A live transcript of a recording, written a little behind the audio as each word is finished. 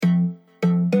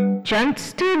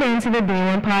Just tune into the Day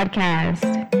One Podcast.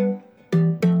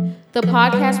 The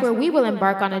podcast where we will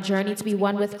embark on a journey to be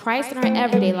one with Christ in our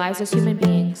everyday lives as human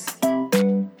beings.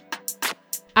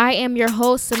 I am your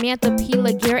host, Samantha P.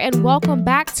 Laguerre, and welcome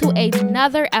back to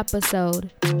another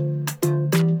episode.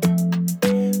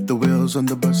 The wheels on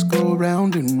the bus go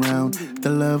round and round. The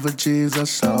love of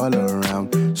Jesus all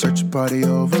around. Search party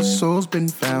over, souls been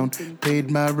found.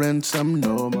 Paid my ransom,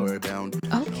 no more bound.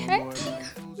 Okay.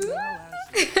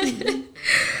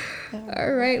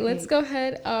 All right, let's go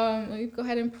ahead. Let me go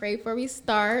ahead and pray before we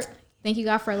start. Thank you,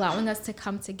 God, for allowing us to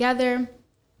come together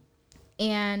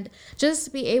and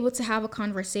just be able to have a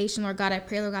conversation. Lord God, I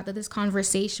pray, Lord God, that this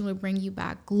conversation would bring you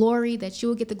back glory, that you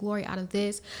will get the glory out of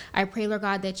this. I pray, Lord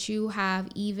God, that you have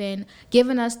even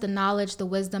given us the knowledge, the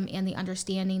wisdom, and the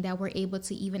understanding that we're able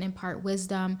to even impart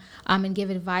wisdom and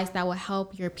give advice that will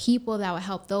help your people, that will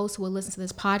help those who will listen to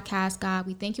this podcast, God.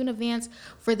 We thank you in advance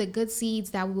for the good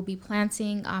seeds that we will be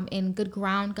planting in good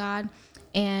ground, God.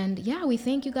 And yeah, we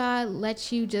thank you, God.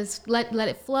 Let you just let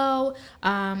it flow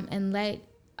and let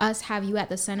us have you at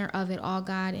the center of it all,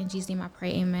 God. In Jesus' name I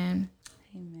pray, amen.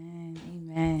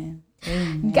 Amen.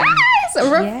 Guys,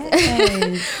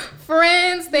 yes.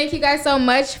 Friends, thank you guys so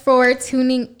much for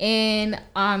tuning in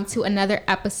to another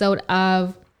episode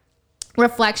of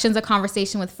Reflectionz, a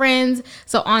conversation with friends.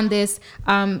 So on this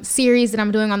series that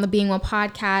I'm doing on the Being One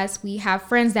podcast, we have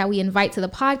friends that we invite to the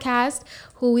podcast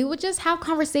who we would just have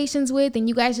conversations with, and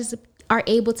you guys just are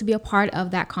able to be a part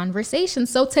of that conversation.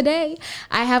 So today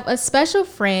I have a special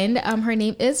friend. Her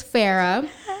name is Farah.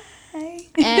 Hi.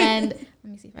 And let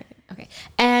me see if I can. Okay.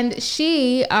 And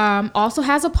she also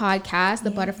has a podcast, the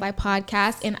Butterfly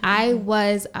Podcast. And I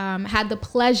was had the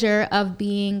pleasure of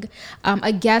being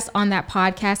a guest on that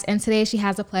podcast. And today she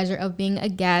has the pleasure of being a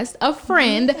guest, a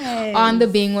friend on the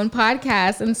Being One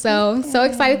podcast. And so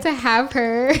excited to have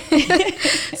her.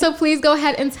 So please go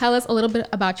ahead and tell us a little bit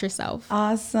about yourself.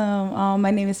 Awesome.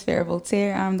 My name is Farah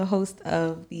Voltaire. I'm the host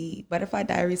of the Butterfly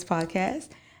Diaries podcast.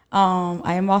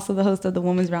 I am also the host of the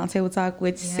Women's Roundtable Talk,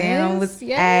 which Sam was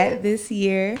at this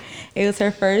year. It was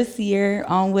her first year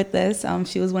with us.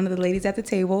 She was one of the ladies at the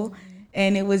table,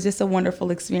 and it was just a wonderful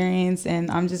experience.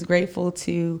 And I'm just grateful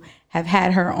to have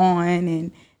had her on.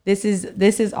 And this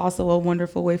is also a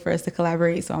wonderful way for us to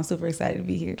collaborate. So I'm super excited to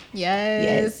be here.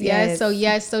 Yes.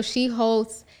 So she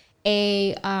hosts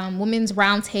a Women's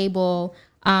Roundtable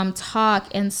talk,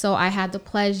 and so I had the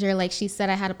pleasure, like she said,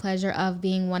 I had a pleasure of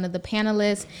being one of the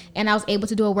panelists, and I was able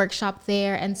to do a workshop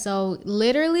there. And so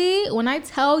literally, when I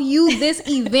tell you this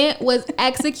event was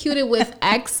executed with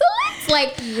excellence,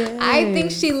 like I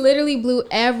think she literally blew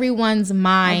everyone's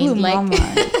mind. Blew my mind.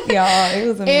 Y'all, it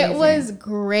was amazing. It was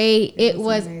great. It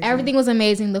was amazing. Everything was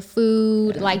amazing. The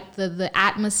food, like the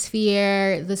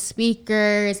atmosphere, the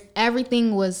speakers,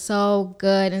 everything was so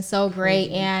good and so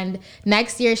great. And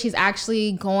next year she's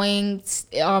actually going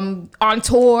on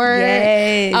tour.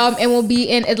 Yes. And we'll be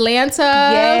in Atlanta.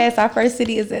 Yes, our first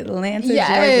city is Atlanta,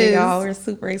 Georgia, y'all. We're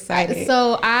super excited.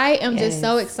 So I am just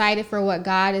so excited for what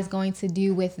God is going to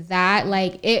do with that.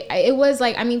 Like it was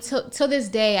like, I mean, till this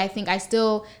day, I think I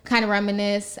still kind of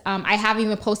reminisce. I haven't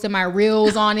even posted my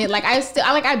reels on it. Like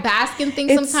I bask in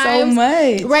things it's sometimes. So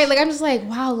much. Right. Like I'm just like,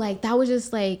 wow, like that was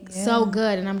just like so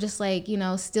good. And I'm just like,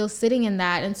 still sitting in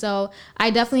that. And so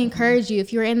I definitely encourage you,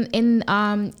 if you're in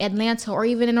Atlanta or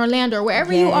even in Orlando or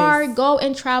wherever you are, go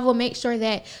and travel. Make sure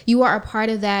that you are a part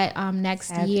of that next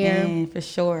Tap year. In, for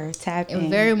sure. Tap in.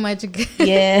 Very much good.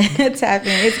 Yeah, tap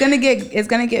in. It's gonna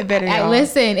get better. Y'all.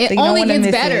 Listen, it only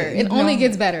gets better. It only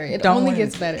gets better. It Don't only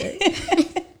gets better.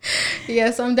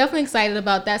 Yeah, so I'm definitely excited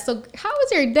about that. So how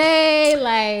was your day?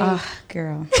 Like, oh,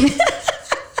 girl.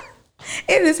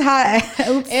 It is hot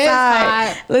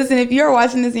outside. Listen, if you're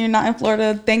watching this and you're not in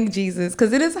Florida, thank Jesus,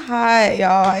 because it is hot,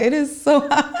 y'all. It is so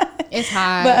hot. It's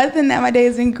hot. But other than that, my day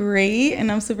has been great,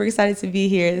 and I'm super excited to be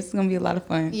here. This is gonna be a lot of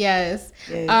fun. Yes.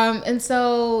 And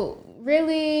so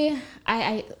really,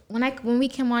 when we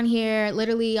came on here,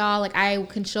 literally, y'all, like I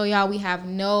can show y'all, we have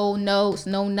no notes,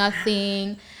 no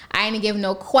nothing. I didn't give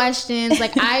no questions.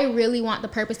 Like I really want, the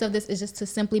purpose of this is just to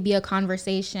simply be a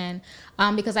conversation,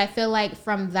 because I feel like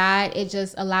from that it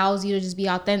just allows you to just be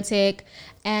authentic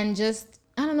and just,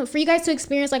 I don't know, for you guys to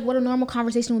experience like what a normal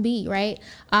conversation would be, right?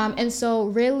 And so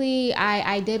really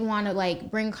I did want to like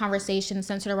bring conversation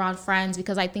centered around friends,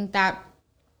 because I think that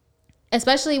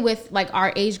especially with like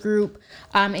our age group,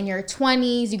 in your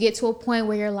 20s, you get to a point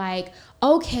where you're like,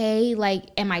 okay, like,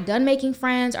 am I done making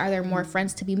friends? Are there more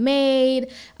friends to be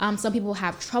made? Some people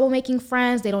have trouble making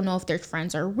friends. They don't know if their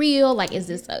friends are real. Like, is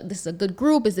this a good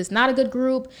group? Is this not a good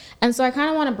group? And so I kind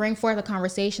of want to bring forth a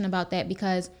conversation about that,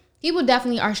 because people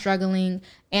definitely are struggling,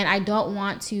 and I don't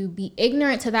want to be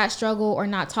ignorant to that struggle or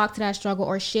not talk to that struggle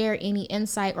or share any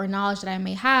insight or knowledge that I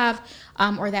may have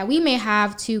or that we may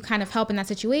have to kind of help in that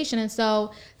situation. And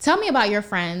so tell me about your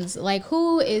friends. Like,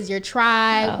 who is your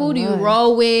tribe? Who do you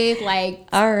roll with? Like,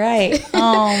 all right.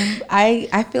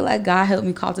 I feel like God helped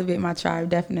me cultivate my tribe,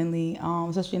 definitely,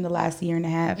 especially in the last year and a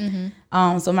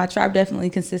half. So my tribe definitely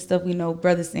consists of,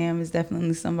 Brother Sam is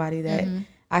definitely somebody that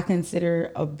I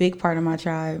consider a big part of my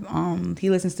tribe. He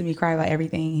listens to me cry about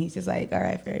everything. He's just like, all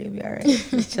right, Farah, you'll be all right.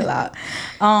 Just chill out.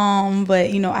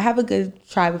 But, I have a good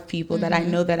tribe of people that I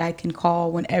know that I can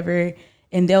call whenever,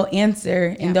 and they'll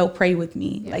answer and they'll pray with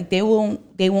me. Like they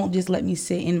won't just let me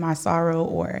sit in my sorrow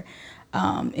or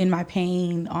in my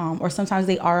pain, or sometimes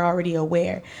they are already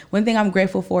aware. One thing I'm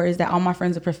grateful for is that all my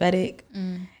friends are prophetic.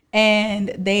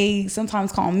 And they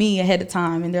sometimes call me ahead of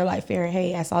time and they're like, Farah,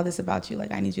 hey, I saw this about you.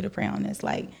 Like, I need you to pray on this.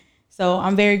 Like, so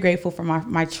I'm very grateful for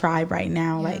my tribe right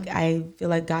now. Like, I feel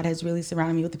like God has really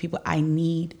surrounded me with the people I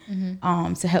need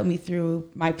to help me through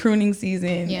my pruning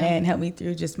season and help me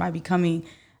through just my becoming.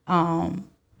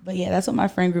 But yeah, that's what my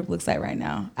friend group looks like right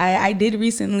now. I did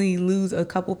recently lose a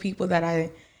couple people that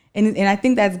and I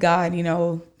think that's God,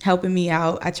 helping me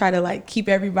out. I try to like keep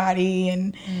everybody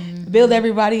and build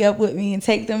everybody up with me and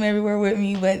take them everywhere with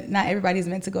me, but not everybody's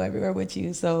meant to go everywhere with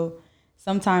you. So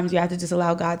sometimes you have to just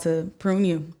allow God to prune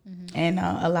you and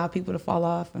allow people to fall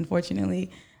off,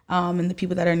 unfortunately. And the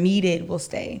people that are needed will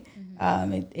stay.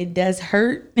 It does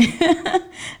hurt. I'm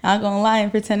not gonna lie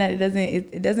and pretend that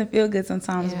it doesn't feel good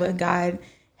sometimes, but God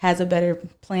has a better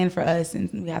plan for us, and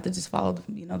we have to just follow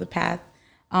the path.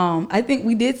 I think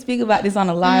we did speak about this on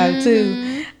a live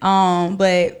too.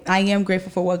 But I am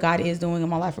grateful for what God is doing in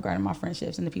my life regarding my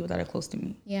friendships and the people that are close to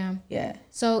me. Yeah.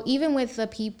 So even with the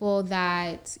people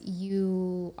that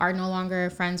you are no longer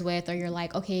friends with, or you're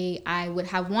like, okay, I would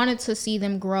have wanted to see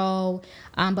them grow,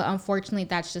 but unfortunately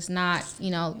that's just not,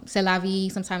 c'est la vie.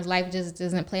 Sometimes life just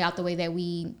doesn't play out the way that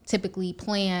we typically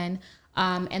plan.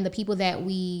 And the people that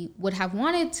we would have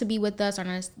wanted to be with us are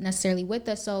not necessarily with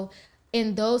us. So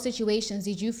in those situations,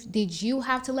 did you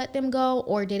have to let them go,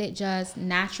 or did it just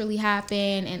naturally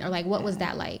happen? Or like, what was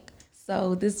that like?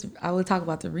 So I will talk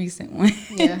about the recent one.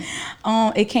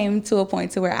 It came to a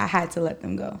point to where I had to let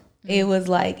them go. It was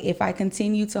like, if I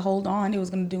continued to hold on, it was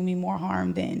going to do me more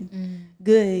harm than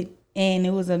good. And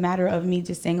it was a matter of me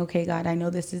just saying, okay, God, I know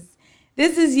this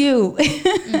is you.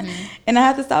 And I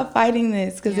have to stop fighting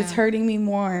this because it's hurting me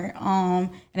more.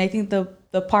 And I think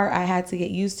the part I had to get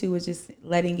used to was just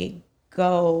letting it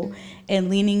go and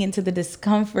leaning into the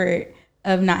discomfort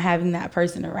of not having that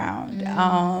person around.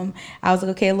 I was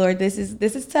like, okay, Lord, this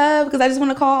is tough because I just want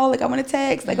to call, like I want to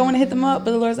text, like I want to hit them up,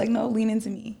 but the Lord's like, no, lean into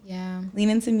me. Lean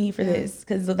into me for this,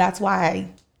 because that's why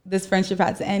this friendship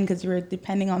had to end, because you were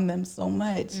depending on them so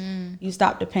much. You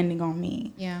stopped depending on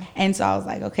me. And so I was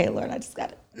like, okay, Lord, I just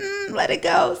gotta let it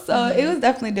go. So it was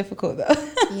definitely difficult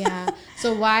though.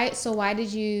 So why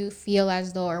did you feel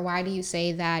as though, or why do you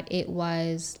say that it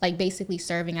was like basically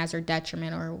serving as your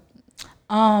detriment?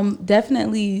 Or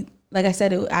definitely, like I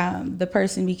said, the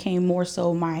person became more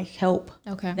so my help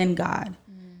than God.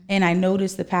 And I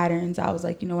noticed the patterns. I was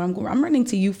like, I'm running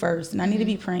to you first, and I need to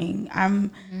be praying.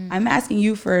 I'm asking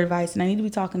you for advice, and I need to be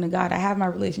talking to God. I have my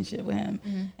relationship with him,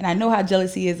 and I know how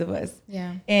jealous he is of us.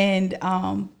 And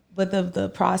but the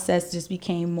process just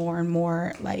became more and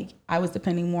more like I was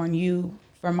depending more on you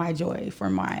for my joy, for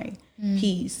my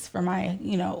peace, for my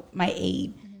my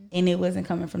aid, and it wasn't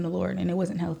coming from the Lord, and it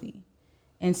wasn't healthy.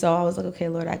 And so I was like, okay,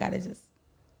 Lord, I gotta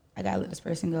let this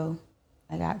person go.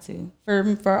 I got to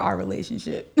for our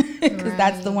relationship, because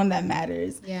that's the one that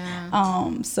matters.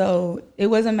 So it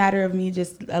was a matter of me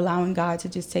just allowing God to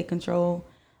just take control.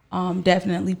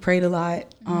 Definitely prayed a lot.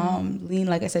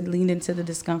 Like I said, leaned into the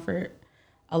discomfort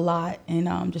a lot,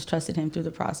 and just trusted him through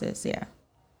the process. Yeah,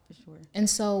 for sure. And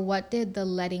so what did the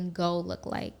letting go look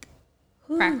like?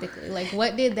 Practically, like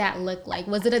what did that look like?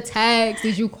 Was it a text?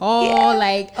 Did you call?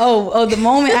 Like the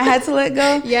moment I had to let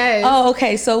go. Yes. Oh,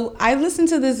 okay. So I listened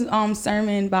to this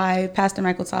sermon by Pastor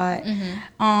Michael Todd,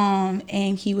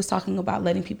 and he was talking about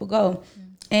letting people go,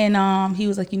 and he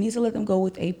was like, you need to let them go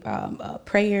with a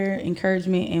prayer,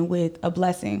 encouragement, and with a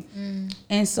blessing.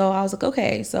 And so I was like,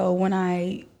 okay. So when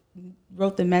I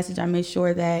wrote the message, I made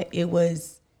sure that it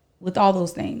was with all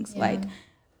those things, like,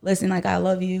 listen, like I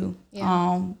love you.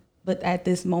 But at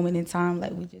this moment in time,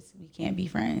 like we can't be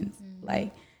friends.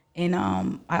 Like, and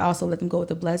I also let them go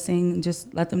with a blessing, and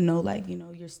just let them know, like,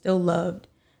 you're still loved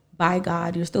by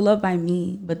God, you're still loved by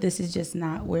me, but this is just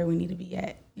not where we need to be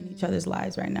at in each other's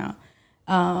lives right now.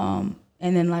 And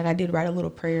then like I did write a little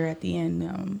prayer at the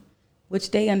end,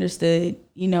 which they understood,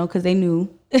 you know, because they knew.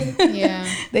 Yeah.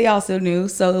 They also knew.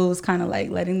 So it was kind of like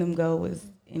letting them go was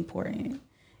important.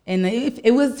 And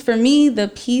it was, for me, the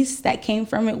piece that came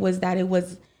from it was that it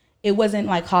wasn't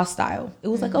like hostile. It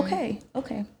was like, okay,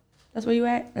 that's where you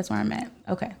at? That's where I'm at.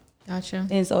 Okay. Gotcha.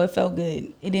 And so it felt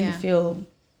good. It didn't feel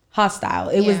hostile.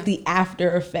 It was the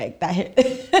after effect that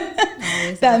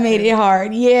that made it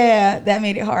hard. Yeah, that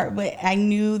made it hard. But I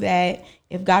knew that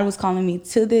if God was calling me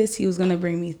to this, he was going to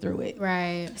bring me through it.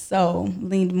 Right. So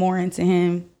leaned more into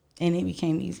him and it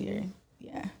became easier.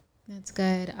 Yeah. That's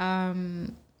good.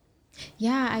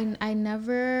 Yeah, I've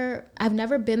never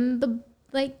been the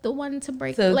one to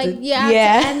break, to end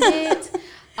it.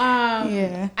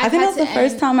 Yeah, I think that's the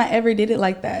first time I ever did it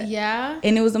like that. Yeah,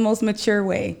 and it was the most mature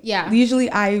way. Yeah,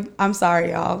 usually I'm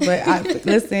sorry y'all, but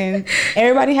listen,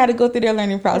 everybody had to go through their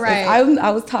learning process. Right.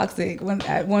 I was toxic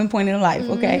at one point in life,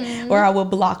 okay, or I would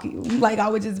block you, like I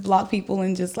would just block people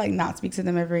and just like not speak to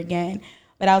them ever again.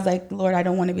 But I was like, Lord, I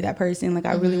don't want to be that person. Like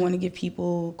I really want to give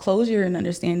people closure and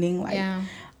understanding. Like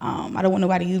I don't want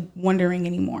nobody wondering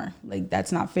anymore. Like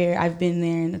that's not fair. I've been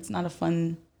there and it's not a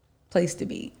fun place to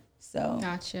be. So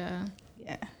gotcha.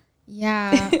 Yeah.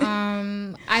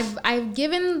 I've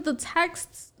given the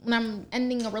texts when I'm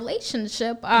ending a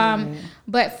relationship.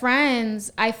 But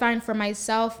friends, I find for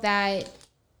myself that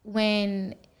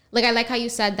when, like, I like how you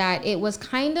said that it was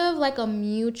kind of like a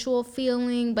mutual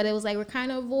feeling, but it was like we're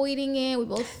kind of avoiding it. We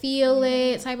both feel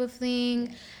it type of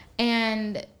thing.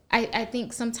 And I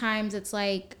think sometimes it's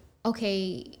like,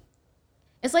 okay,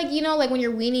 it's like, you know, like when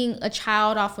you're weaning a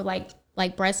child off of like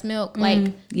breast milk, like,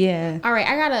 all right,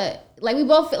 I gotta, like, we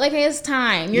both feel like, hey, it's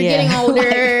time. You're getting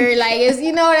older, like, it's,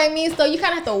 you know what I mean? So you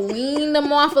kind of have to wean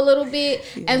them off a little bit.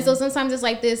 And so sometimes it's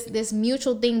like this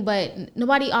mutual thing, but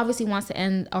nobody obviously wants to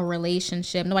end a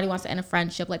relationship. Nobody wants to end a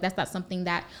friendship. Like, that's not something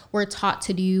that we're taught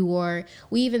to do or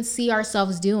we even see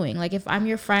ourselves doing. Like, if I'm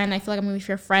your friend, I feel like I'm gonna be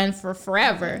your friend for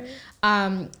forever.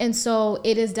 And so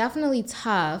it is definitely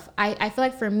tough. I feel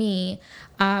like for me,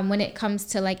 when it comes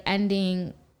to like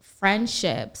ending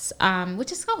friendships,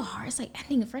 which is so hard. It's like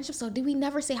ending a friendship. So do we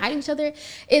never say hi to each other?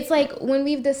 It's like when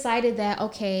we've decided that,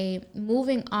 okay,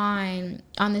 moving on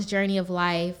this journey of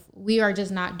life, we are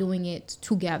just not doing it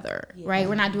together, right?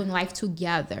 We're not doing life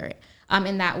together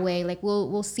in that way. Like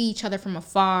we'll see each other from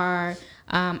afar.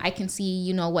 I can see,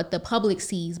 you know, what the public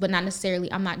sees, but not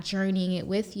necessarily, I'm not journeying it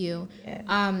with you.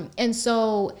 And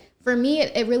so for me,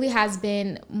 it really has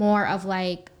been more of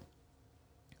like,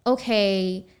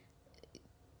 okay,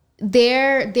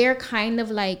 they're kind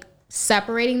of like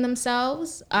separating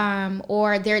themselves,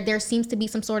 or there seems to be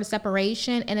some sort of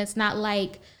separation, and it's not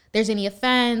like there's any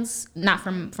offense, not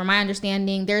from my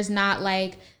understanding. There's not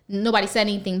like nobody said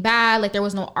anything bad, like there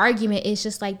was no argument. It's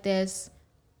just like this,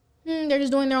 they're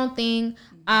just doing their own thing.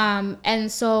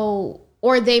 And so,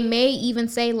 or they may even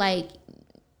say like,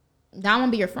 I want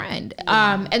to be your friend.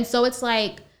 And so it's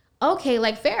like, okay,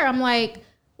 like fair. I'm like,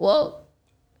 well,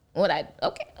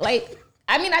 like,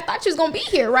 I mean, I thought she was gonna be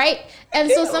here, right?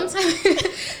 And so sometimes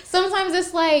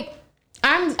it's like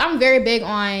I'm very big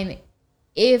on,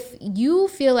 if you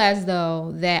feel as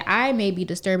though that I may be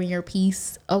disturbing your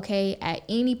peace, okay, at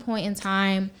any point in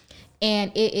time,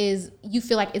 and you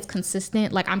feel like it's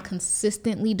consistent, like I'm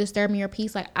consistently disturbing your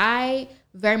peace, like I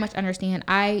very much understand.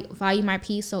 I value my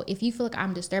peace. So if you feel like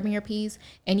I'm disturbing your peace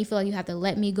and you feel like you have to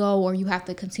let me go or you have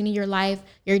to continue your life,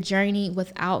 your journey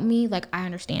without me, like I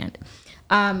understand.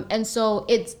 And so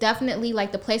it's definitely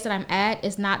like the place that I'm at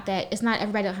is not that, it's not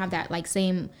everybody don't have that like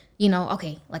same, you know,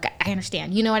 okay, like I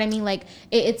understand, you know what I mean? Like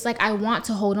it's like, I want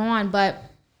to hold on, but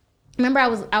remember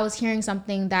I was hearing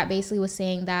something that basically was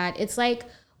saying that it's like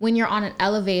when you're on an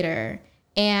elevator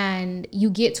and you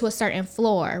get to a certain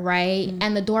floor, right?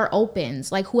 And the door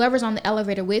opens, like whoever's on the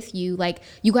elevator with you, like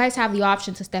you guys have the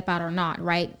option to step out or not,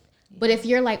 right? But if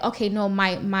you're like, okay, no,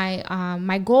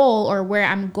 my goal or where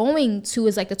I'm going to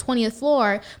is like the 20th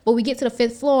floor, but we get to the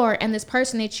 5th floor and this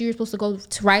person that you're supposed to go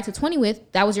to ride to 20 with,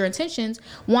 that was your intentions,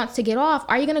 wants to get off,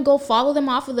 are you gonna go follow them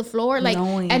off of the floor? Like,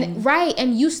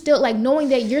 and you still like knowing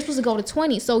that you're supposed to go to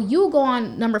 20. So you go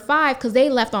on number 5 because they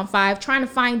left on 5, trying to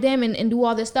find them and do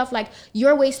all this stuff. Like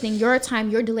you're wasting your time,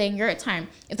 you're delaying your time.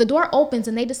 If the door opens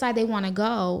and they decide they want to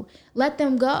go, let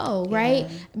them go, right?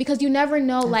 Because you never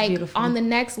know, that's like beautiful. On the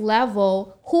next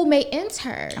level, who may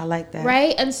enter. I like that.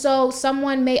 Right? And so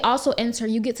someone may also enter.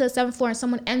 You get to the 7th floor and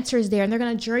someone enters there and they're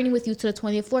going to journey with you to the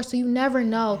 20th floor. So you never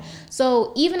know.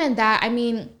 So even in that, I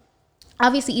mean,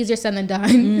 obviously easier said than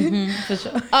done. For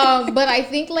sure. But I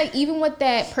think like even with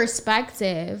that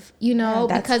perspective, you know,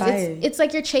 because it's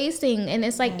like you're chasing, and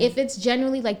it's like if it's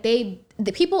genuinely like they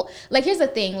the people, like, here's the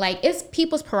thing, like, it's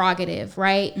people's prerogative,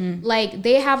 right? Like,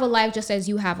 they have a life just as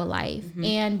you have a life,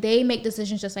 and they make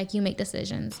decisions just like you make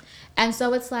decisions. And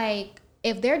so it's like,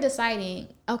 if they're deciding,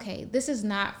 okay, this is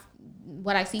not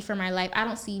what I see for my life, I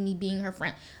don't see me being her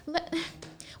friend,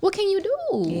 what can you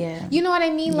do? Yeah. You know what I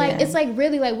mean? Like, it's like,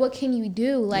 really, like, what can you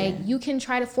do? Like, you can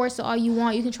try to force it all you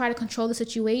want. You can try to control the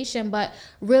situation, but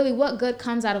really, what good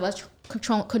comes out of us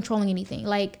controlling anything?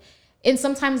 Like, and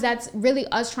sometimes that's really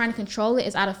us trying to control it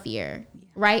is out of fear,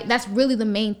 right? That's really the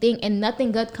main thing. And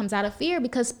nothing good comes out of fear,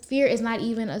 because fear is not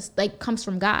even comes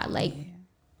from God. Like,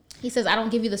 he says, I don't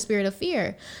give you the spirit of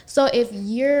fear. So if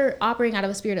you're operating out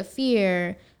of a spirit of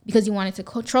fear because you wanted to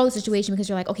control the situation, because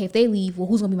you're like, okay, if they leave, well,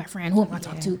 who's gonna be my friend? Who am I gonna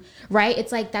talk to? Right?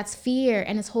 It's like, that's fear,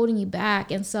 and it's holding you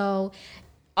back. And so,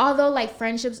 although, like,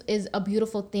 friendships is a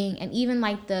beautiful thing, and even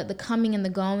like the coming and the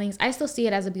goings, I still see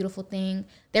it as a beautiful thing.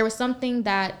 There was something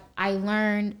that I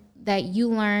learned, that you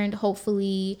learned,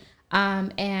 hopefully,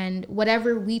 and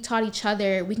whatever we taught each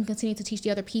other, we can continue to teach the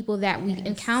other people that we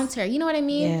encounter. You know what I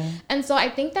mean? Yeah. And so I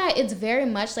think that it's very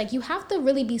much like, you have to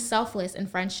really be selfless in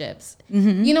friendships.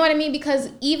 You know what I mean? Because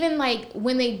even like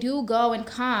when they do go and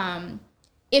come,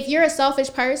 if you're a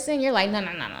selfish person, you're like, no.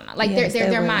 Like, they're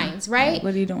their minds, right? Like,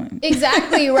 what are you doing?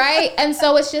 Exactly, right? And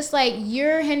so it's just like,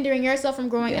 you're hindering yourself from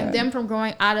growing and them from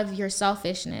growing out of your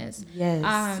selfishness. Yes.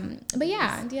 But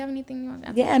yeah, do you have anything you want to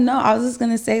add? Yeah, no, I was just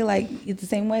going to say, like, it's the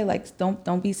same way. Like,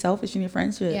 don't be selfish in your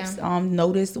friendships. Yeah.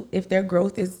 Notice if their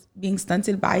growth is being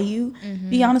stunted by you.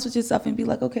 Be honest with yourself and be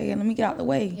like, okay, let me get out of the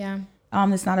way. Yeah.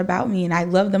 It's not about me, and I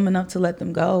love them enough to let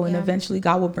them go. And eventually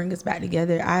God will bring us back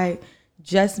together. I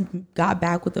just got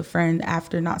back with a friend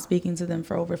after not speaking to them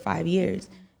for over 5 years.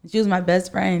 She was my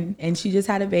best friend, and she just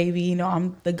had a baby. You know,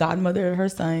 I'm the godmother of her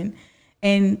son.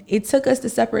 And it took us to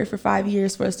separate for 5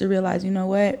 years for us to realize, you know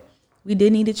what? We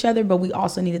did need each other, but we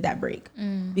also needed that break.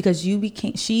 Because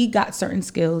she got certain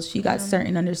skills. She got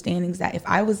certain understandings that if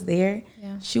I was there,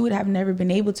 she would have never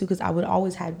been able to, because I would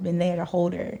always have been there to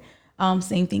hold her.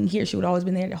 Same thing here. She would always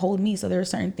been there to hold me. So there are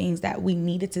certain things that we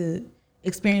needed to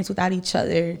experience without each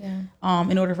other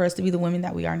in order for us to be the women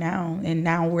that we are now. And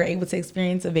now we're able to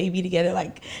experience a baby together.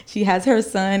 Like, she has her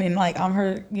son, and like, I'm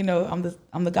her, you know,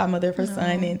 I'm the godmother of her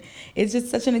son, and it's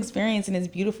just such an experience, and it's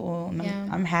beautiful, and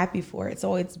I'm happy for it.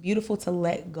 So it's beautiful to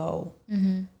let go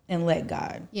and let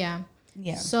God. Yeah.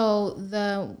 So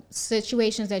the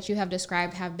situations that you have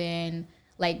described have been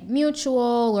like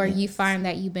mutual, or you find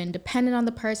that you've been dependent on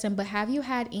the person, but have you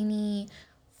had any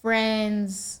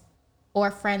friends or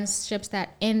friendships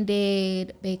that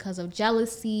ended because of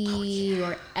jealousy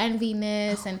or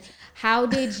enviness? And how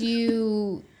did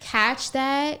you catch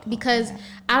that? Because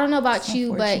I don't know about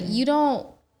you, but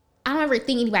I don't ever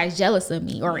think anybody's jealous of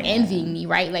me or envying me,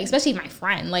 right? Like, especially my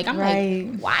friend. Like, I'm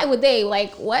like, why would they?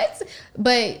 Like, what?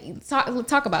 But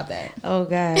talk about that. Oh,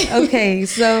 God. Okay.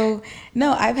 So,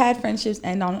 no, I've had friendships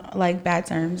end on, like, bad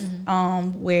terms,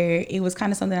 where it was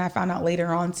kind of something I found out later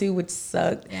on, too, which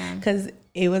sucked. Because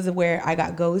it was where I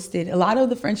got ghosted. A lot of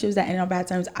the friendships that ended on bad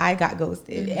terms, I got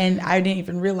ghosted. And I didn't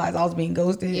even realize I was being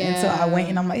ghosted until I went,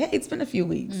 and I'm like, hey, it's been a few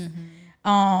weeks.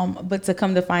 But to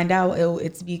come to find out,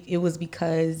 it was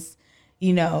because,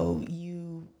 you know,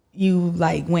 you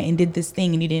like went and did this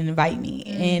thing and you didn't invite me.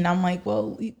 And I'm like,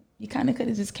 well, you kind of could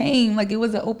have just came. Like, it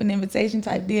was an open invitation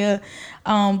type deal.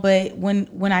 But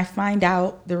when I find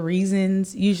out the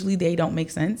reasons, usually they don't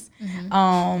make sense.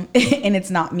 And it's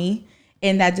not me.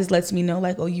 And that just lets me know,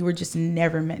 like, oh, you were just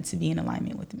never meant to be in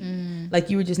alignment with me. Like,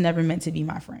 you were just never meant to be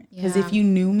my friend. Because if you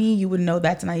knew me, you would know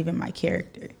that's not even my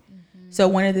character. So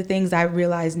one of the things I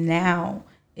realize now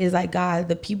is, like, God,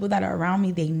 the people that are around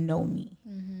me, they know me.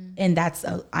 And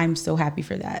I'm so happy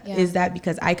for that. Is that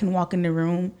because I can walk in the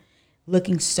room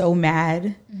looking so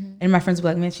mad, and my friends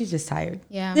will be like, man, she's just tired.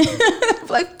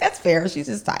 Like, that's fair. She's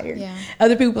just tired.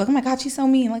 Other people be like, oh my God, she's so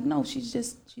mean. Like, no,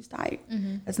 she's tired.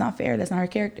 That's not fair. That's not her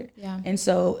character. And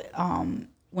so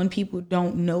when people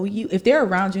don't know you, if they're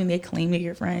around you and they claim that you're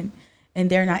your friend, and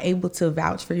they're not able to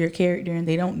vouch for your character, and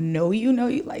they don't know you,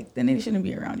 like, then they shouldn't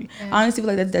be around you. I honestly feel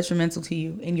like that's detrimental to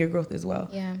you and your growth as well.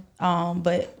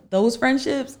 But those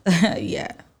friendships,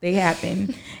 they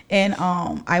happen. And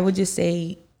I would just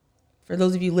say, for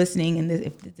those of you listening, and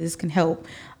if this can help,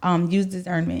 use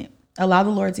discernment. Allow the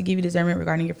Lord to give you discernment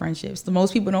regarding your friendships. So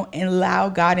most people don't allow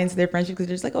God into their friendship because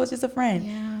they're just like, oh, it's just a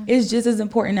friend. It's just as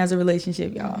important as a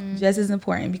relationship, y'all. Just as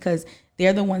important, because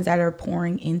they're the ones that are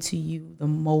pouring into you the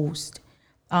most.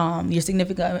 Your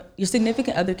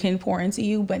significant other can pour into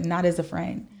you, but not as a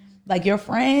friend. Like, your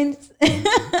friends,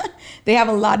 they have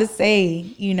a lot to say,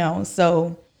 you know.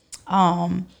 So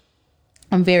I'm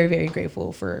very, very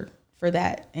grateful for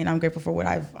that, and I'm grateful for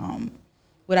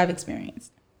what what I've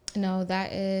experienced. No,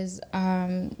 that is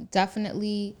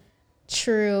definitely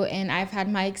true. And I've had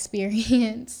my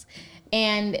experience.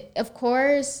 And of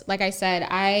course, like I said,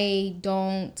 I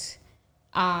don't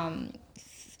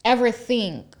ever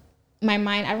think I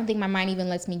don't think my mind even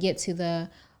lets me get to the,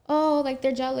 oh, like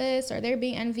they're jealous or they're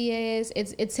being envious.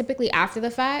 It's typically after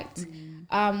the fact.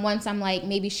 Once I'm like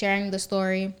maybe sharing the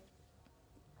story,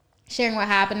 sharing what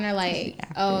happened, and they're like,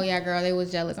 oh yeah, girl, they was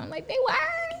jealous. I'm like, why?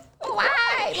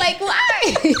 Like,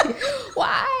 why?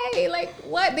 Why? Like,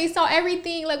 what? They saw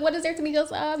everything. Like, what is there to be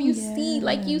jealous of? You see,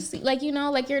 like,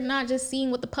 you're not just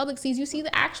seeing what the public sees. You see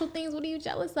the actual things. What are you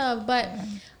jealous of? But,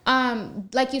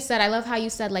 like you said, I love how you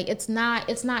said, like, it's not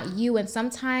you. And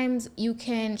sometimes you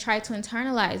can try to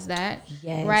internalize that,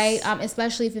 right?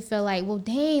 Especially if you feel like, well,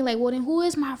 dang, like, well, then who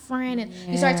is my friend? And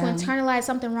you start to internalize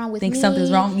something wrong with me. Think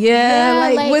something's wrong.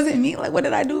 Yeah, like, was it me? Like, what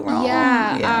did I do wrong?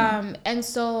 And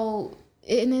so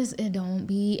it don't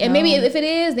be, and maybe if it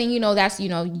is, then that's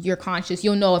you're conscious,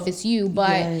 you'll know if it's you,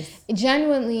 but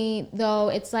genuinely though,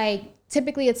 it's like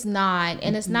typically it's not,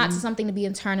 and it's not something to be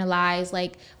internalized.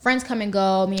 Like, friends come and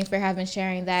go. Me and Farah have been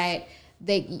sharing that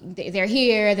they're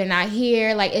here, they're not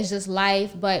here, like it's just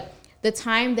life. But the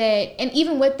time that, and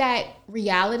even with that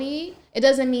reality, it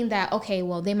doesn't mean that, okay,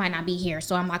 well, they might not be here,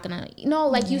 so I'm not gonna,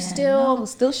 you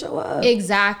still show up.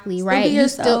 Exactly, still right? Be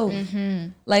yourself. You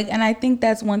still, like, and I think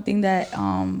that's one thing that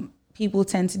people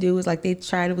tend to do is like they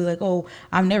try to be like, oh,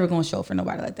 I'm never gonna show up for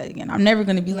nobody like that again. I'm never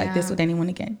gonna be like this with anyone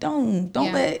again. Don't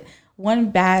let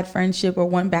one bad friendship or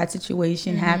one bad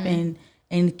situation happen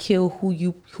and kill who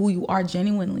you are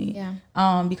genuinely.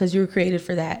 Because you were created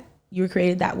for that. You were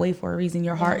created that way for a reason.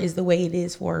 Your heart is the way it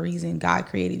is for a reason. God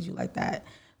created you like that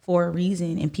for a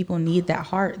reason, and people need that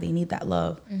heart. They need that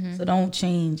love. So don't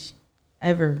change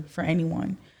ever for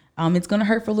anyone. It's gonna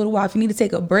hurt for a little while. If you need to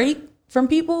take a break from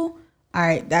people, all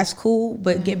right, that's cool,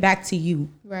 but get back to you.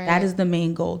 Right. That is the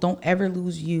main goal. Don't ever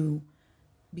lose you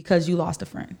because you lost a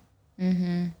friend.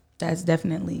 That's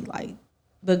definitely like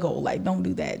the goal. Like, don't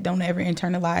do that. Don't ever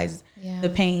internalize the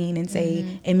pain and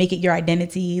say and make it your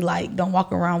identity. Like, don't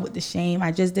walk around with the shame.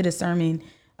 I just did a sermon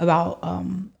about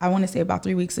I want to say about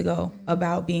 3 weeks ago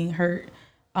about being hurt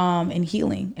and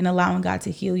healing and allowing God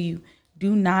to heal you.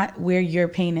 Do not wear your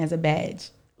pain as a badge.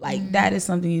 Like, that is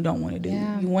something you don't want to do.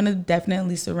 You want to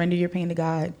definitely surrender your pain to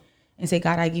God and say,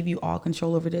 God, I give you all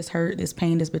control over this hurt, this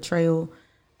pain, this betrayal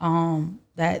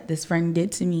that this friend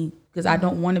did to me, because I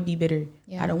don't want to be bitter.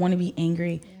 I don't want to be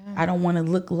angry. I don't want to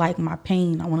look like my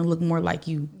pain. I want to look more like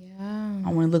you. I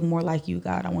want to look more like you,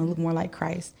 God. I want to look more like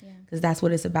Christ, because that's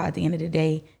what it's about at the end of the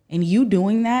day. And you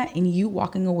doing that and you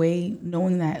walking away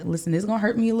knowing that, listen, this is going to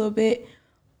hurt me a little bit,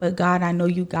 but God, I know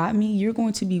you got me. You're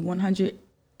going to be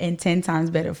 110 times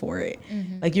better for it.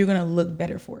 Like, you're going to look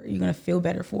better for it. You're going to feel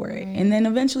better for it. And then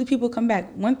eventually people come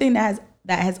back. One thing that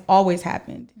has always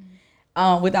happened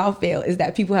without fail is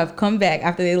that people have come back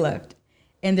after they left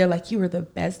and they're like, you were the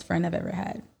best friend I've ever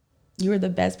had. You were the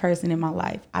best person in my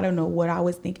life. I don't know what I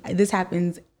was thinking. This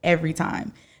happens every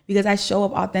time because I show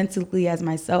up authentically as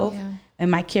myself and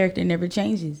my character never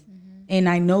changes. And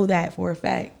I know that for a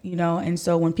fact, and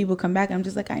so when people come back, I'm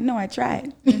just like, I know I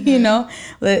tried,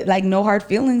 but like, no hard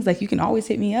feelings. Like, you can always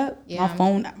hit me up.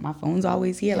 My phone's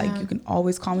always here. Like, you can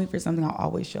always call me for something. I'll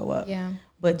always show up.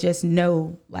 But just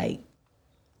know, like,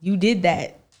 you did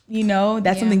that,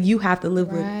 that's something you have to live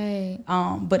with.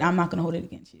 But I'm not going to hold it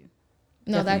against you.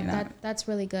 No, that's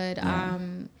really good.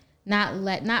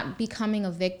 Not becoming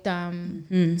a victim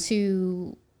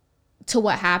to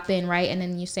what happened, right? And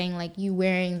then you're saying, like, you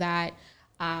wearing that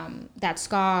that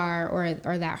scar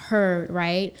or that hurt,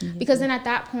 right? Because then at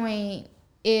that point,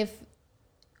 if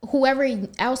whoever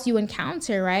else you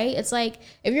encounter, right, it's like,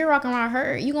 if you're walking around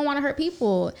hurt, you're gonna want to hurt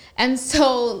people. And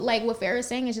so, like, what Farah is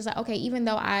saying is just like, okay, even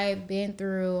though I've been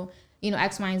through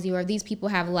X, Y, and Z, or these people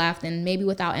have left and maybe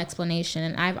without explanation,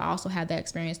 and I've also had that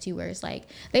experience too, where it's like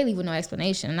they leave with no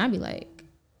explanation, and I'd be like,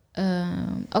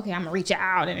 okay, I'm gonna reach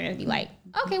out, and it'd be like,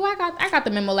 okay, well, I got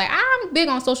the memo. Like, I'm big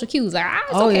on social cues. Like,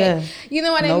 it's okay. You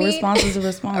know what I mean? No response is a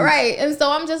response. Right. And so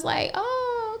I'm just like,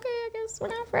 oh, okay, I guess we're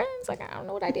not friends. Like, I don't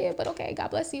know what I did, but okay, God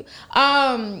bless you.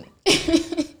 And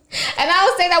I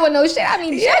would say that with no shit. I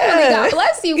mean, genuinely, God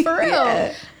bless you, for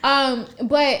real.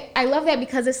 But I love that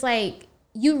because it's like,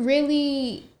 you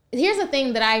really, here's the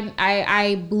thing that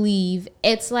I believe.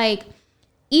 It's like,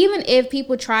 even if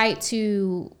people try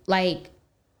to, like,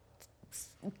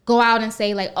 go out and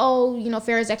say, like, oh,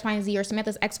 Farah's X, Y, and Z, or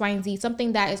Samantha's X, Y, and Z,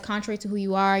 something that is contrary to who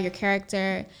you are, your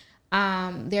character,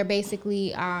 they're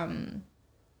basically,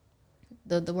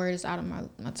 the word is out of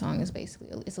my tongue, is basically,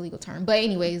 it's a legal term. But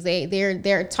anyways,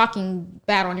 they're talking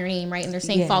bad on your name, right? And they're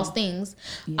saying false things.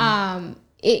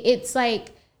 it's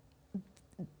like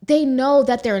they know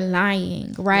that they're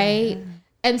lying, right? Yeah.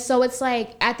 And so it's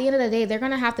like at the end of the day, they're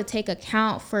gonna have to take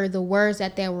account for the words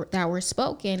that were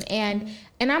spoken. And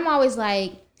I'm always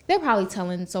like, they're probably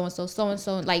telling so and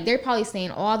so, like they're probably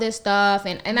saying all this stuff.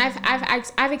 And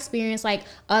I've experienced like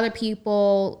other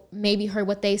people maybe heard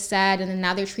what they said, and then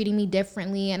now they're treating me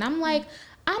differently. And I'm like,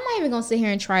 I'm not even gonna sit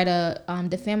here and try to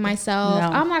defend myself. No.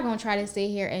 I'm not gonna try to sit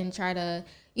here and try to,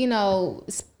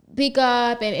 speak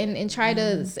up and try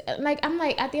to, like, I'm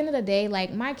like, at the end of the day,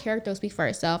 like, my character will speak for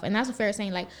itself. And that's what Farrah's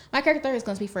saying. Like, my character is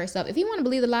going to speak for itself. If you want to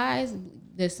believe the lies,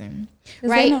 listen.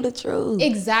 Right? They know the truth.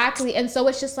 Exactly. And so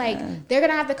it's just like, they're going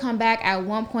to have to come back at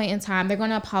one point in time. They're going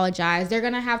to apologize. They're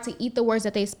going to have to eat the words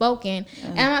that they've spoken.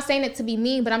 And I'm not saying it to be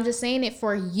mean, but I'm just saying it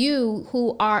for you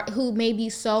who may be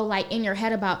so, like, in your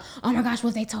head about, oh my gosh, what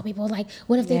if they tell people? Like,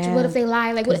 what if they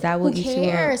lie? Like, who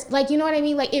cares? Like, you know what I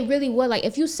mean? Like, it really would. Like,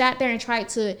 if you sat there and tried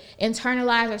to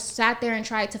internalize or sat there and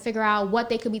tried to figure out what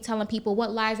they could be telling people,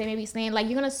 what lies they may be saying, like,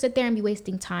 you're gonna sit there and be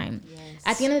wasting time. Yes.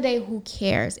 At the end of the day, who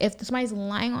cares? If somebody's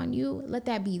lying on you, let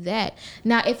that be that.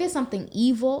 Now, if it's something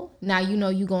evil, now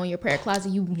you go in your prayer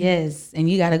closet. Yes, and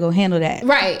you gotta go handle that.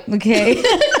 Right. Okay.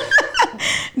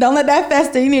 Don't let that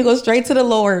fester. You need to go straight to the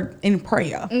Lord in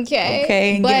prayer.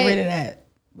 Okay. And get rid of that.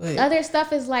 But other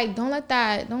stuff is like, don't let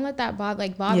that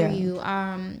bother you.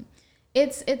 I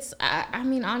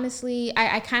mean, honestly,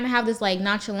 I kind of have this like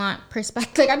nonchalant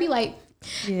perspective. Like, I'd be like,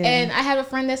 and I have a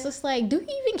friend that's just like, do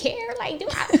you even care? Like,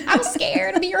 I'm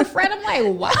scared to be your friend. I'm like,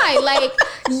 why? Like,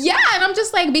 yeah. And I'm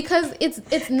just like, because it's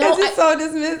so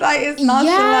dismissed. Like, it's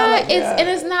nonchalant. Yeah. And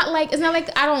it's not like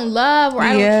I don't love or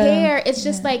I don't care. It's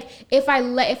just like, if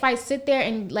I sit there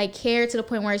and like care to the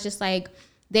point where it's just like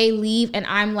they leave and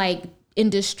I'm like in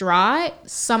distraught,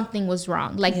 something was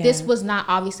wrong. Like, this was not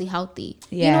obviously healthy.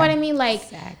 Yeah. You know what I mean? Like,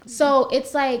 exactly. So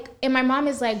it's like, and my mom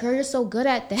is like, girl, you're so good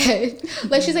at that.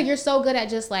 Like, she's like, you're so good at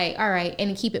just like, all right,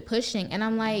 and keep it pushing. And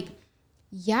I'm like,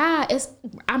 yeah,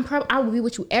 I will be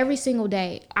with you every single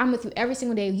day. I'm with you every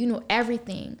single day. You know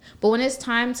everything. But when it's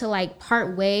time to like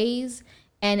part ways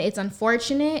and it's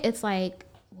unfortunate, it's like,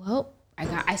 well,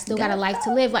 I still got a life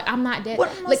to live. Like, I'm not dead. What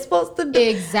am I supposed to do?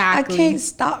 Exactly. I can't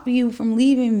stop you from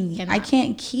leaving me. I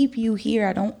can't keep you here.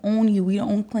 I don't own you. We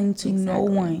don't claim to no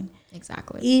one.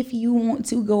 Exactly. If you want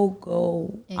to go.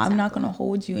 Exactly. I'm not going to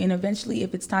hold you. And eventually,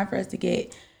 if it's time for us to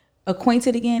get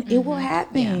acquainted again, it will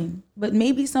happen. Yeah. But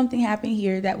maybe something happened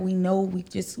here that we know we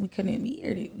couldn't be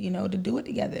here to, to do it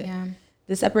together. Yeah.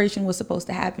 The separation was supposed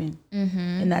to happen. Mm-hmm.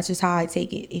 And that's just how I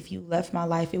take it. If you left my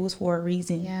life, it was for a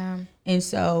reason. Yeah. And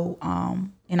so,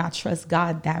 and I trust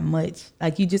God that much.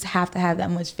 Like, you just have to have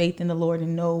that much faith in the Lord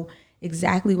and know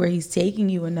exactly where he's taking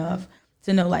you enough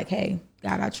to know, like, hey,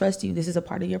 God, I trust you. This is a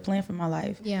part of your plan for my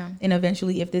life. Yeah. And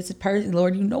eventually, if this person,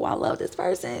 Lord, I love this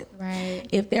person. Right.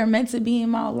 If they're meant to be in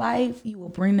my life, you will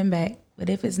bring them back. But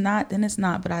if it's not, then it's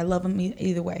not. But I love them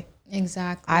either way.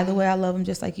 Exactly. Either way, I love them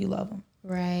just like you love them.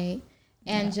 Right.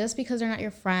 And just because they're not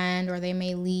your friend, or they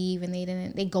may leave and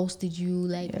they ghosted you,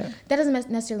 like, that doesn't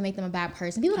necessarily make them a bad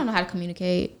person. People don't know how to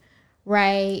communicate,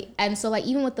 right? And so, like,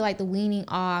 even with the weaning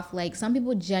off, like, some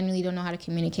people genuinely don't know how to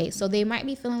communicate. So they might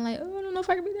be feeling like, oh, I don't know if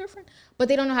I can be their friend, but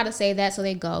they don't know how to say that, so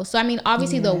they go. So I mean,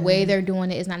 obviously the way they're doing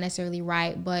it is not necessarily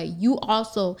right, but you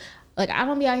also, like, I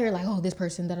don't be out here like, oh, this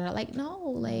person, like, no,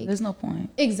 like, there's no point.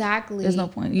 Exactly. There's no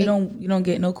point. You don't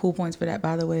get no cool points for that,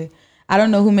 by the way. I don't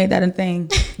know who made that a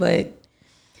thing, but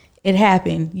it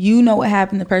happened. You know what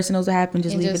happened. The person knows what happened.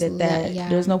 Just leave it at that. Yeah.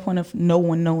 There's no point of no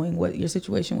one knowing what your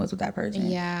situation was with that person.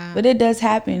 Yeah. But it does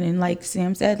happen. And like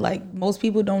Sam said, like, most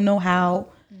people don't know how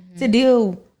to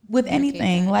deal with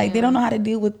anything. Like, they don't know how to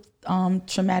deal with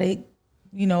traumatic,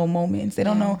 moments. They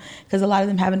don't know, because a lot of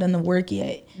them haven't done the work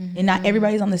yet. Mm-hmm. And not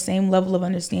everybody's on the same level of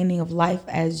understanding of life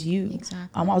as you. Exactly.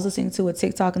 I was listening to a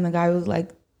TikTok, and the guy was like,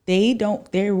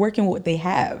 they're working with what they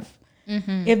have.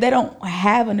 Mm-hmm. If they don't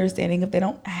have understanding, if they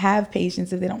don't have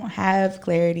patience, if they don't have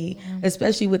clarity,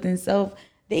 especially within self,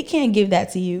 they can't give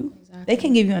that to you. Exactly. They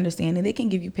can give you understanding. They can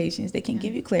give you patience. They can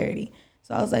give you clarity.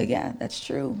 So I was like, yeah, that's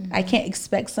true. Mm-hmm. I can't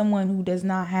expect someone who does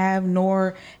not have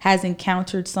nor has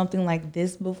encountered something like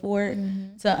this before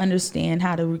to understand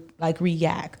how to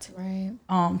react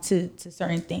to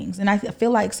certain things. And I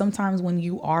feel like sometimes when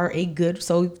you are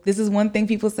so this is one thing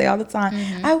people say all the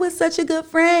time, I was such a good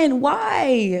friend.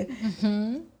 Why?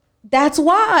 Mm-hmm. That's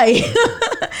why.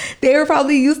 They were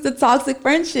probably used to toxic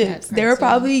friendships. They were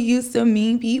probably used to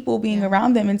mean people being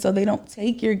around them. And so they don't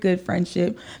take your good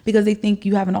friendship because they think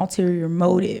you have an ulterior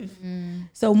motive.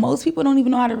 So most people don't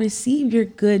even know how to receive your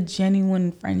good,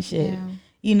 genuine friendship.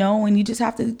 you know, and you just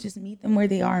have to just meet them where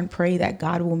they are and pray that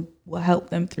God will help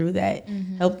them through that,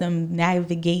 help them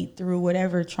navigate through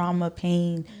whatever trauma,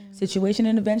 pain, situation.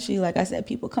 And eventually, like I said,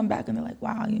 people come back and they're like,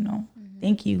 wow, you know,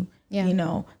 thank you, you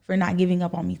know, for not giving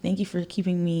up on me. Thank you for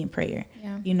keeping me in prayer.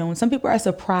 You know, and some people are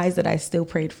surprised that I still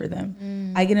prayed for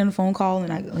them. I get in a phone call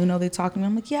and you know, they talk to me.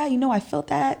 I'm like, yeah, you know, I felt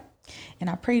that and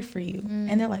I prayed for you.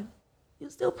 And they're like, you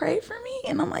still prayed for me?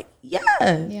 And I'm like,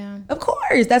 yeah, of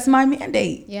course. That's my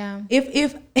mandate. Yeah.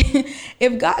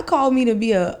 If God called me to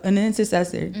be an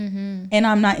intercessor and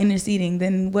I'm not interceding,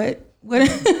 then what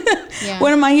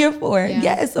am I here for?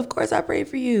 Yes, of course I prayed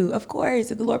for you. Of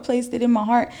course, if the Lord placed it in my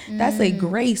heart, that's a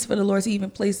grace for the Lord to even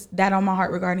place that on my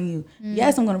heart regarding you.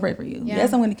 Yes, I'm going to pray for you.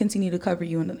 Yes, I'm going to continue to cover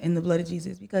you in the blood of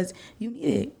Jesus because you need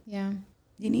it. Yeah.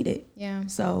 You need it. Yeah.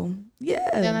 So, yeah.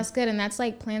 Yeah, that's good. And that's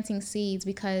like planting seeds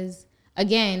because,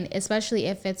 again, especially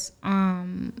if it's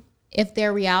if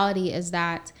their reality is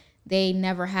that they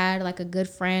never had like a good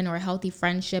friend or a healthy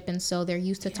friendship, and so they're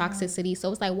used to toxicity.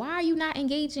 So it's like, why are you not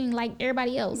engaging like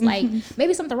everybody else? Like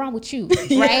maybe something wrong with you,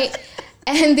 right?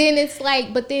 And then it's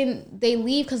like, but then they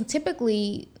leave because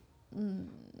typically,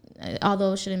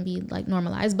 although it shouldn't be like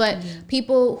normalized, but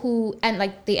people who end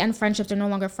like they end friendships, they're no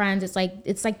longer friends. It's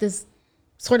like this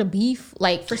sort of beef,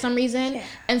 like for some reason.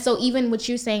 And so even what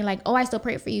you're saying, like, oh, I still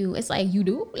pray for you. It's like, you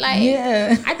do? Like,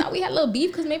 I thought we had a little beef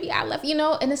because maybe I left, you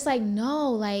know? And it's like, no,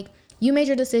 like you made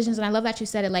your decisions. And I love that you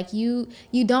said it. Like you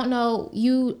don't know,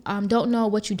 don't know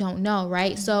what you don't know.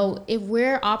 Right. So if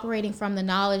we're operating from the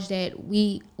knowledge that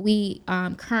we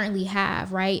currently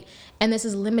have, right. And this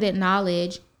is limited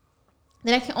knowledge,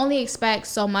 then I can only expect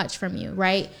so much from you,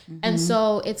 right? And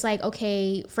so it's like,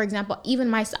 okay, for example, even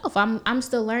myself, I'm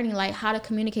still learning like how to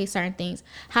communicate certain things,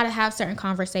 how to have certain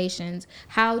conversations,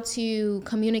 how to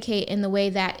communicate in the way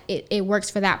that it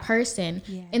works for that person.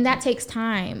 And that takes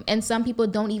time. And some people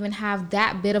don't even have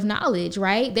that bit of knowledge,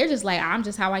 right? They're just like, I'm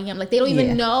just how I am. Like they don't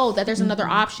even know that there's another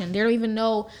option. They don't even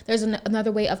know there's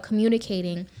another way of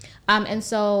communicating. And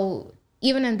so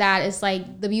even in that, it's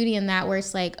like the beauty in that where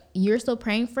it's like, you're still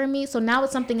praying for me. So now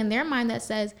it's something in their mind that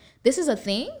says, this is a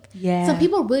thing. Some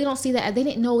people really don't see that. They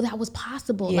didn't know that was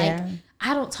possible. Like,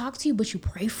 I don't talk to you, but you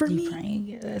pray for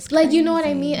me. That's like, crazy. You know what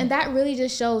I mean? And that really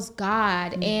just shows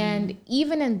God. And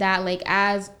even in that, like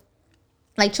as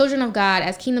like children of God,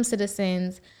 as kingdom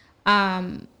citizens,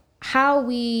 how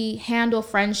we handle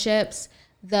friendships,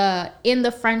 in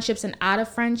the friendships and out of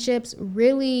friendships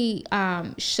really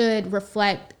should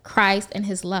reflect Christ and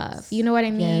his love. You know what I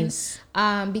mean?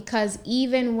 Because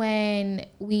even when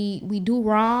we do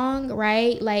wrong,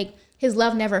 right? Like his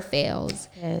love never fails.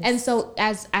 And so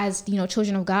as you know,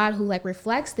 children of God who like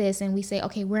reflects this and we say,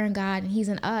 okay, we're in God and he's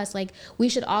in us, like we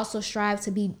should also strive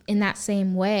to be in that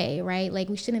same way, right? Like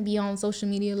we shouldn't be on social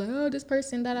media like, oh, this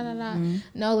person, da da da da.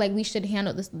 No, like we should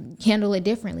handle it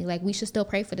differently. Like we should still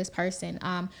pray for this person.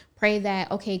 Pray that,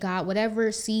 okay, God,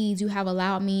 whatever seeds you have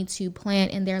allowed me to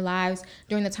plant in their lives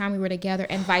during the time we were together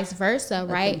and vice versa,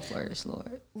 right? Let them flourish,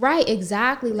 Lord. Right,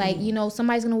 exactly. Like, you know,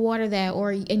 somebody's going to water that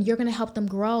and you're going to help them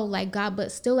grow, like God,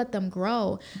 but still let them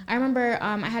grow. I remember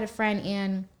I had a friend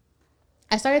and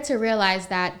I started to realize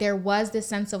that there was this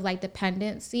sense of like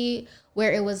dependency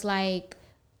where it was like,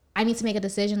 I need to make a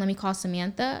decision. Let me call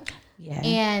Samantha.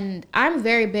 And I'm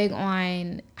very big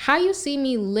on how you see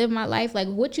me live my life, like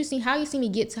how you see me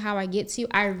get to how I get to.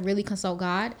 I really consult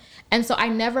God. And so I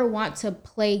never want to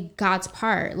play God's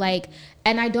part. Like,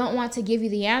 and I don't want to give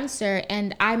you the answer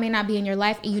and I may not be in your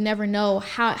life and you never know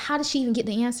how does she even get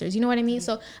the answers? You know what I mean?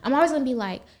 So I'm always going to be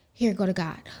like, here, go to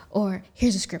God, or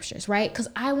here's the scriptures, right? Because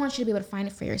I want you to be able to find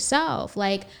it for yourself.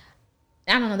 Like,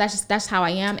 I don't know, that's how I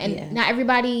am. And not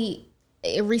everybody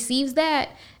receives that.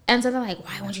 And so they're like,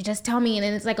 why won't you just tell me? And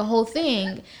then it's like a whole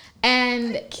thing.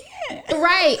 And I can't.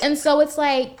 Right. And so it's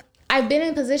like, I've been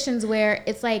in positions where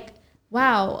it's like,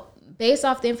 wow, based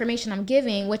off the information I'm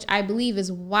giving, which I believe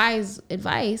is wise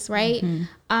advice, right?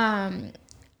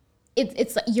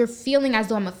 It's like you're feeling as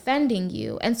though I'm offending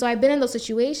you. And so I've been in those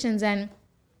situations and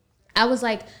I was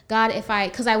like, God,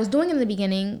 because I was doing it in the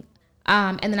beginning,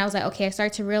 and then I was like, okay, I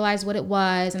started to realize what it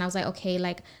was. And I was like, okay,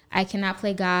 like I cannot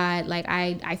play God. Like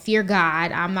I fear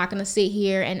God. I'm not going to sit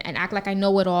here and act like I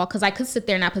know it all. Cause I could sit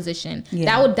there in that position.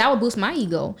 That would boost my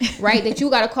ego, right? That you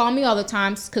got to call me all the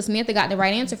time cause Samantha got the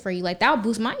right answer for you. Like that would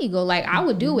boost my ego. Like I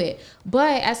would do it.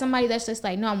 But as somebody that's just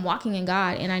like, no, I'm walking in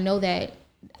God. And I know that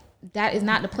is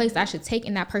not the place I should take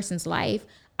in that person's life.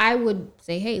 I would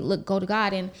say, hey, look, go to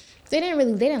God. And they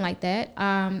didn't like that.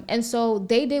 And so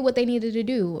they did what they needed to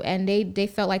do. And they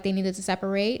felt like they needed to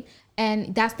separate.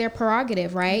 And that's their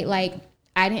prerogative, right? Like,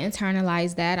 I didn't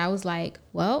internalize that. I was like,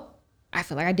 well, I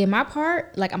feel like I did my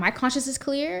part. Like my conscience is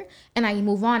clear and I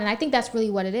move on. And I think that's really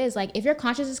what it is. Like if your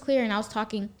conscience is clear, and I was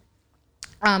talking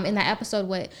in that episode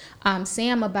with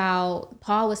Sam about,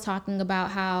 Paul was talking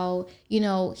about how, you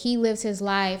know, he lives his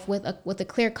life with a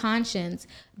clear conscience,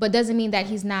 but doesn't mean that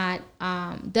he's not,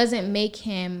 doesn't make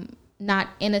him not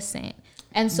innocent.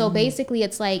 And so basically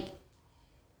it's like,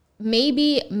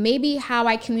 maybe how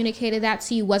I communicated that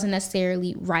to you wasn't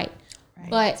necessarily right.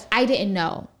 But I didn't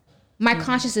know. My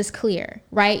conscience is clear,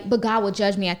 right? But God will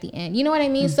judge me at the end. You know what I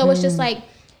mean? So it's just like,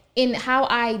 in how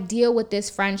I deal with this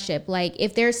friendship, like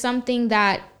if there's something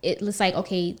that it's like,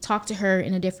 okay, talk to her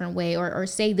in a different way, or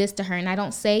say this to her, and I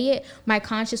don't say it, my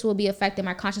conscience will be affected.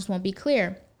 My conscience won't be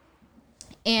clear.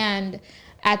 And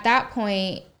at that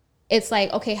point, it's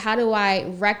like, okay, how do I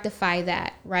rectify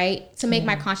that, right? To make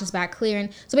my conscience back clear. And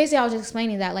so basically I was just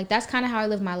explaining that, like, that's kind of how I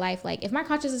live my life. Like if my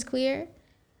conscience is clear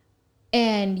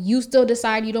and you still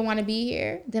decide you don't want to be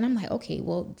here, then I'm like, okay,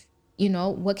 well, you know,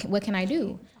 what can I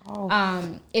do?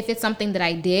 If it's something that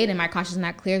I did and my conscience is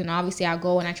not clear, then obviously I'll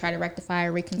go and I try to rectify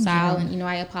or reconcile, and, you know,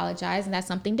 I apologize, and that's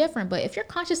something different. But if your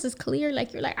conscience is clear,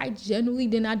 like you're like, I genuinely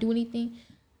did not do anything,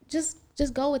 just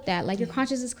go with that. Like your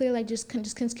conscience is clear, like just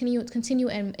continue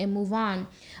and move on.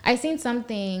 I seen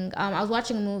something, I was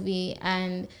watching a movie,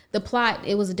 and the plot,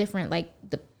 it was a different, like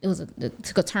it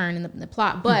took a turn in the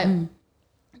plot, but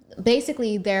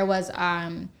basically there was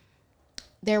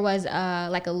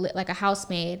like a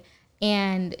housemaid,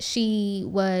 and she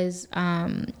was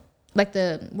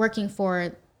working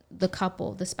for the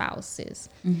couple, the spouses,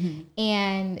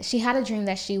 and she had a dream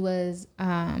that she was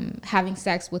having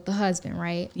sex with the husband,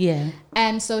 right? Yeah.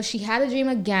 And so she had a dream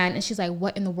again, and she's like,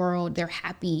 what in the world? They're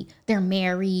happy, they're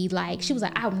married. Like she was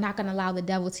like, I'm not gonna allow the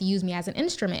devil to use me as an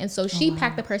instrument. And so she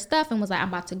packed up her stuff and was like, I'm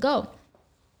about to go.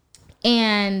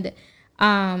 And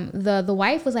the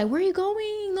wife was like, where are you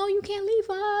going? No, you can't leave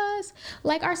us.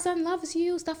 Like, our son loves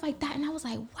you, stuff like that. And I was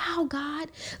like, wow,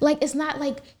 God. Like, it's not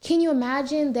like, can you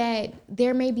imagine that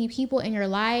there may be people in your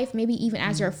life, maybe even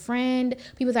as your friend,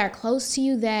 people that are close to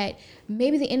you, that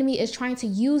maybe the enemy is trying to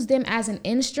use them as an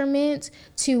instrument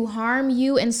to harm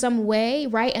you in some way,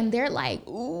 right? And they're like,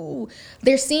 ooh,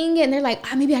 they're seeing it and they're like,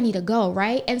 maybe I need to go,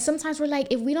 right? And sometimes we're like,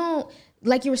 if we don't,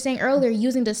 like you were saying earlier,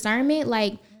 using discernment,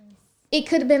 like, it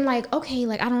could have been like, okay,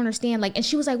 like, I don't understand. Like, and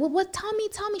she was like, well, what? Tell me.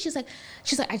 She's like,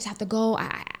 I just have to go.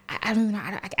 I don't even know.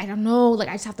 I don't know. Like,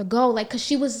 I just have to go. Like, cause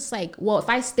she was just like, well, if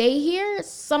I stay here,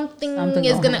 something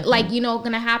is gonna happen. Like, you know,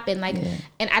 gonna happen. Like,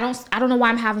 and I don't know why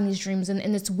I'm having these dreams, and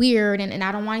it's weird, and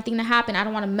I don't want anything to happen. I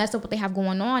don't want to mess up what they have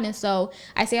going on. And so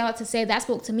I say all that to say that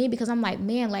spoke to me, because I'm like,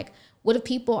 man, like, what if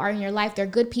people are in your life? They're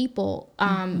good people,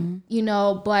 you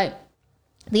know, but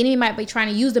the enemy might be trying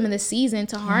to use them in this season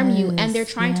to harm you, and they're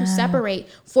trying to separate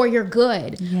for your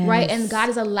good, right? And God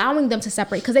is allowing them to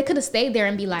separate, because they could have stayed there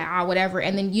and be like, whatever,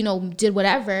 and then, you know, did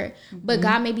whatever. But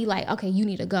God may be like, okay, you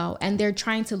need to go. And they're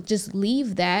trying to just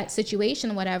leave that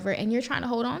situation or whatever, and you're trying to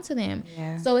hold on to them.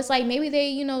 So it's like, maybe they,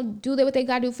 you know, do what they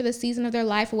got to do for the season of their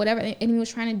life, or whatever the enemy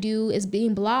was trying to do is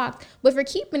being blocked. But for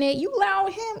keeping it, you allow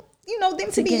him, you know,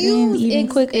 them to be used even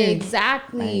quicker.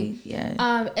 Exactly.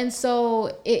 And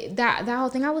so that whole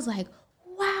thing, I was like,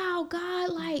 wow,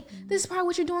 God, like, this is probably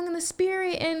what you're doing in the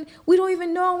spirit, and we don't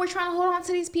even know. We're trying to hold on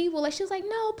to these people. Like, she was like,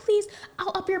 no, please,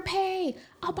 I'll up your pay.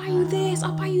 I'll buy you this.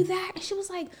 I'll buy you that. And she was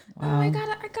like, oh, I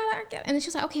gotta. And then she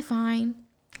was like, okay, fine.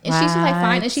 And she was like,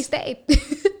 fine. And she stayed.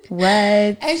 What?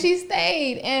 And she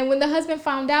stayed. And when the husband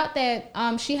found out that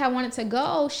she had wanted to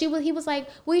go, he was like,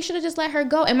 well, you should have just let her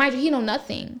go. And mind you, he know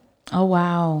nothing. Oh,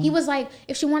 wow. He was like,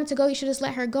 if she wanted to go, you should just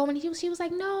let her go. And she was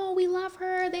like, no, we love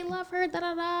her. They love her,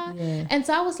 da-da-da. Yeah. And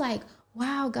so I was like,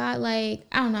 wow, God, like,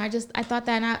 I don't know. I thought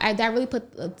that, and that really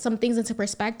put some things into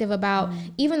perspective about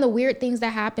even the weird things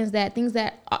that happens, that things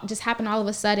that just happen all of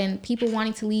a sudden, people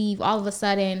wanting to leave all of a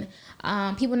sudden,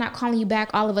 people not calling you back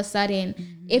all of a sudden.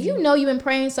 If you know you've been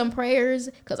praying some prayers,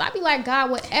 because I'd be like, God,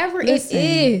 whatever it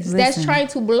is that's trying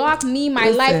to block me, my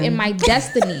life, and my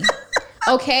destiny,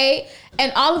 okay?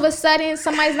 And all of a sudden,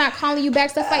 somebody's not calling you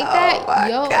back, stuff like that.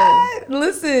 God.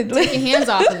 Listen, take your hands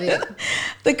off of it.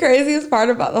 The craziest part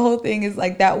about the whole thing is,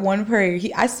 like, that one prayer.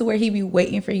 I swear he be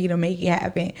waiting for you to make it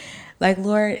happen. Like,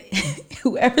 Lord,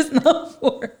 whoever's not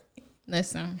for me,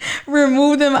 listen,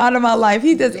 remove them out of my life.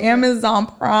 He does Amazon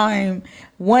Prime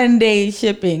 1 day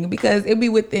shipping, because it'll be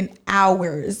within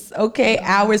hours. Okay,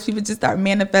 hours. People just start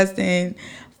manifesting,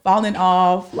 falling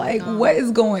off. Like, what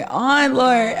is going on,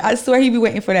 Lord? I swear he be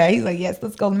waiting for that. He's like, yes,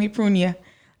 let's go. Let me prune you.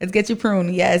 Let's get you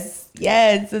pruned. Yes,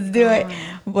 let's do it.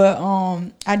 But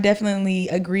I definitely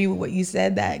agree with what you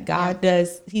said, that God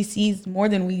does. He sees more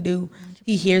than we do.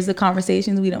 He hears the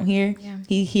conversations we don't hear. Yeah.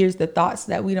 He hears the thoughts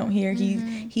that we don't hear.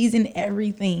 He's in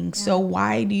everything. Yeah. So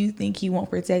why do you think he won't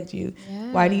protect you?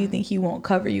 Yeah. Why do you think he won't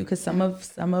cover you? Because some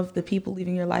of the people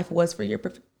leaving your life was for your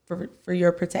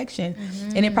protection.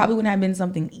 And it probably wouldn't have been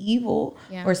something evil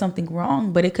or something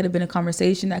wrong, but it could have been a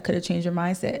conversation that could have changed your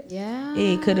mindset. Yeah.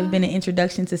 It could have been an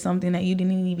introduction to something that you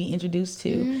didn't even be introduced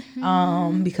to.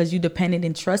 Because you depended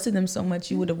and trusted them so much,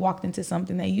 you would have walked into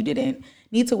something that you didn't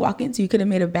need to walk into. You could have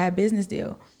made a bad business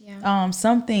deal. Yeah.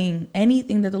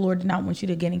 Anything that the Lord did not want you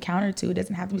to get encountered to. It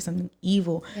doesn't have to be something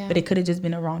evil, but it could have just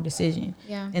been a wrong decision.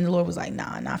 Yeah. And the Lord was like,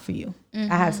 nah, not for you.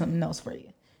 I have something else for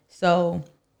you. So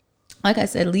like I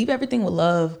said, leave everything with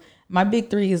love. My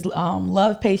big three is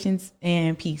love, patience,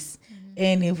 and peace.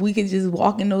 And if we could just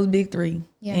walk in those big three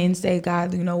and say,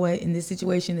 God, you know what, in this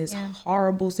situation, this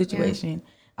horrible situation,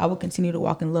 I will continue to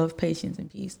walk in love, patience, and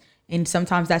peace. And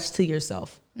sometimes that's to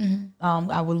yourself.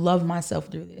 I will love myself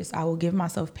through this. I will give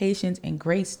myself patience and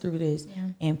grace through this.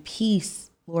 And peace.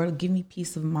 Lord, give me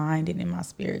peace of mind and in my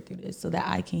spirit through this so that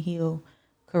I can heal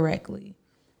correctly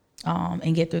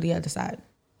and get through the other side.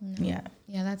 Yeah,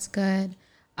 that's good.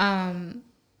 I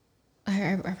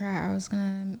was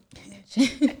gonna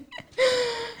mention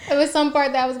it was some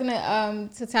part that I was gonna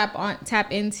to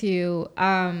tap into.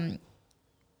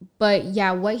 But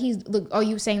yeah, what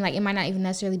you saying like it might not even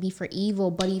necessarily be for evil,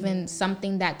 but even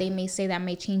something that they may say that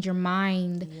may change your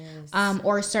mind,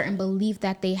 or a certain belief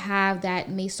that they have that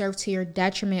may serve to your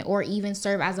detriment or even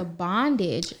serve as a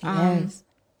bondage,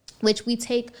 which we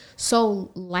take so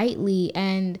lightly.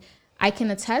 And I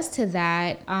can attest to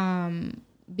that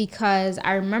because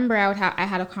I remember I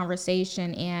had a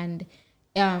conversation and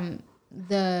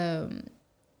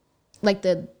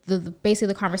basically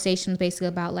the conversation was basically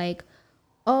about like,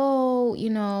 oh, you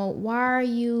know, why are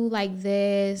you like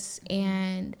this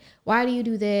and why do you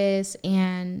do this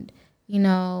and you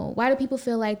know, why do people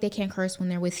feel like they can't curse when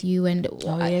they're with you? And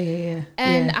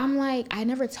I'm like, I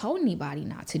never told anybody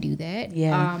not to do that.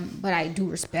 But I do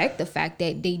respect the fact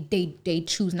that they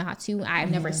choose not to.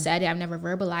 I've never said it. I've never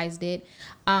verbalized it.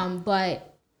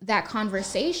 But that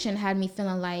conversation had me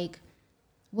feeling like,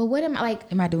 well, what am I like?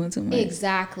 Am I doing too much?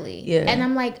 Exactly. Yeah. And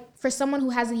I'm like, for someone who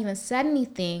hasn't even said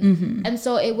anything. And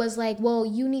so it was like, well,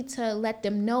 you need to let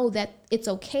them know that it's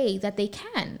okay, that they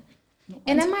can.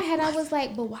 And in my head, I was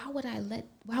like, but why would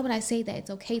I say that it's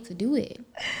okay to do it?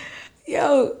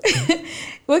 Yo,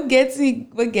 what gets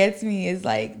me is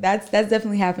like, that's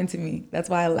definitely happened to me. That's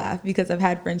why I laugh, because I've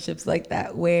had friendships like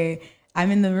that where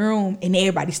I'm in the room and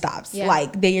everybody stops. Yeah.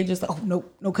 Like they are just like, oh,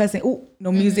 no cussing. Oh,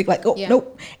 no music. Like, oh,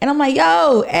 nope. And I'm like,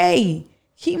 yo, hey,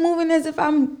 keep moving as if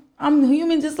I'm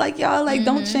human just like y'all. Like,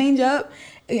 don't change up.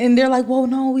 And they're like, well,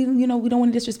 no, we don't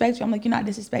want to disrespect you. I'm like, you're not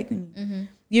disrespecting me.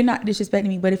 You're not disrespecting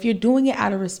me. But if you're doing it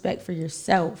out of respect for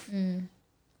yourself,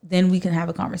 then we can have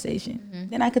a conversation.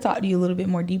 Then I could talk to you a little bit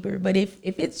more deeper. But if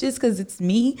it's just because it's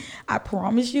me, I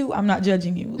promise you, I'm not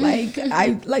judging you. Like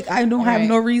I don't have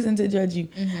no reason to judge you.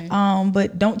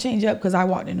 But don't change up because I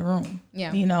walked in the room.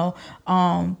 Yeah. You know.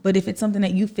 But if it's something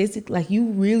that you physically, like you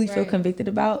really feel convicted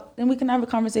about, then we can have a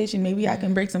conversation. Maybe I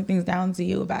can break some things down to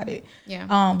you about it.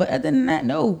 Yeah. But other than that,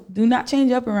 no, do not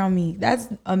change up around me. That's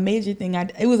a major thing.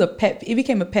 It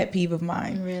became a pet peeve of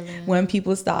mine. Really? When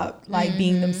people stop like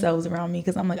being themselves around me,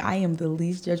 because I'm like, I am the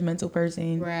least judgmental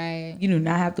person. Right. You do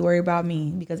not have to worry about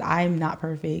me because I'm not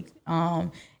perfect.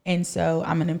 And so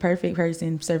I'm an imperfect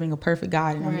person serving a perfect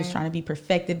God, and I'm just trying to be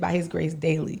perfected by his grace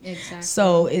daily. Exactly.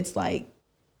 So it's like,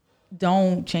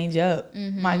 don't change up.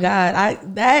 My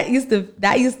God, that used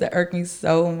to irk me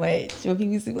so much. When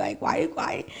people used to be like,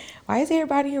 why is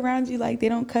everybody around you like they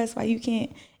don't cuss? Why you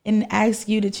can't? And ask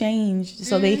you to change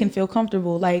so they can feel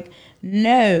comfortable. Like,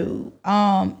 no,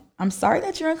 I'm sorry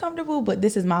that you're uncomfortable, but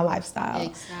this is my lifestyle.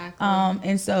 Exactly.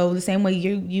 And so the same way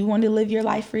you want to live your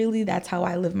life freely, that's how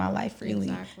I live my life freely.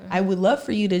 Exactly. I would love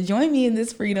for you to join me in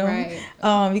this freedom,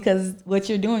 because what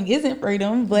you're doing isn't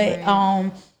freedom, but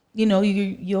you know,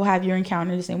 you'll have your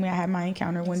encounter the same way I had my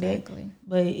encounter one day.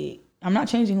 But I'm not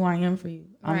changing who I am for you.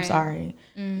 I'm sorry.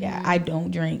 Yeah, I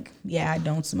don't drink. Yeah, I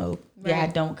don't smoke. Yeah, I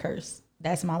don't curse.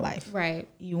 That's my life. Right.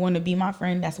 You want to be my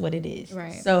friend, that's what it is.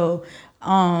 Right. So,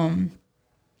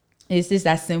 it's just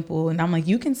that simple. And I'm like,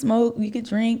 you can smoke, you can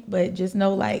drink, but just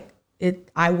know like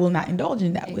I will not indulge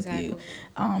in that with you.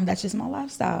 That's just my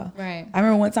lifestyle. Right. I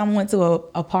remember one time I went to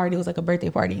a party, it was like a birthday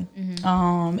party.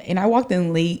 And I walked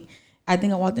in late. I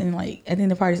think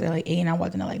the party started like 8 and I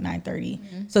walked in at like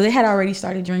 9:30. So they had already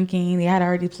started drinking. They had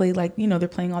already played like, you know, they're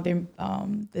playing all their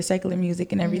the secular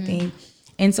music and everything.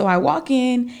 And so I walk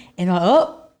in and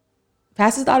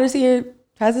pastor's daughter's here.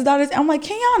 pastor's daughters. I'm like,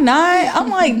 can y'all not? I'm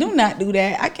like, do not do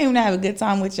that. I can't even have a good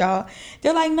time with y'all.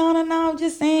 They're like, no, I'm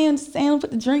just saying, put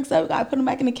the drinks up. I put them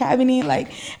back in the cabinet.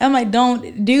 Like, I'm like,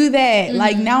 don't do that. Mm-hmm.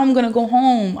 Like, now I'm going to go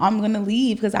home. I'm going to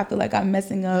leave because I feel like I'm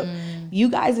messing up you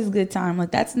guys' good time.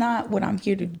 Like, that's not what I'm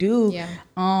here to do. Yeah.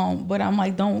 But I'm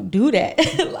like, don't do that.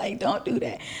 Like, don't do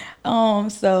that.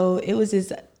 So it was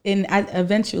just, and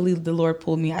eventually the Lord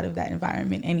pulled me out of that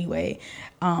environment anyway,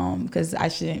 because I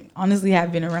shouldn't honestly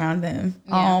have been around them.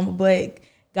 Yeah. But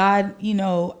God, you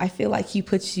know, I feel like he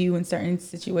puts you in certain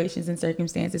situations and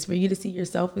circumstances for you to see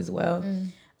yourself as well.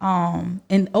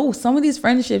 And some of these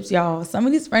friendships, y'all,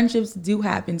 do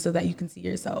happen so that you can see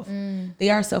yourself. They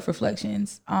are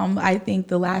self-reflections. I think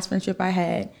the last friendship I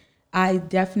had, I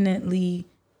definitely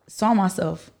saw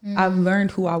myself. I've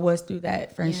learned who I was through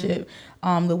that friendship,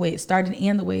 the way it started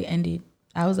and the way it ended.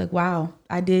 I was like, wow,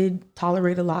 I did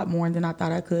tolerate a lot more than I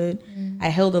thought I could. I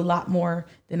held a lot more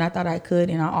than I thought I could.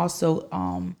 And I also,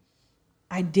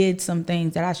 I did some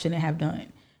things that I shouldn't have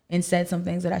done and said some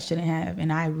things that I shouldn't have.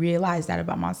 And I realized that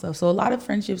about myself. So a lot of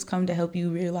friendships come to help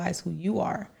you realize who you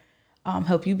are,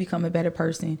 help you become a better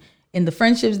person. And the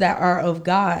friendships that are of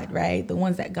God, right? The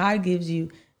ones that God gives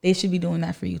you, they should be doing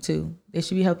that for you too. They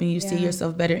should be helping you see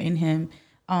yourself better in him,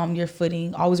 your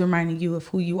footing, always reminding you of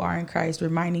who you are in Christ,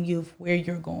 reminding you of where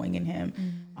you're going in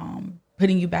him,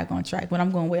 putting you back on track. But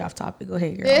I'm going way off topic. Go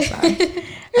ahead, girl. I'm sorry.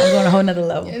 I'm going a whole nother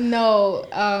level. No,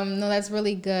 that's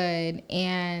really good.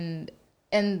 And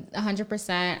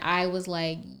 100%, I was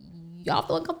like, y'all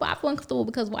feel uncomfortable. I feel uncomfortable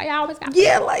because why y'all always got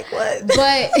like what?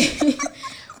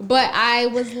 But I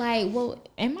was like, well,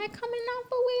 am I coming out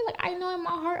the way? Like, I know in my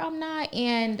heart I'm not.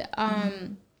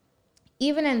 And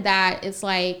even in that, it's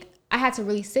like, I had to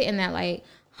really sit in that, like,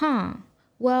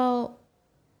 well,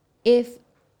 if,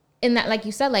 in that, like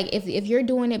you said, like, if you're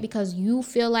doing it because you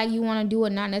feel like you want to do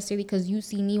it, not necessarily because you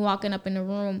see me walking up in the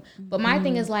room. But my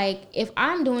thing is, like, if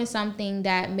I'm doing something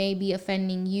that may be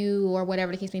offending you or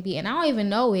whatever the case may be, and I don't even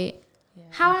know it,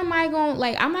 how am I going,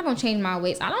 like, I'm not going to change my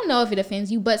ways. I don't know if it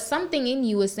offends you, but something in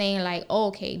you is saying, like, oh,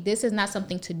 okay, this is not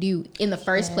something to do in the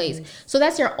first place. So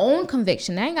that's your own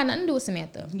conviction. That ain't got nothing to do with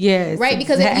Samantha. Yes. Right?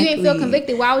 Because if you ain't feel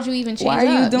convicted, why would you even change why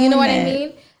are you doing you know what that? I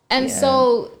mean? And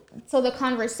so the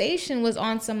conversation was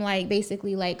on some, like,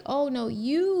 basically, like, oh, no,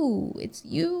 it's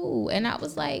you. And I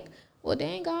was like, well,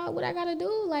 dang, God, what I got to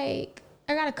do? Like,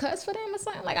 I got to cuss for them or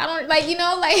something? Like, I don't, like, you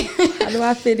know, like. How do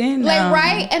I fit in now? Like,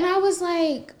 right? And I was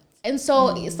like, and so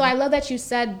I love that you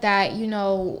said that, you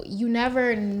know, you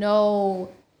never know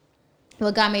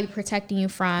what God may be protecting you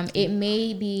from. It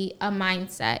may be a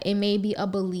mindset. It may be a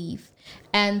belief.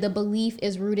 And the belief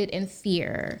is rooted in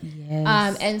fear.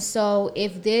 Yes. And so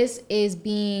if this is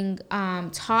being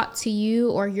taught to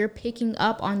you, or you're picking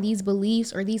up on these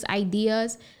beliefs or these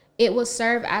ideas, it will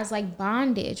serve as like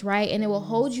bondage, right? And it will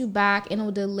hold you back and it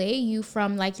will delay you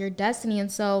from like your destiny.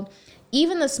 And so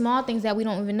even the small things that we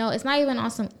don't even know, it's not even on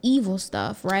some evil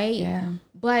stuff, right? Yeah.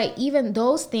 But even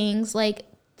those things, like,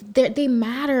 they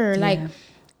matter. Like,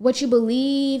 what you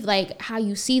believe, like how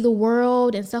you see the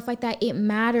world and stuff like that, it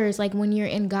matters, like, when you're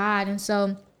in God. And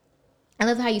so I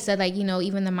love how you said, like, you know,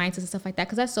 even the mindsets and stuff like that,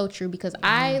 because that's so true. Because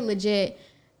I legit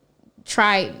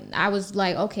I was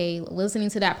like, okay,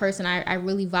 listening to that person, I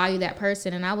really value that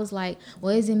person. And I was like,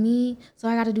 well, is it me? So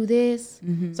I got to do this.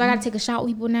 So I got to take a shot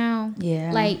with people now.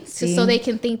 Yeah. Like, so they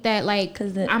can think that, like,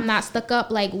 I'm not stuck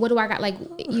up. Like, what do I got? Like,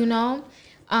 you know?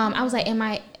 I was like, am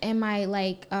I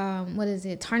like, what is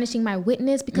it? Tarnishing my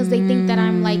witness because they think that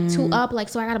I'm like too up, like,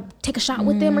 so I gotta take a shot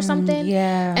with them or something.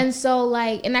 Yeah. And so,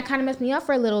 like, and that kind of messed me up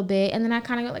for a little bit. And then I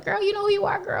kind of go like, girl, you know who you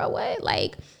are, girl. What?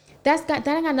 Like, that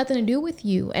ain't got nothing to do with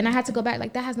you. And I had to go back,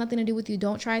 like, that has nothing to do with you.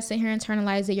 Don't try to sit here and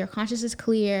internalize it. Your conscience is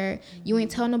clear. You ain't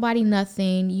tell nobody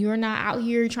nothing. You're not out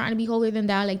here trying to be holier than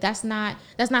thou. Like, that's not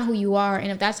who you are.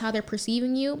 And if that's how they're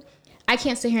perceiving you, I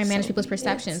can't sit here and manage people's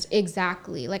perceptions.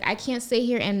 Exactly. Like, I can't sit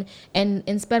here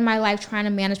and spend my life trying to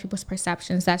manage people's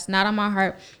perceptions. That's not on my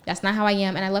heart. That's not how I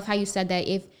am. And I love how you said that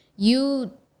if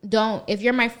you're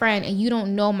my friend and you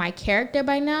don't know my character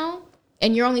by now,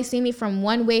 and you're only seeing me from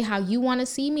one way how you want to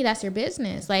see me, that's your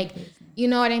business. Like, you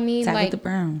know what I mean? Like the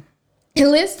Brown.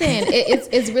 Listen,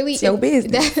 it's really it's your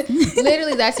business.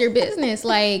 Literally, that's your business.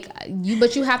 Like,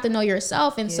 but you have to know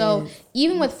yourself. And so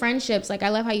even with friendships, like, I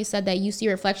love how you said that you see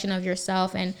a reflection of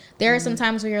yourself. And there are some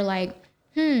times where you're like,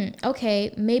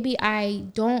 okay, maybe I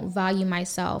don't value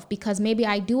myself because maybe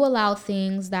I do allow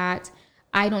things that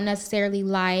I don't necessarily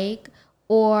like,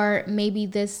 or maybe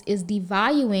this is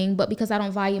devaluing, but because I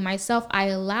don't value myself, I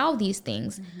allow these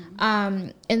things.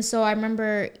 And so I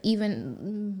remember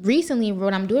even recently,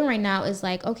 what I'm doing right now is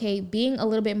like, okay, being a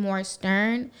little bit more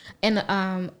stern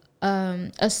and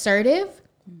assertive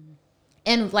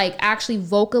and like actually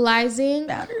vocalizing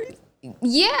boundaries.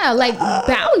 Yeah, like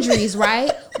boundaries,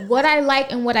 right? What I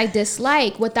like and what I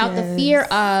dislike without the fear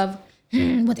of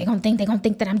what they gonna think. They gonna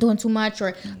think that I'm doing too much,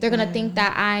 or they're gonna think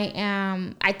that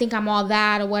I think I'm all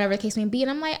that, or whatever the case may be.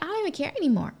 And I'm like, I don't even care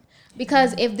anymore.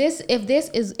 Because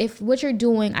if what you're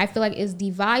doing, I feel like is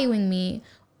devaluing me,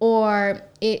 or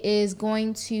it is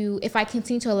going to, if I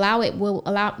continue to allow it,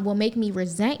 will make me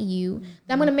resent you, then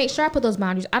I'm going to make sure I put those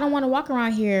boundaries. I don't want to walk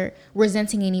around here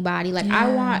resenting anybody. Like,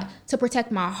 I want to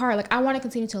protect my heart. Like, I want to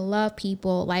continue to love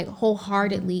people, like,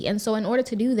 wholeheartedly. And so in order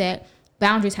to do that,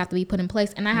 boundaries have to be put in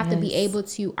place. And I have to be able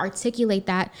to articulate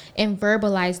that and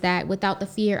verbalize that without the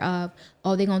fear of,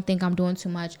 oh, they're going to think I'm doing too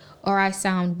much, or I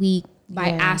sound weak by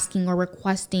asking or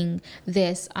requesting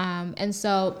this. And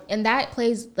that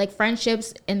plays like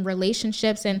friendships and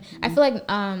relationships. And I feel like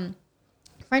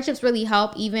friendships really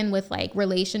help even with like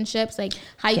relationships, like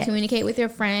how you communicate with your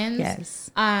friends.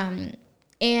 Yes.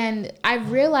 And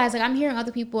I've realized, like, I'm hearing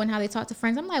other people and how they talk to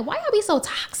friends. I'm like, why y'all be so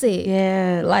toxic?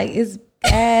 Yeah, like it's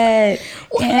bad.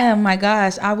 Yeah, my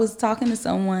gosh. I was talking to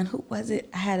someone, who was it?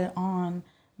 I had it on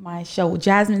my show,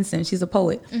 Jasmine Sims. She's a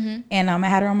poet. And I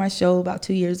had her on my show about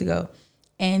 2 years ago.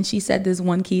 And she said this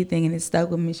one key thing, and it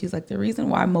stuck with me. She's like, the reason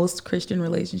why most Christian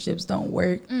relationships don't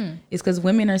work is because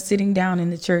women are sitting down in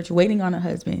the church waiting on a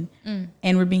husband,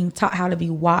 and we're being taught how to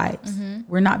be wives.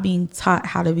 We're not being taught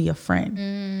how to be a friend.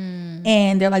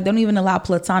 And they're like, they don't even allow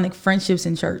platonic friendships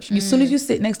in church. As soon as you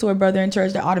sit next to a brother in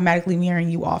church, they're automatically mirroring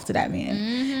you off to that man.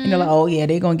 And they're like, oh yeah,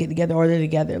 they're going to get together, or they're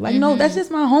together. Like, no, that's just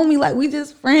my homie. Like, we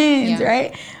just friends,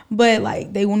 right? But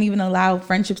like, they won't even allow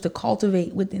friendships to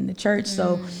cultivate within the church.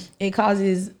 So it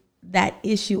causes that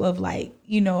issue of like,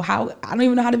 how I don't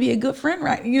even know how to be a good friend,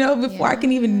 right? Before I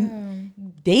can even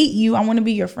date you, I want to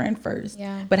be your friend first.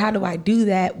 But how do I do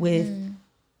that with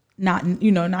not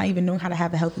even knowing how to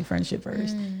have a healthy friendship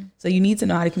first? So you need to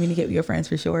know how to communicate with your friends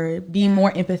for sure. Be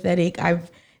more empathetic.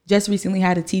 I've just recently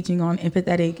had a teaching on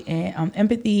empathetic and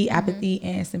empathy, apathy,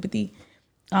 and sympathy,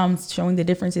 showing the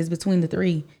differences between the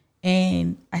three.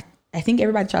 And I think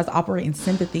everybody tries to operate in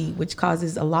sympathy, which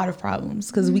causes a lot of problems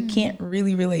because we can't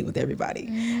really relate with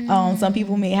everybody. Some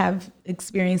people may have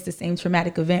experienced the same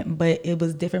traumatic event, but it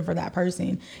was different for that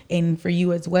person. And for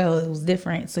you as well, it was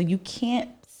different. So you can't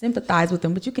sympathize with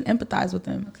them, but you can empathize with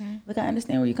them. Okay. Like, I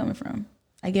understand where you're coming from.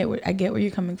 I get where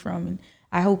you're coming from. And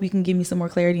I hope you can give me some more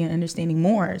clarity and understanding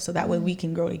more, so that way we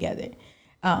can grow together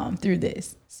through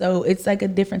this. So it's like a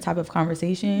different type of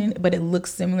conversation, but it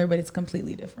looks similar, but it's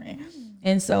completely different.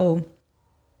 And so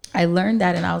I learned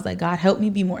that, and I was like, God, help me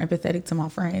be more empathetic to my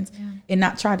friends and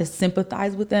not try to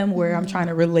sympathize with them where I'm trying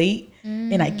to relate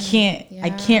and I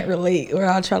can't relate, or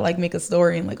I'll try to like make a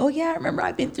story and like, oh yeah, I remember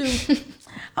I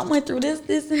went through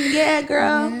this and yeah,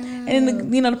 girl. And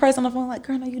then the person on the phone like,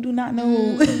 girl, no, you do not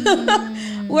know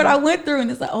what I went through.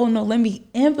 And it's like, oh no, let me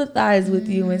empathize with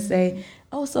you and say,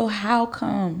 oh, so how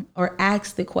come, or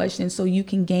ask the question so you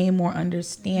can gain more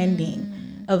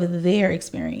understanding of their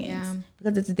experience,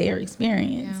 because it's their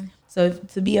experience. So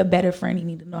to be a better friend, you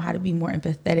need to know how to be more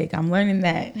empathetic. I'm learning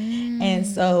that. And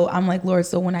so I'm like, Lord,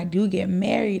 so when I do get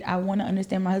married, I want to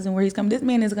understand my husband, where he's coming. This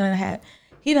man is going to have,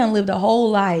 he done lived a whole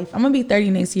life. I'm going to be 30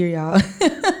 next year, y'all.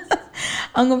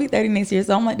 I'm going to be 30 next year.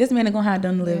 So I'm like, this man is going to have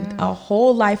done lived a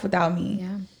whole life without me.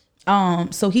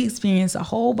 So he experienced a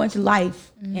whole bunch of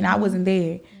life and I wasn't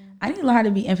there. I need to learn how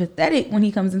to be empathetic when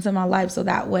he comes into my life, so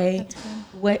that way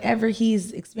whatever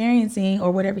he's experiencing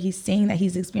or whatever he's saying that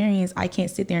he's experienced, I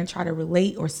can't sit there and try to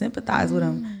relate or sympathize with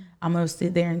him. I'm going to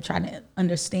sit there and try to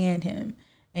understand him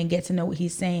and get to know what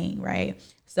he's saying, right?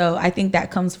 So I think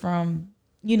that comes from,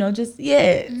 So no,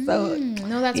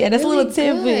 that's that's really a little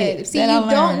tidbit. Good. See, you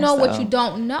don't know what you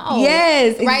don't know.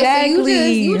 Yes, exactly.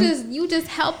 Right. So you just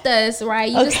helped us,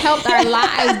 right? You just helped our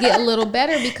lives get a little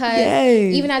better, because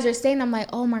even as you're saying, I'm like,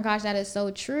 oh my gosh, that is so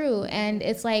true. And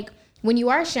it's like, when you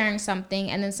are sharing something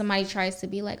and then somebody tries to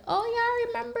be like, oh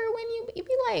yeah, I remember when you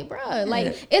be like, bruh,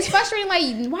 like, it's frustrating. Like,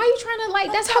 why are you trying to,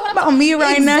 like, that's how I'm about me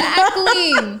right now.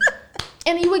 Exactly.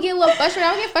 And you would get a little frustrated.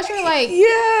 I would get frustrated, like,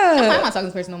 I'm not talking to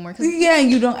this person no more.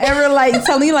 You don't ever like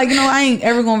tell me, like, I ain't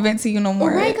ever gonna vent to you no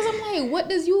more. Right? Because I'm like, what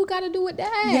does you got to do with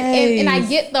that? And I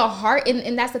get the heart,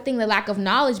 and that's the thing, the lack of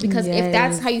knowledge. Because if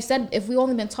that's how you said, if we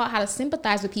only been taught how to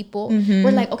sympathize with people, we're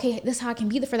like, okay, this is how I can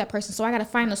be there for that person. So I got to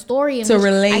find a story in to which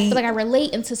relate. I feel like I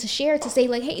relate, and to share, to say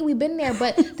like, hey, we've been there.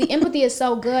 But the empathy is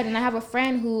so good. And I have a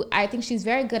friend who I think she's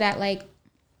very good at, like,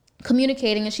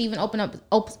 communicating, and she even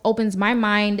opens my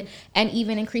mind and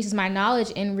even increases my knowledge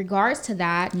in regards to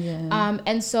that.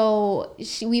 And so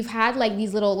we've had like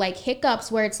these little like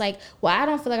hiccups where it's like, well, I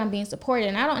don't feel like I'm being supported,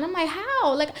 and I'm like,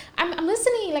 how? Like I'm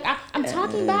listening, like I'm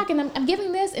talking back, and I'm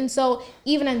giving this. And so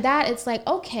even in that, it's like,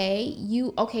 okay,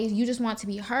 you just want to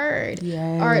be heard.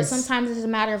 Or sometimes it's a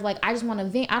matter of like, I just want to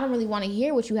vent, I don't really want to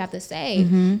hear what you have to say.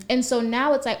 And so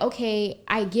now it's like, okay,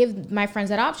 I give my friends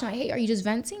that option, like, hey, are you just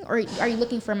venting, or are you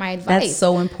looking for my advice? That's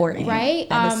so important, right?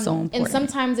 That is so important. And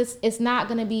sometimes it's not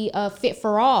going to be a fit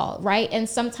for all, right? And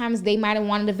sometimes they might have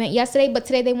wanted to vent yesterday, but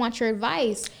today they want your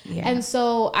advice. And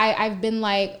so I've been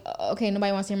like, okay,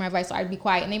 nobody wants to hear my advice, so I'd be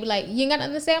quiet, and they'd be like, you ain't got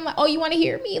nothing to say. I'm like, oh, you want to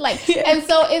hear me? Like, and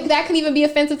so that can even be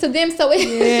offensive to them. So it's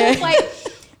just like,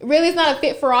 really, it's not a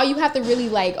fit for all. You have to really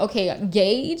like, okay,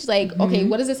 gauge, like, okay,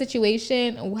 what is the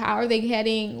situation? How are they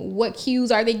heading? What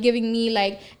cues are they giving me?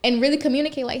 Like, and really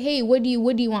communicate like, hey, what do you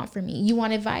want from me? You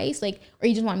want advice? Like, or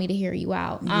you just want me to hear you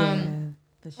out?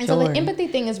 And so the empathy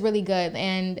thing is really good.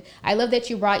 And I love that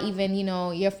you brought even,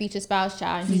 your future spouse,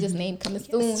 child, and he's just named coming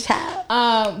soon.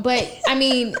 But I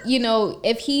mean,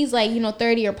 if he's like,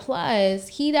 30 or plus,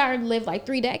 he already lived like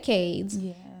 3 decades.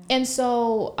 And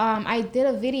so I did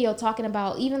a video talking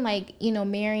about even like,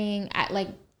 marrying at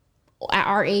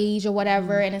our age or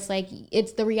whatever. And it's like,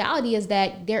 the reality is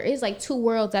that there is like 2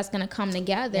 worlds that's going to come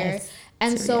together.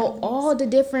 And so all the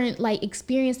different like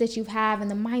experience that you have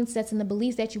and the mindsets and the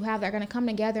beliefs that you have are going to come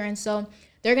together. And so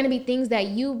there are going to be things that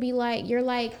you're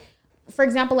like, for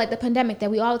example, like the pandemic, that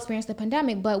we all experienced the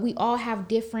pandemic, but we all have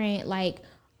different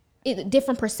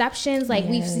different perceptions. Like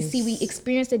we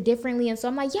experienced it differently. And so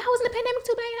I'm like, yeah, I was in the pandemic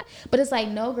too, but it's like,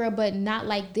 no, girl, but not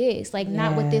like this, like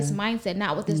not with this mindset,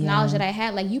 not with this knowledge that I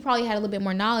had. Like you probably had a little bit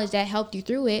more knowledge that helped you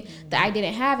through it that I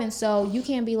didn't have. And so you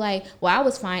can't be like, well, I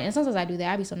was fine. And sometimes I do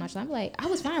that. I be so nonchalant. I'm like, I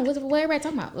was fine. What everybody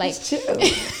talking about? Like,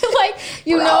 like,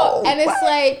 know, and it's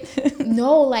like,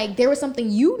 no, like there was something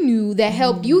you knew that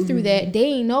helped you through that. They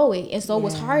ain't know it. And so it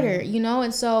was harder,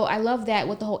 And so I love that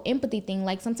with the whole empathy thing.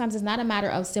 Like sometimes it's not a matter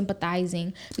of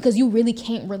sympathizing, because you really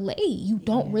can't relate. You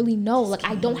don't really know. Like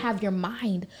I don't have your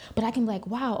mind, but I can be like,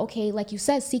 wow, okay, like you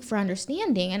said, seek for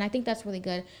understanding. And I think that's really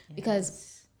good because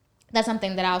that's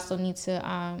something that I also need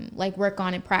to like work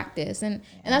on and practice. And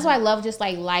that's why I love just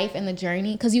like life and the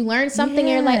journey, because you learn something and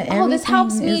you're like, oh, this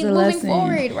helps me moving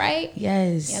forward, right?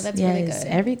 Yes. That's really good.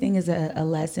 Everything is a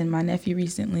lesson. My nephew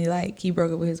recently, like he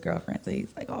broke up with his girlfriend, so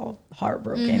he's like all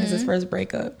heartbroken. It's his first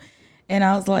breakup. And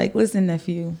I was like, listen,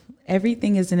 nephew,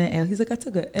 everything is in an L. He's like, I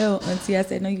took an L, auntie. I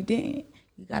said, no, you didn't.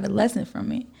 You got a lesson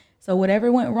from it. So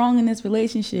whatever went wrong in this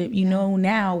relationship, you know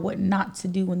now what not to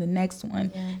do in the next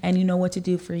one, and you know what to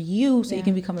do for you, so you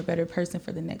can become a better person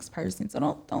for the next person. So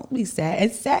don't be sad.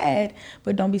 It's sad,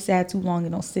 but don't be sad too long,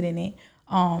 and don't sit in it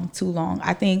too long.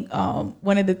 I think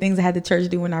one of the things I had the church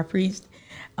do when I preached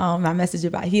my message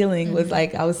about healing was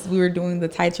like we were doing the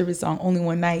Ty Tribbett song "Only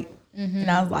One Night."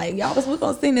 And I was like, y'all, we're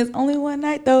going to sing this only one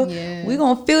night, though. We're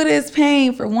going to feel this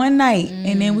pain for one night,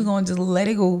 and then we're going to just let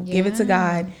it go, give it to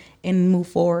God, and move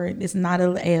forward. It's not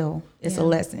a L. It's a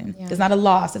lesson. It's not a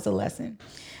loss. It's a lesson.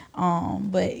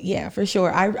 But, yeah, for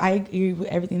sure. I agree with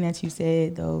everything that you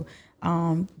said, though.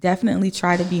 Definitely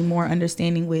try to be more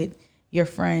understanding with your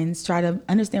friends. Try to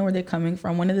understand where they're coming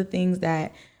from. One of the things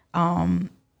that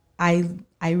I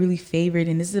really favored,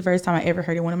 and this is the first time I ever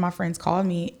heard it, one of my friends called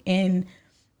me, and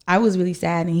I was really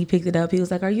sad, and he picked it up. He was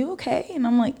like, are you okay? And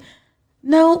I'm like,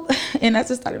 nope. And I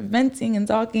just started venting and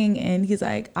talking, and he's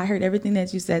like, I heard everything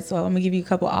that you said, so I'm going to give you a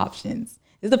couple options.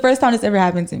 This is the first time this ever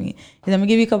happened to me. I'm going to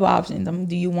give you a couple options.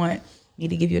 Do you want me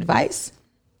to give you advice?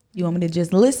 Do you want me to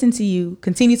just listen to you,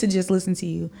 continue to just listen to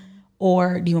you?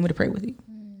 Or do you want me to pray with you?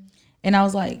 And I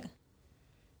was like,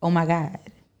 oh my God.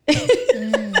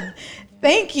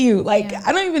 Thank you. Like,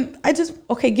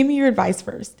 okay, give me your advice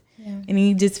first. And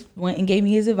he just went and gave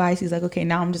me his advice. He's like, okay,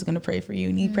 now I'm just going to pray for you.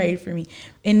 And he prayed for me.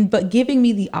 But giving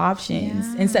me the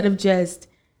options instead of just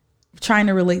trying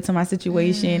to relate to my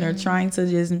situation or trying to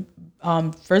just,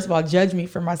 first of all, judge me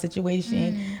for my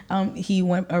situation. He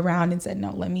went around and said,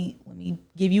 no, let me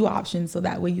give you options so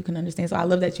that way you can understand. So I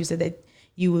love that you said that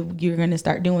you're going to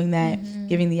start doing that,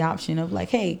 giving the option of like,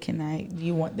 hey, do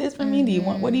you want this from me?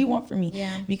 What do you want from me?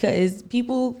 Because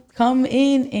people come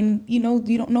in and, you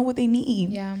don't know what they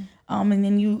need. And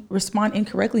then you respond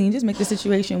incorrectly and just make the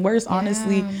situation worse,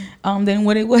 honestly, than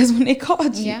what it was when they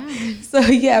called you. So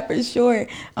yeah, for sure.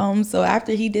 So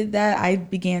after he did that, I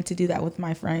began to do that with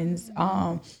my friends.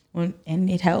 And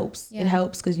it helps. It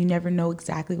helps because you never know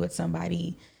exactly what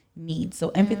somebody needs. So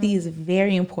empathy is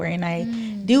very important. I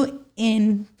do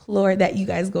in implore that you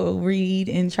guys go read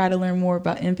and try to learn more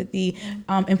about empathy,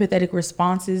 empathetic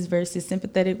responses versus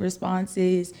sympathetic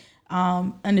responses,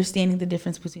 understanding the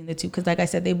difference between the two. Because like I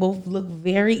said, they both look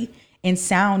very and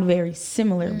sound very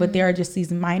similar, but there are just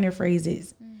these minor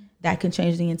phrases that can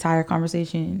change the entire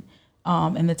conversation,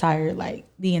 and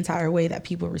the entire way that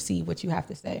people receive what you have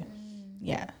to say.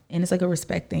 Yeah. And it's like a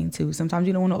respect thing too. Sometimes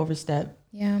you don't want to overstep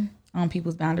on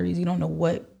people's boundaries. You don't know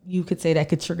what you could say that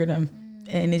could trigger them.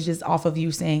 And it's just off of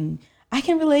you saying, I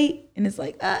can relate. And it's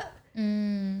like,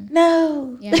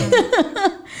 no.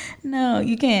 Yeah. No,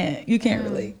 you can't. You can't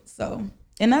relate. So,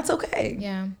 and that's okay.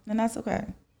 Yeah. And that's okay.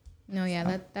 No,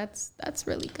 yeah, so. That's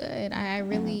really good. I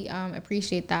really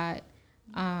appreciate that.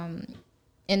 And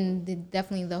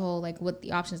definitely the whole, like, what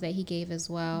the options that he gave as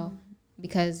well,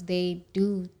 because they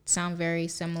do sound very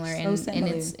similar. So and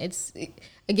it's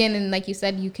again, and like you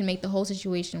said, you can make the whole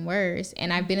situation worse.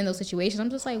 And I've been in those situations. I'm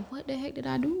just like, what the heck did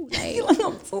I do? Like,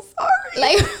 I'm so sorry.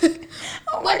 Like,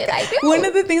 what did I do? One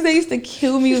of the things that used to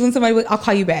kill me was when somebody would, I'll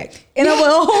call you back. And I'm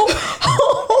like,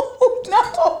 oh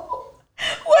no.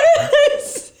 What did I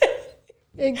say?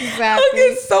 Exactly. I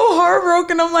get so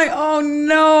heartbroken. I'm like, oh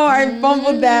no, I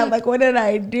fumbled that. Like, what did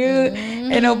I do?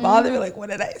 And it'll bother me. Like, what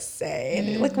did I say?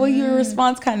 And like, well, your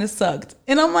response kind of sucked.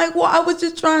 And I'm like, well, I was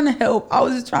just trying to help. I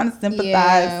was just trying to sympathize.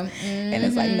 Yeah. And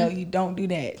it's like, no, you don't do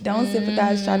that. Don't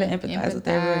sympathize. Try to empathize with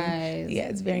everyone. Yeah,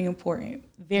 it's very important.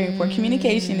 Very important.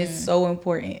 Communication is so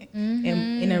important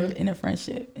in a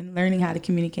friendship, and learning how to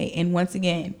communicate. And once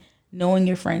again, knowing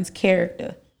your friend's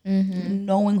character.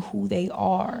 Knowing who they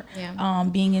are,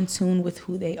 being in tune with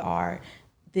who they are.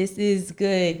 This is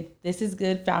good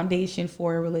foundation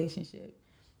for a relationship.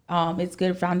 It's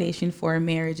good foundation for a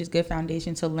marriage. It's good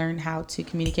foundation to learn how to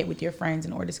communicate with your friends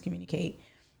in order to communicate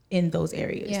in those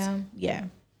areas. Yeah,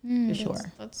 for sure.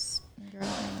 That's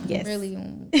yes. Really,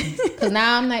 because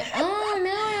now I'm like, oh,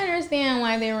 now I understand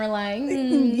why they were like,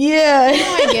 yeah,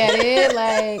 now I get it.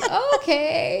 Like,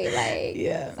 okay, like,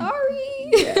 yeah, sorry.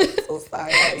 Yeah, so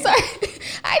sorry. Sorry,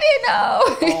 I didn't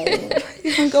know.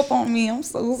 You hung up on me. I'm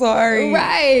so sorry.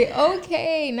 Right.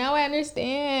 Okay. Now I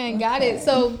understand. Okay. Got it.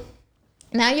 So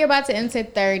now you're about to enter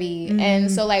 30.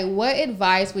 And so, like, what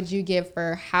advice would you give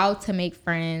for how to make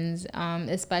friends,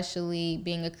 especially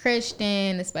being a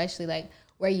Christian, especially like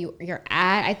where you're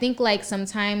at? I think like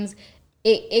sometimes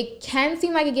it can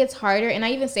seem like it gets harder. And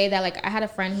I even say that, like, I had a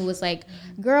friend who was like,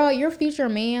 girl, your future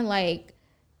man, like,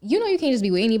 you know, you can't just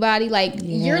be with anybody. Like,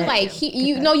 you're like,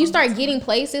 you start getting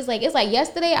places. Like, it's like,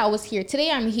 yesterday I was here. Today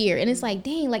I'm here. And it's like,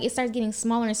 dang, like, it starts getting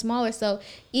smaller and smaller. So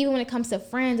even when it comes to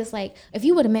friends, it's like, if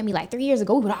you would have met me like 3 years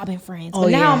ago, we would have all been friends. But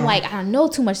now I'm like, I don't know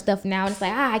too much stuff now. And it's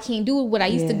like, I can't do what I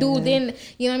used to do then.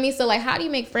 You know what I mean? So, like, how do you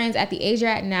make friends at the age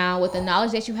you're at now with the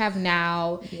knowledge that you have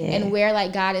now and where,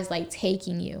 like, God is, like,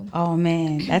 taking you? Oh,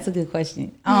 man, that's a good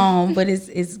question. But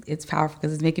it's powerful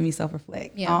because it's making me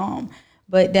self-reflect. Yeah.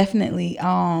 But definitely,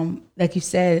 like you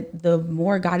said, the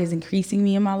more God is increasing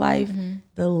me in my life,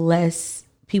 the less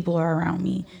people are around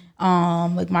me.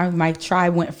 Like my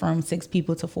tribe went from 6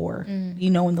 people to 4, in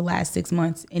the last 6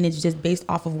 months. And it's just based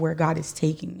off of where God is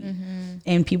taking me.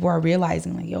 And people are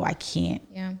realizing like, yo, I can't,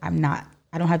 I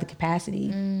don't have the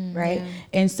capacity. Right. Yeah.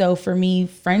 And so for me,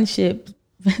 friendship,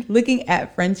 looking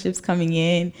at friendships coming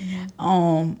in,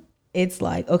 it's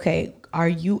like, okay, are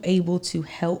you able to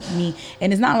help me?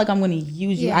 And it's not like I'm going to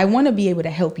use you. I want to be able to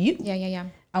help you. Yeah.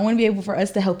 I want to be able for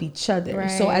us to help each other.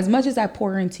 Right. So as much as I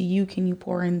pour into you, can you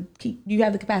you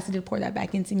have the capacity to pour that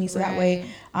back into me? So that way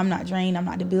I'm not drained, I'm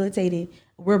not debilitated.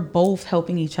 We're both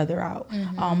helping each other out.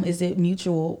 Is it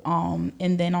mutual?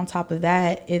 And then on top of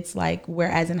that, it's like,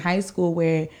 whereas in high school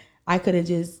where I could have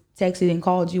just texted and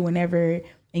called you whenever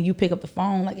and you pick up the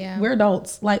phone, like, we're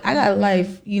adults. Like, I got a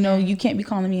life, you can't be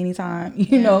calling me anytime,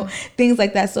 you know, things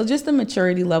like that. So just the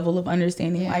maturity level of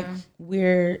understanding, like,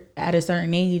 we're at a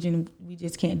certain age and we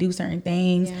just can't do certain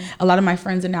things. Yeah. A lot of my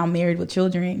friends are now married with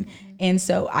children. And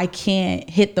so I can't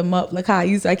hit them up like how I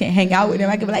used to. I can't hang out with them.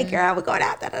 I can be like, girl, we're going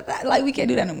out, da, da, da. Like, we can't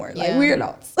do that anymore. Like, we're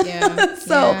adults.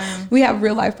 So we have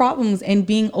real life problems, and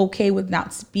being okay with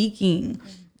not speaking,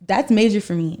 that's major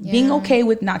for me. Being okay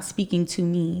with not speaking to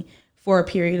me for a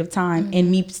period of time and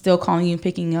me still calling you and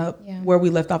picking up where we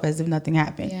left off as if nothing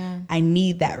happened. I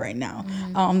need that right now.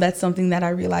 That's something that I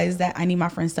realized that I need my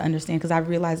friends to understand, because I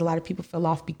realized a lot of people fell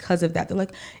off because of that. They're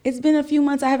like, it's been a few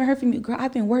months, I haven't heard from you. Girl,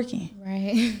 I've been working.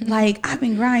 Right. Like, I've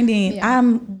been grinding.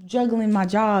 I'm juggling my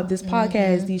job, this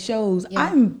podcast, these shows.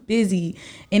 I'm busy.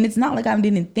 And it's not like I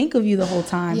didn't think of you the whole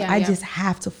time. I just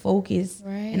have to focus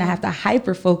and I have to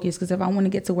hyper focus, because if I want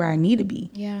to get to where I need to be,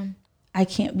 I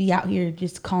can't be out here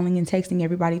just calling and texting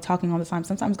everybody, talking all the time.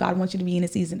 Sometimes God wants you to be in a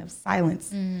season of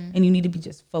silence and you need to be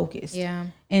just focused. Yeah.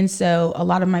 And so a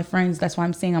lot of my friends, that's why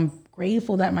I'm saying I'm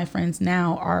grateful that my friends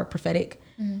now are prophetic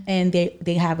and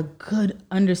they have a good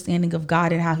understanding of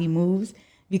God and how he moves,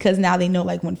 because now they know,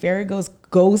 like, when Farah goes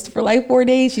ghost for like 4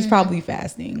 days, she's probably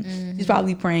fasting. She's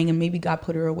probably praying, and maybe God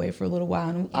put her away for a little while,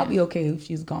 and I'll be okay if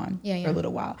she's gone for a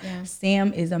little while. Yeah.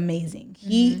 Sam is amazing.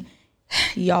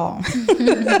 Y'all,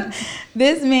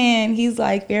 this man, he's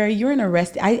like, Farah, you're in a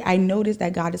rest. I noticed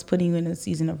that God is putting you in a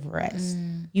season of rest.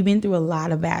 You've been through a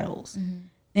lot of battles.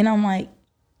 And I'm like,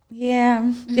 yeah.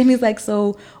 And he's like,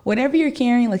 so whatever you're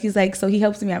carrying, like, he's like, so he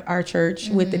helps me at our church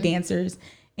with the dancers.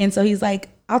 And so he's like,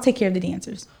 I'll take care of the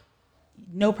dancers.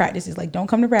 No practices. Like, don't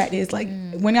come to practice. Like,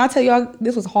 when I tell y'all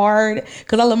this was hard,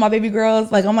 because I love my baby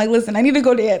girls. Like, I'm like, listen, I need to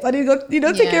go dance. I need to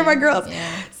go, take care of my girls.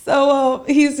 Yeah. So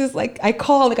he's just like, I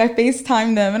call, like, I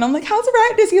FaceTime them, and I'm like, how's the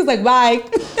practice? He was like, bye.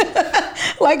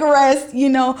 Like, rest,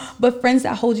 But friends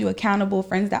that hold you accountable,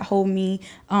 friends that hold me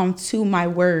to my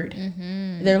word.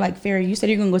 They're like, Farah, you said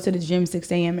you're gonna go to the gym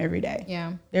 6 a.m. every day.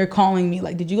 Yeah. They're calling me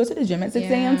like, did you go to the gym at 6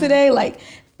 a.m. today? Like,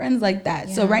 friends like that.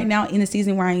 Yeah. So right now, in the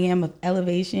season where I am of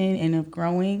elevation and of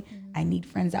growing, I need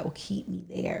friends that will keep me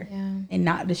there and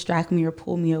not distract me or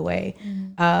pull me away.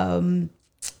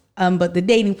 But the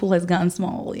dating pool has gotten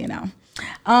small,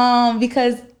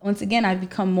 because once again, I've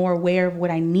become more aware of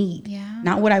what I need,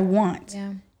 not what I want.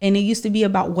 Yeah. And it used to be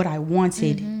about what I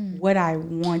wanted, and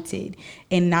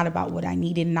not about what I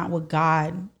needed, not what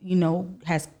God,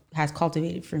 has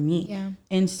cultivated for me. Yeah.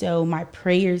 And so my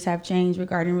prayers have changed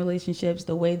regarding relationships.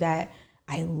 The way that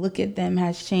I look at them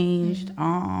has changed.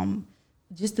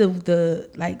 Just the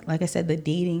like I said, the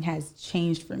dating has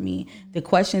changed for me. The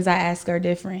questions I ask are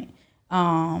different.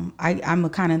 I'm a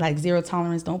kind of like zero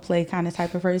tolerance, don't play kind of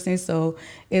type of person. So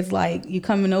it's like, you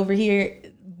coming over here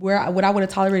what I would have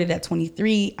tolerated at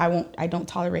 23, I don't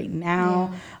tolerate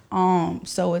now. Yeah.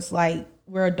 So it's like,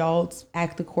 we're adults,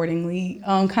 act accordingly,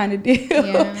 kind of deal.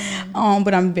 Yeah.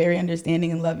 But I'm very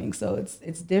understanding and loving, so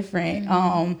it's different.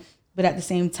 But at the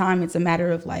same time, it's a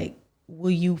matter of like,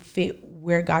 will you fit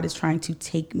where God is trying to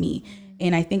take me?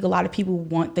 And I think a lot of people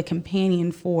want the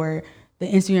companion for the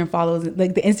Instagram follows,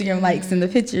 like the Instagram likes and the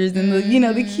pictures and the,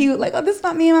 the cute, like, oh, this is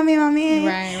my man,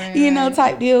 right,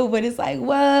 type deal. But it's like,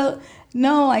 well,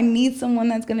 no, I need someone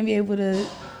that's going to be able to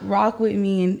rock with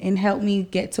me and help me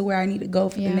get to where I need to go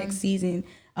for the next season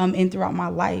and throughout my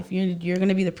life. You're going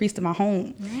to be the priest of my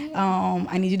home. Right.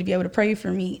 I need you to be able to pray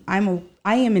for me.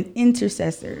 I am an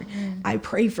intercessor. I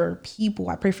pray for people.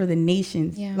 I pray for the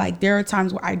nations. Yeah. Like, there are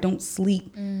times where I don't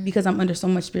sleep because I'm under so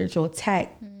much spiritual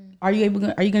attack. Are you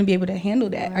going to be able to handle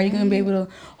that? Right. Are you going to be able to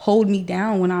hold me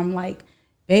down when I'm like,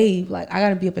 babe, like, I got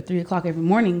to be up at 3:00 every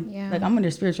morning. Yeah. Like, I'm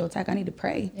under spiritual attack. I need to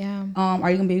pray. Yeah.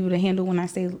 Are you going to be able to handle when I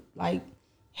say, like,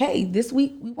 hey, this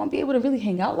week we won't be able to really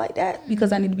hang out like that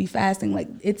because I need to be fasting? Like,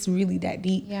 it's really that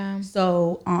deep. Yeah.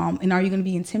 So, and are you going to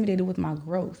be intimidated with my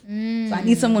growth? So I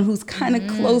need someone who's kind of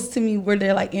close to me, where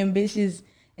they're like ambitious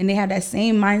and they have that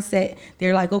same mindset.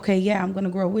 They're like, okay, yeah, I'm going to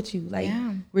grow with you. Like,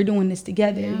 we're doing this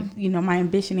together. Yeah. My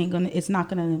ambition it's not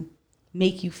going to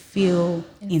make you feel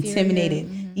intimidated.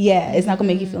 Yeah, it's not gonna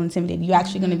make you feel intimidated. You're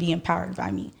actually gonna be empowered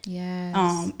by me.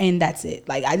 Yes. And that's it.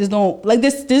 Like, I just don't like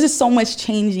this. There's just so much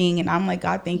changing, and I'm like,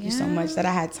 God, thank you so much that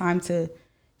I had time to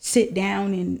sit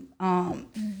down and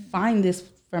find this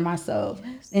for myself.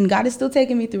 Yes. And God is still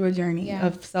taking me through a journey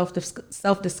of self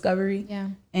discovery. Yeah.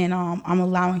 And I'm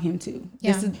allowing Him to.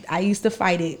 Yeah. I used to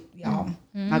fight it, y'all.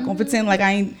 Not gonna pretend like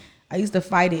I used to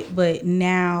fight it, but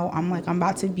now I'm like, I'm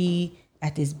about to be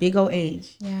at this big old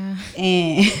age. Yeah.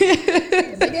 And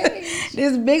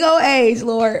this big old age,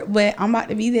 Lord. But I'm about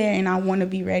to be there, and I want to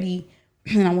be ready,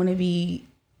 and I want to be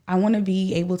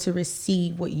able to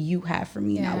receive what you have for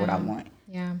me, not what I want.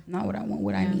 Yeah. Not what I want,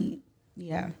 what I need.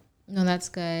 Yeah. No, that's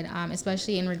good.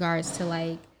 Especially in regards to,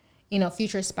 like,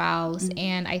 future spouse.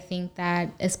 And I think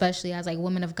that, especially as like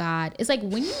women of God, it's like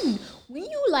when you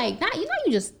like not, you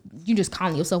just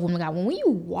calling yourself woman of God. When you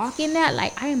walk in that,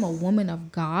 like, I am a woman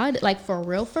of God, like, for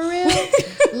real,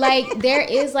 like, there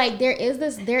is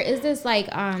this like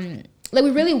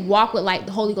we really walk with, like,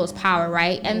 the Holy Ghost power,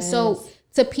 right? And so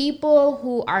to people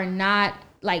who are not,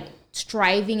 like,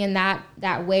 striving in that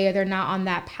way, or they're not on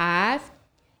that path,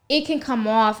 it can come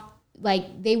off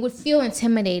like they would feel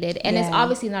intimidated. And it's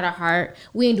obviously not our heart.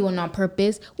 We ain't doing it on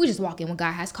purpose. We just walk in what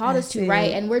God has called us to,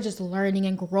 right? And we're just learning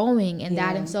and growing in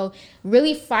that. And so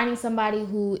really finding somebody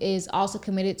who is also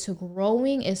committed to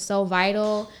growing is so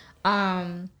vital.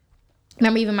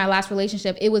 Remember, even my last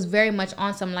relationship, it was very much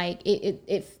on some, like,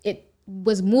 it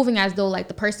was moving as though like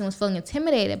the person was feeling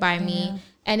intimidated by me,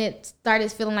 and it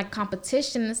started feeling like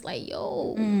competition. It's like,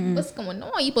 yo, what's going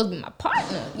on? You supposed to be my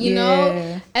partner, you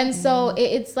know? And so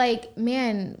it's like,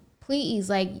 man, please,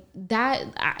 like that,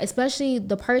 especially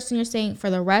the person you're saying for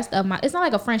the rest of my, it's not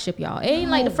like a friendship, y'all. It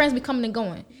ain't like the friends be coming and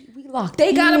going. We locked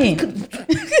They gotta in.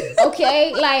 be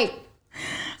okay, like.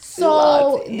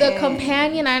 So the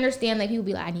companion, I understand, like people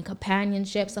be like, I need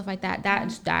companionship, stuff like that.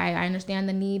 I understand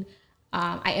the need.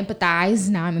 I empathize.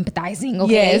 Now I'm empathizing.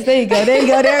 Okay. Yes, there you go.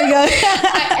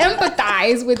 I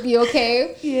empathize with you.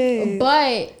 Okay. Yeah.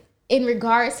 But in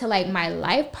regards to like my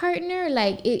life partner,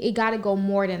 like it got to go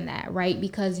more than that, right?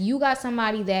 Because you got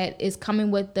somebody that is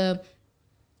coming with the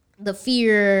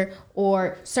fear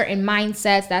or certain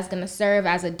mindsets that's going to serve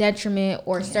as a detriment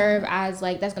or serve as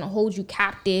like that's going to hold you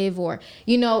captive, or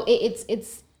you know, it's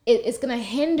going to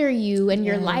hinder you and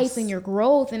your life and your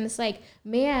growth. And it's like,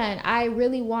 man, I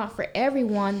really want for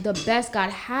everyone the best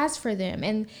God has for them,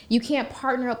 and you can't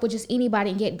partner up with just anybody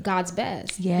and get God's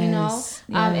best. You know,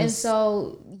 and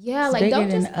so it's like bigger don't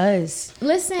than just us.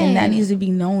 Listen, and that needs to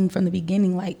be known from the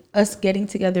beginning. Like us getting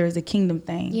together is a kingdom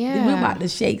thing. We're about to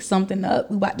shake something up.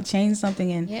 We're about to change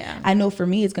something, and I know for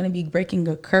me it's going to be breaking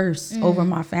a curse over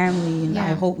my family, and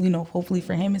I hope, you know, hopefully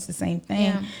for him it's the same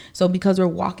thing. So because we're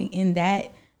walking in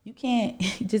that, you can't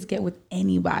just get with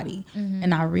anybody.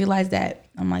 And I realized that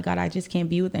I'm like, God, I just can't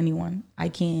be with anyone. I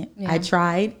can't. I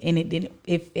tried and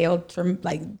it failed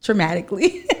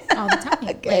traumatically all the time.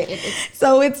 Okay. Like,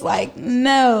 so it's like,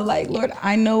 no, like, Lord,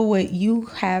 I know what you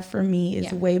have for me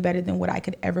is way better than what I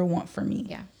could ever want for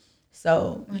me.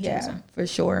 So 100%. For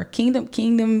sure.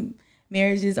 Kingdom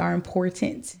marriages are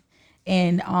important.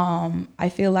 And I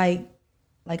feel like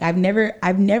I've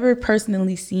never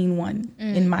personally seen one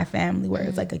in my family where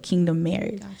it's like a kingdom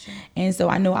marriage. And so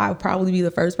I know I'll probably be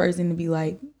the first person to be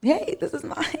like, hey, this is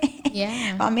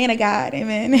my man of God.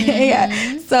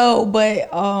 Amen. So, but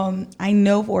I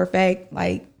know for a fact,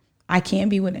 like, I can't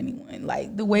be with anyone.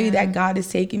 Like the way that God is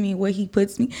taking me, where he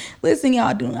puts me. Listen,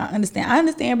 y'all do not understand. I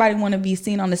understand everybody want to be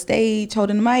seen on the stage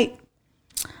holding the mic,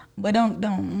 but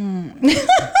don't.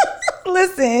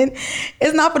 Listen,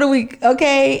 it's not for the weak,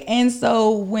 okay? And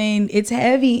so when it's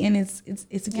heavy and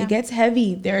it gets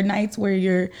heavy, there are nights where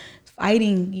you're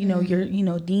fighting, you know,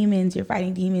 demons, you're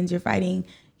fighting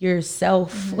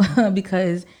yourself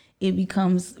because it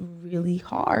becomes really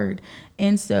hard.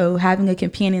 And so having a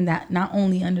companion that not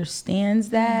only understands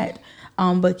that,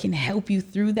 but can help you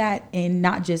through that, and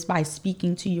not just by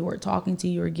speaking to you or talking to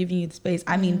you or giving you the space,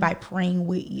 I mean by praying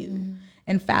with you.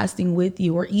 And fasting with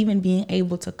you, or even being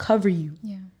able to cover you.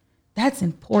 That's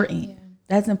important.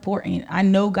 That's important. I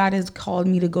know God has called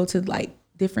me to go to like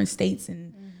different states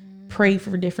and pray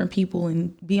for different people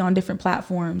and be on different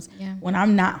platforms. When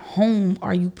I'm not home,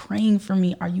 are you praying for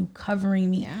me? Are you covering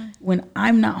me? When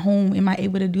I'm not home, am I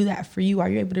able to do that for you? Are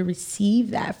you able to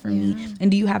receive that from me? And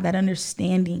do you have that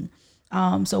understanding?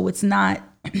 So it's not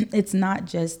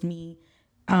just me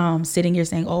sitting here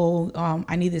saying,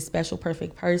 I need this special,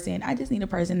 perfect person. I just need a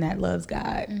person that loves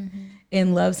God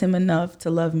and loves him enough to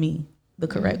love me the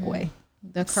correct way.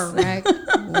 The correct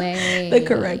way. The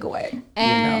correct way.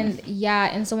 And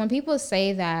and so when people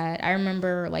say that, I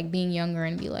remember like being younger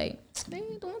and be like, they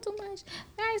ain't doing too much,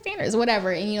 high standards,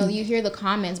 whatever. And you know, you hear the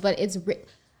comments, but it's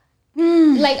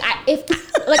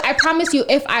I promise you,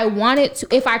 if I wanted to,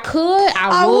 if I could,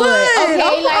 I would. Okay,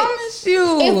 I promise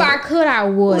you. If I could, I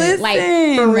would. Listen, like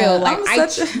for real. Like I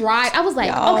tried. I was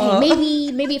like, okay,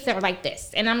 maybe if they're like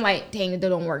this, and I'm like, dang, it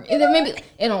don't work. And then maybe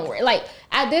it don't work. Like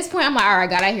at this point, I'm like, all right,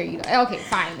 God, I hear you. Okay,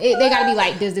 fine. They gotta be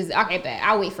like this. Okay, bet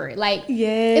I'll wait for it. Like,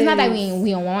 it's not that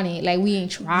we don't want it. Like we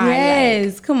ain't tried.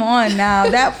 Yes, like, come on now,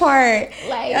 that part.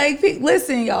 like,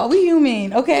 listen, y'all, we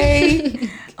human, okay?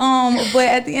 But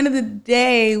at the end of the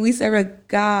day, we serve a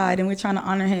God and we're trying to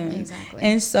honor him. Exactly.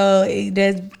 And so it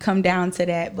does come down to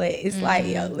that. But it's like,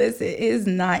 yo, listen, it's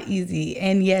not easy.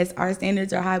 And yes, our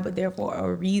standards are high, but they're for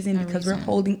a reason, because we're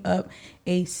holding up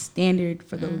a standard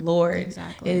for the Lord.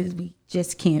 Exactly. We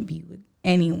just can't be with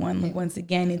anyone. Like, once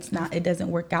again, it doesn't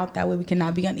work out that way. We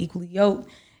cannot be unequally yoked.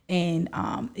 And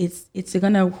it's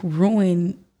gonna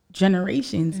ruin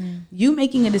generations. You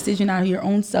making a decision out of your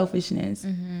own selfishness,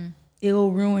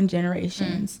 it'll ruin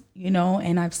generations, you know,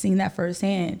 and I've seen that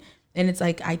firsthand. And it's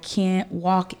like, I can't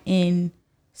walk in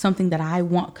something that I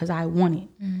want because I want it.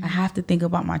 I have to think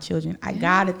about my children. I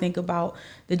got to think about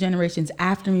the generations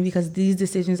after me, because these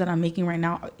decisions that I'm making right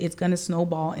now, it's going to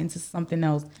snowball into something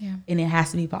else. And it has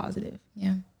to be positive.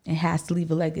 It has to leave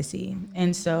a legacy.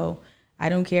 And so I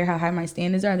don't care how high my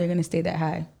standards are, they're going to stay that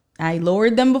high. I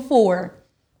lowered them before,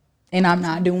 and I'm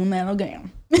not doing that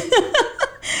again.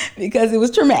 because it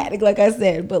was traumatic, like I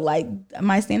said. But like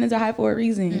my standards are high for a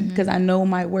reason, because I know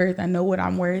my worth. I know what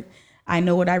I'm worth. I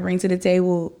know what I bring to the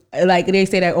table. Like they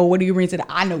say that, oh, what do you bring to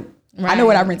the? I know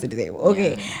what I bring to the table.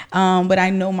 Okay, but I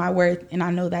know my worth, and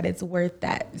I know that it's worth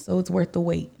that. So it's worth the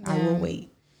wait. I will wait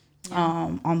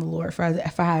on the Lord for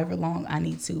however long I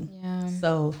need to. Yeah.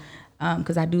 So.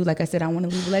 Because I do, like I said, I want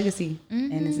to leave a legacy,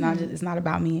 and it's not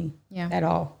about me at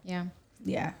all. Yeah,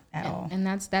 at all. And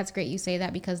that's great you say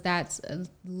that, because that's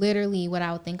literally what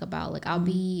I would think about. Like I'll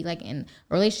be like in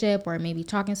a relationship or maybe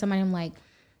talking to somebody. I'm like,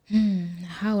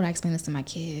 how would I explain this to my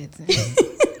kids?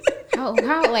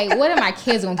 How like what are my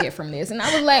kids gonna get from this? And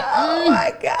I was like, oh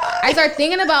my God. I start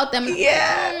thinking about them.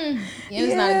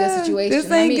 It's not a good situation.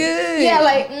 This ain't good. Yeah,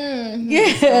 like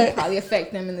it's gonna probably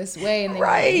affect them in this way. And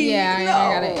I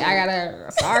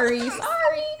gotta sorry.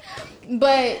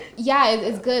 But yeah,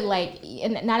 it's good. Like,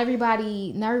 and not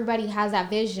everybody has that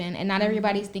vision, and not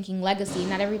everybody's thinking legacy.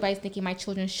 Not everybody's thinking my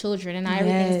children's children, and not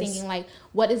everybody's thinking like,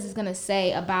 what is this gonna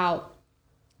say about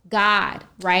God,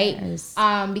 right? Yes.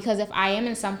 Because if I am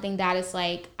in something that is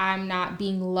like I'm not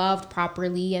being loved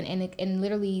properly, and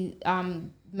literally,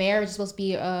 marriage is supposed to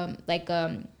be like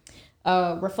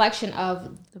a reflection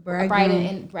of the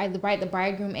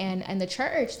bridegroom and the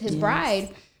church, his bride.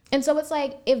 And so it's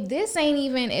like,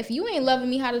 if you ain't loving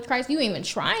me how to Christ, you ain't even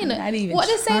trying to. What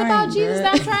does it say about Jesus?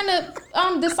 That I'm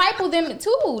trying to disciple them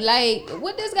too. Like,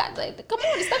 what this got? Like, come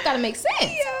on, this stuff got to make sense.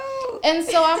 Yo. And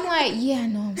so I'm like,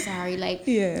 I'm sorry. Like,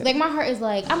 like my heart is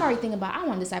like, I'm already thinking about, I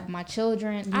want to disciple my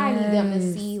children. Yes. I need them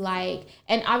to see like,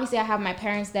 and obviously I have my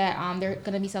parents that they're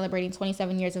gonna be celebrating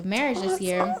 27 years of marriage this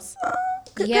year. Awesome.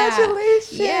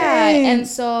 Congratulations. Yeah. And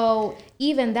so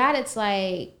even that, it's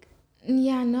like,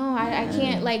 I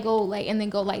can't like go like and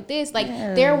then go like this. Like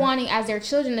they're wanting as their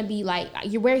children to be like,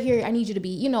 we're here, I need you to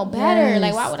be, better.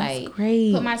 Like why would I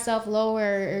put myself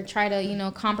lower or try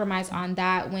to, compromise on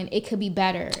that when it could be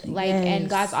better? Like and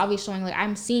God's always showing like,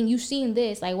 you've seen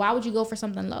this. Like why would you go for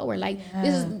something lower? Like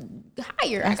this is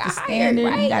higher. That's I got the higher, standard.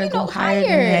 right? You gotta go higher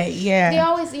than that. Yeah. They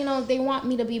always, they want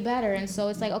me to be better, and so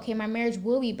it's like, okay, my marriage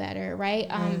will be better, right?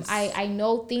 I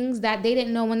know things that they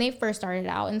didn't know when they first started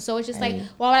out, and so it's just like,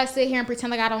 why would I sit here and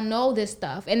pretend like I don't know this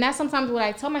stuff? And that's sometimes what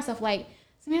I tell myself, like,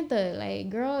 Samantha, like,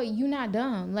 girl, you not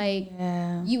dumb. Like,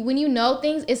 you when you know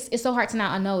things, it's so hard to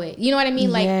not unknow it. You know what I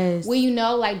mean? Like, when you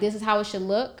know, like, this is how it should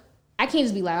look. I can't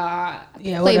just be like,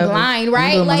 play whatever. Blind,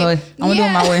 right? I'm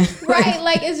doing my way. Right?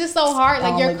 Like, it's just so hard.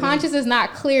 Like, your conscience is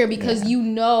not clear because you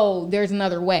know there's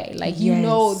another way. Like, you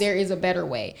know there is a better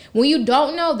way. When you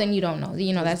don't know, then you don't know.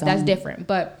 That's different.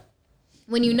 But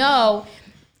when you know,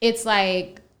 it's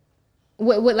like,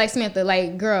 what like Samantha,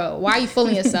 like, girl, why are you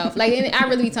fooling yourself? Like, and I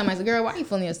really be telling myself, girl, why are you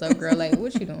fooling yourself, girl? Like,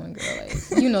 what you doing, girl?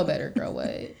 Like, you know better, girl.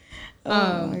 What?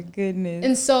 Oh my goodness.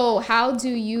 And so how do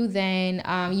you then,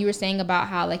 you were saying about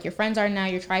how like your friends are now,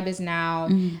 your tribe is now.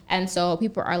 And so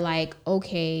people are like,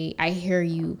 okay, I hear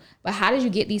you. But how did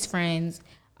you get these friends?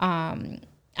 I'm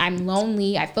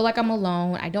lonely. I feel like I'm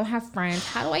alone. I don't have friends.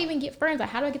 How do I even get friends? Like,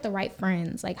 how do I get the right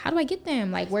friends? Like, how do I get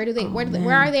them? Like, where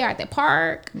are they? At the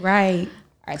park? Right.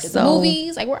 At the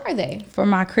movies? Like, where are they? For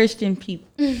my Christian people.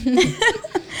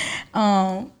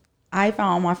 I found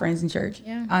all my friends in church.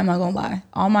 Yeah. I'm not gonna lie.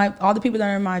 All the people that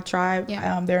are in my tribe,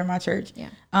 they're in my church. Yeah.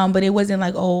 But it wasn't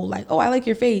like, oh, I like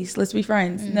your face, let's be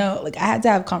friends. No, like I had to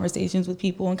have conversations with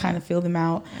people and kind of feel them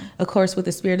out. Yeah. Of course, with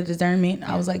the spirit of discernment,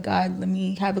 I was like, God, let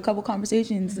me have a couple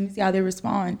conversations. Let me see how they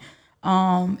respond.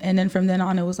 And then from then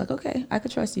on, it was like, okay, I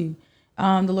could trust you.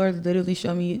 The Lord literally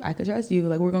showed me I could trust you.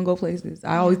 Like, we're gonna go places.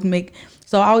 I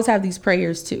always have these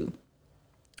prayers too.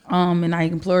 And I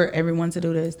implore everyone to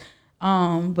do this.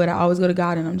 But I always go to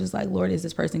God and I'm just like, Lord, is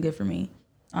this person good for me?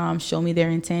 Show me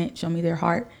their intent, show me their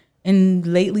heart. And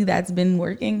lately that's been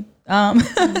working.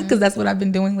 Cause that's what I've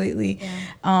been doing lately.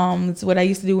 Yeah. It's what I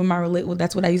used to do with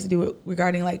that's what I used to do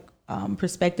regarding like,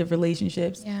 prospective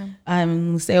relationships. Yeah.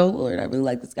 Say, oh Lord, I really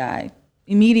like this guy.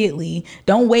 Immediately,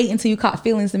 don't wait until you caught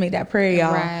feelings to make that prayer,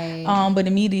 y'all. Right. But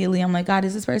immediately I'm like, God,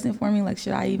 is this person for me? Like,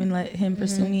 should I even let him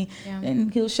pursue me? Yeah.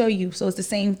 And he'll show you. So it's the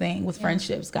same thing with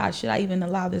friendships. God, should I even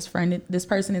allow this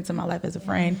person into my life as a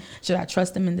friend? Should I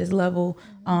trust him in this level?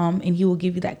 And he will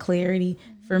give you that clarity.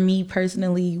 For me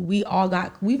personally, we've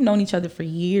known each other for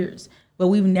years, but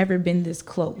we've never been this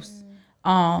close.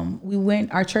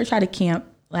 Our church had a camp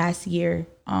last year,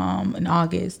 in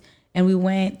August. And we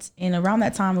went, and around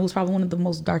that time, it was probably one of the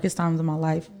most darkest times of my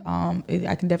life.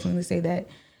 I can definitely say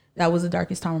that was the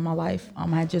darkest time of my life. I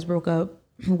had just broke up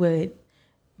with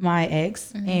my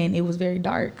ex, and it was very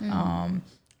dark.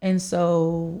 And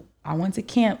so I went to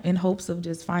camp in hopes of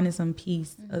just finding some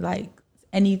peace, like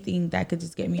anything that could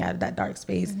just get me out of that dark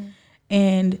space.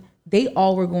 And they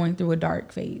all were going through a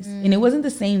dark phase. And it wasn't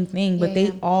the same thing, but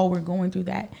they all were going through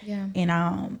that. Yeah.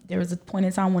 And there was a point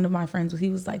in time, one of my friends, he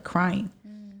was like crying.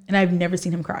 And I've never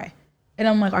seen him cry. And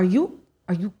I'm like, are you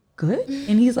good?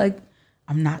 And he's like,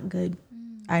 I'm not good.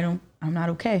 I'm not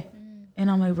okay. And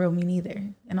I'm like, bro, me neither.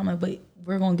 And I'm like, but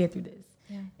we're going to get through this.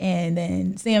 Yeah. And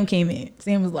then Sam came in.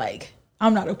 Sam was like,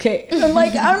 I'm not okay. And I'm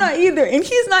like, I'm not either. And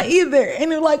he's not either.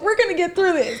 And they're like, we're going to get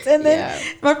through this. And then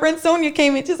my friend Sonia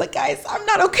came in. She's like, guys, I'm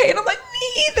not okay. And I'm like,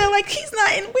 me either. Like, he's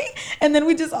not. And then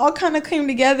we just all kind of came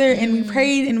together and we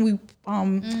prayed and we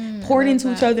poured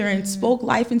into each other and spoke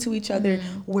life into each other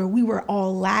where we were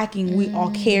all lacking. We all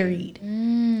carried.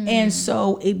 And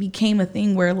so it became a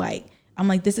thing where like, I'm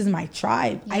like, this is my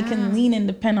tribe. I can lean and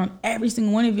depend on every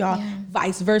single one of y'all.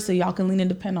 Vice versa. Y'all can lean and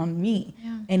depend on me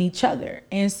and each other.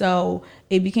 And so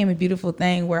it became a beautiful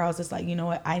thing where I was just like, you know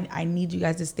what? I need you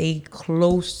guys to stay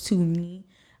close to me.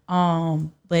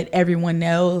 But everyone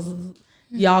knows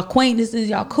y'all acquaintances,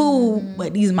 y'all cool,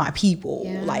 but these are my people.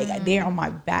 Like they're on my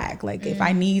back. Like if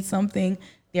I need something,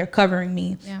 they're covering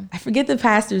me. I forget the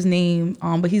pastor's name,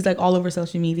 but he's like all over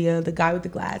social media, the guy with the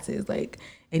glasses, like,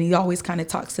 and he always kind of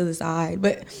talks to the side.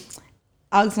 But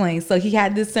I'll explain. So he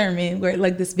had this sermon where,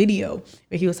 like, this video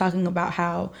where he was talking about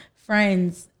how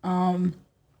friends,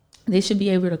 they should be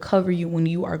able to cover you when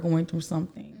you are going through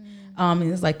something. And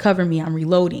it's like, cover me, I'm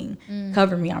reloading.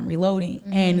 Cover me, I'm reloading.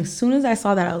 And as soon as I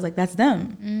saw that, I was like, that's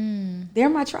them. They're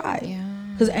my tribe.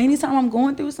 Because anytime I'm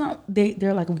going through something,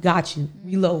 they're like, we got you.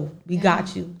 Reload. We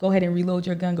got you. Go ahead and reload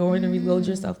your gun. Go ahead and reload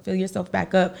yourself. Fill yourself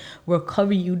back up. We'll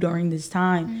cover you during this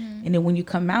time. And then when you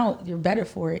come out, you're better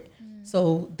for it.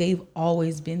 So they've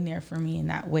always been there for me in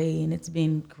that way. And it's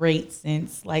been great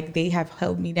since. Like, they have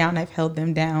held me down. I've held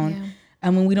them down.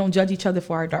 And when we don't judge each other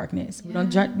for our darkness, we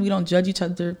don't judge each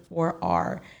other for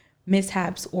our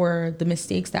mishaps or the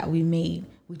mistakes that we made.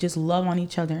 We just love on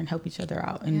each other and help each other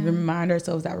out and remind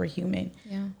ourselves that we're human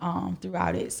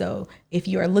throughout it. So if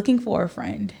you are looking for a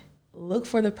friend, look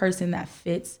for the person that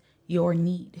fits your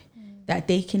need, that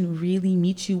they can really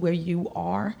meet you where you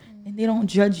are and they don't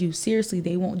judge you. Seriously,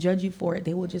 they won't judge you for it.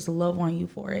 They will just love on you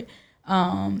for it.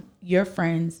 Your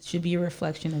friends should be a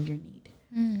reflection of your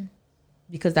need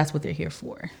because that's what they're here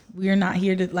for. We are not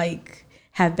here to like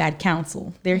have bad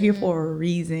counsel. They're here for a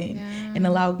reason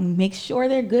and make sure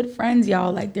they're good friends,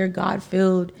 y'all. Like they're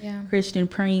God-filled, Christian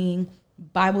praying,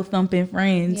 Bible thumping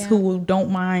friends who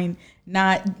don't mind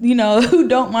who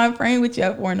don't mind praying with you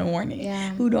at 4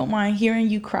 a.m, who don't mind hearing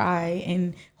you cry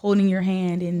and holding your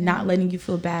hand and not letting you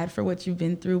feel bad for what you've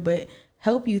been through, but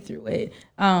help you through it.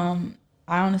 I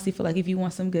honestly feel like if you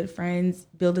want some good friends,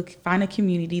 find a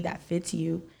community that fits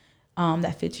you.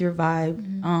 That fits your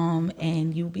vibe,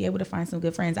 and you'll be able to find some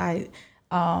good friends. I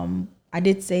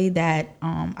did say that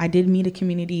I did meet a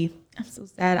community. I'm so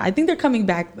sad. I think they're coming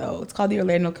back though. It's called the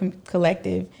Orlando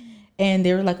Collective, and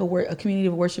they're like a community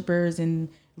of worshipers and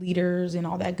leaders and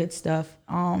all that good stuff.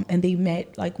 And they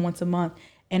met like once a month.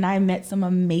 And I met some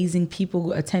amazing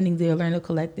people attending the Orlando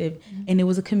Collective, and it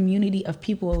was a community of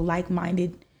people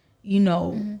like-minded,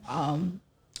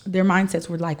 their mindsets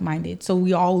were like-minded. So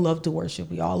we all love to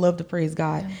worship. We all love to praise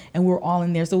God. And we're all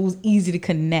in there. So it was easy to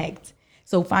connect.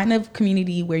 So find a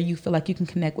community where you feel like you can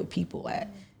connect with people at.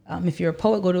 If you're a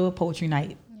poet, go to a poetry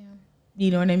night.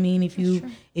 You know what I mean? If you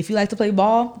like to play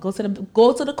ball, go to the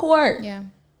court.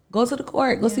 Go to the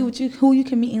court. Go see who you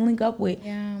can meet and link up with.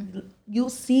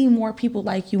 You'll see more people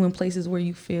like you in places where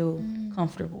you feel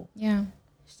comfortable.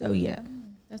 So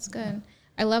that's good.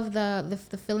 I love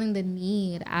the feeling the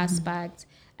need aspect.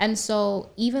 And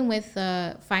so even with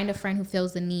find a friend who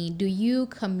feels the need, do you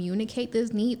communicate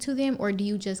this need to them, or do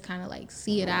you just kind of like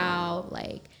see it out,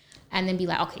 like, and then be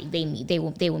like, okay, they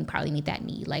won't probably meet that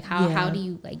need? Like how do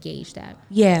you like gauge that?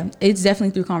 Yeah, it's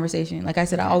definitely through conversation. Like I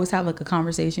said, I always have like a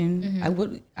conversation. I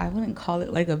wouldn't call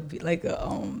it like a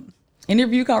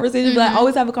interview conversation, but I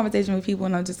always have a conversation with people,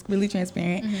 and I'm just really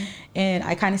transparent, and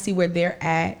I kind of see where they're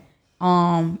at.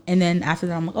 And then after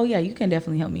that, I'm like, oh yeah, you can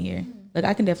definitely help me here. Like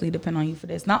I can definitely depend on you for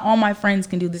this. Not all my friends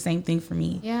can do the same thing for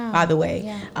me, by the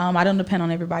way. I don't depend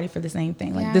on everybody for the same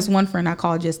thing. Like this one friend I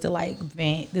call just to like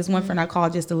vent. This one friend I call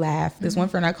just to laugh. This one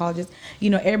friend I call just,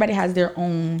 everybody has their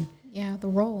own. The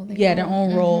role. Their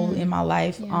own role in my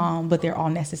life. But they're all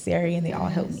necessary and they all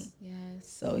help me.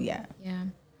 So I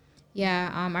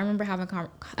remember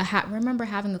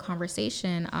having a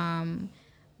conversation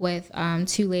with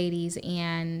 2 ladies,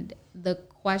 and the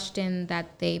question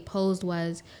that they posed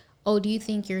was, oh, do you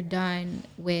think you're done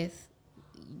with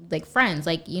like friends,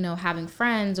 like having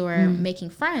friends or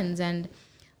making friends? And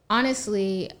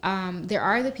honestly, there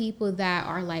are the people that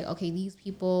are like, okay, these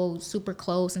people super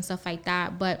close and stuff like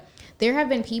that. But there have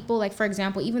been people, like, for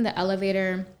example, even the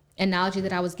elevator analogy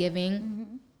that I was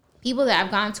giving, people that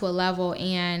have gotten to a level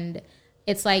and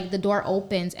it's like the door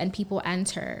opens and people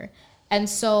enter. And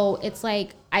so it's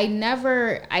like, I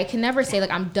can never say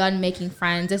like I'm done making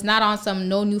friends. It's not on some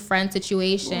no new friend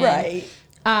situation. Right.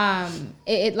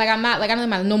 Like I'm not like, I don't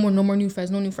like no more new friends,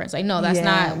 no new friends. Like, no, that's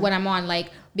not what I'm on.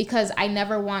 Like, because I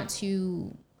never want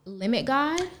to limit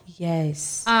God.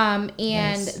 Yes.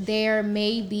 And there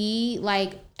may be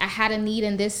like, I had a need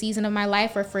in this season of my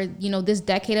life or for, this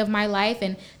decade of my life.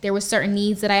 And there were certain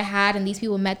needs that I had and these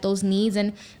people met those needs.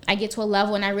 And I get to a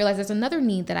level and I realize there's another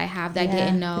need that I have that I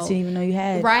didn't know. That you didn't even know you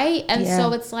had. Right. And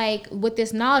so it's like with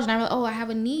this knowledge and I'm like, oh, I have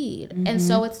a need. And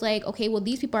so it's like, okay, well,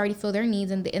 these people already fill their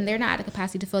needs and they're not at the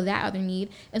capacity to fill that other need.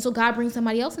 And so God brings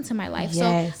somebody else into my life.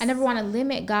 Yes. So I never want to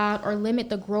limit God or limit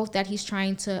the growth that he's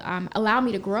trying to allow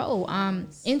me to grow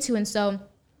into. And so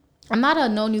I'm not a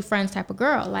no new friends type of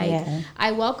girl. Like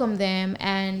I welcome them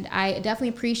and I definitely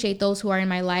appreciate those who are in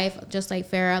my life. Just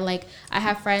like Farah, like I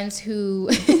have friends who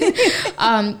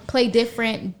play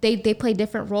different, they play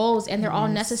different roles and they're all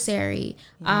necessary.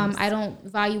 I don't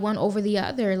value one over the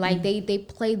other. Like they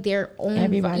play their own,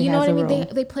 everybody you know has what I a mean?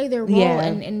 role. They play their role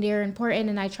and they're important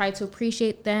and I try to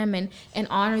appreciate them and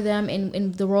honor them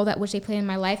in the role that which they play in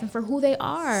my life and for who they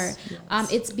are.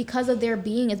 It's because of their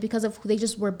being, it's because of who they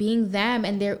just were being them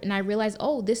and I realized,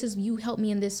 oh, this is, you helped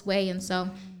me in this way. And so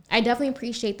I definitely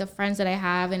appreciate the friends that I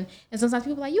have. And sometimes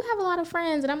people are like, you have a lot of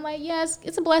friends. And I'm like, yes,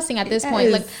 it's a blessing at this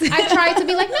point. Like I try to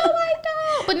be like, no, I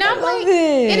don't. But now I'm like,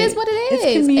 it is what it is.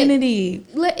 It's community.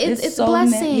 It's so a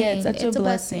blessing. It's such a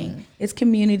blessing. It's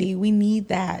community. We need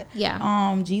that.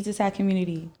 Yeah. Jesus had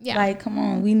community. Yeah. Like, come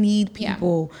on, we need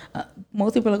people.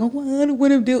 Most people are like, oh, I don't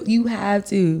want to deal. You have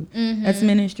to. That's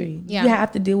ministry. Yeah. You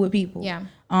have to deal with people. Yeah.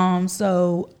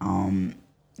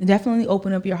 Definitely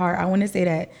open up your heart. I want to say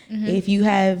that if you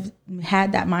have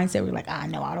had that mindset where you're like,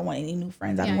 no, I don't want any new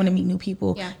friends. I don't want to meet new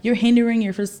people. Yeah. You're hindering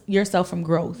yourself from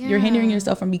growth. Yeah. You're hindering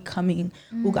yourself from becoming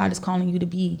who God is calling you to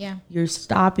be. Yeah. You're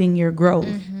stopping your growth.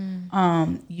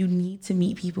 You need to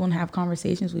meet people and have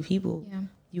conversations with people. Yeah.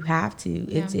 You have to.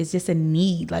 It's just a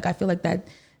need. Like I feel like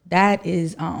that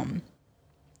is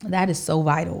so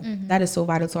vital. That is so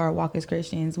vital to our walk as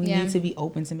Christians. We need to be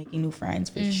open to making new friends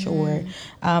for sure.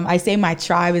 I say my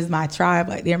tribe is my tribe.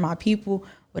 Like they're my people.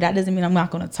 But that doesn't mean I'm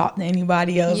not going to talk to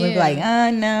anybody else and be like,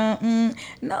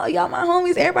 no, y'all my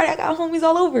homies. Everybody, I got homies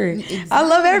all over. Exactly. I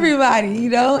love everybody,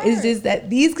 It's just that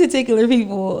these particular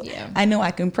people, I know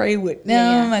I can pray with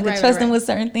them. I can trust them with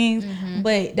certain things.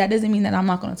 But that doesn't mean that I'm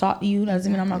not going to talk to you. That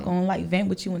doesn't mean I'm not going to like vent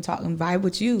with you and talk and vibe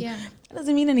with you. Yeah. That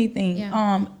doesn't mean anything.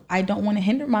 Yeah. I don't want to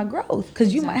hinder my growth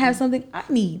because you might have something I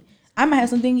need. I might have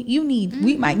something you need.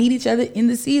 We might need each other in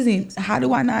the season. How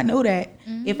do I not know that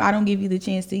if I don't give you the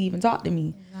chance to even talk to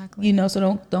me? Exactly.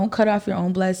 So don't cut off your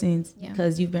own blessings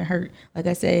because you've been hurt. Like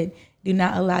I said, do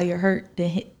not allow your hurt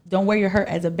to don't wear your hurt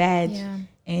as a badge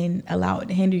and allow it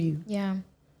to hinder you. Yeah.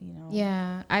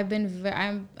 Yeah, I've been.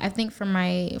 I think for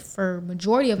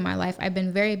majority of my life, I've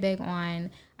been very big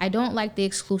on. I don't like the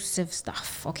exclusive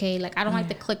stuff. Okay, like I don't like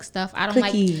the clique stuff. I don't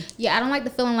like the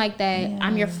feeling like that. Yeah.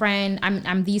 I'm your friend.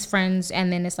 I'm these friends,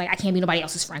 and then it's like I can't be nobody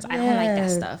else's friends. I don't like that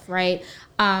stuff, right?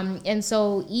 And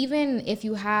so even if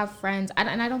you have friends,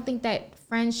 I don't think that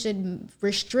friends should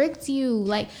restrict you.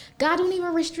 Like God don't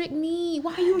even restrict me.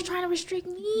 Why are you trying to restrict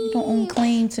me? You don't own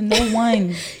claim to no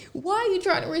one. Why are you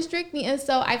trying to restrict me? And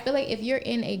so I feel like if you're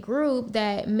in a group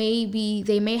that maybe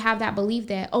they may have that belief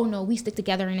that, oh no, we stick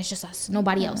together and it's just us,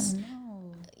 nobody else. No.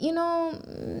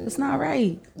 It's not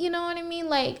right. You know what I mean?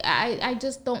 Like I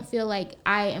just don't feel like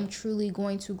I am truly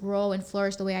going to grow and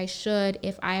flourish the way I should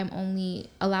if I am only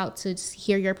allowed to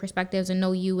hear your perspectives and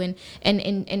know you and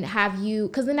have you.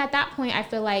 Because then at that point I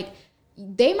feel like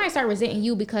they might start resenting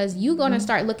you because you're going to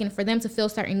start looking for them to fill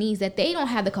certain needs that they don't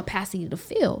have the capacity to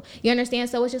fill. You understand?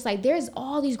 So it's just like there's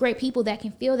all these great people that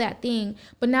can feel that thing.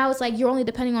 But now it's like you're only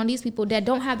depending on these people that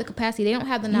don't have the capacity. They don't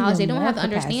have the knowledge. They don't have the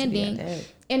understanding.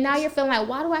 And now you're feeling like,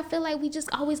 why do I feel like we just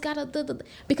always got to...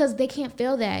 Because they can't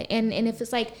feel that. And if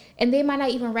it's like... And they might not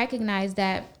even recognize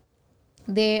that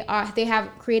they have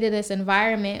created this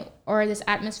environment or this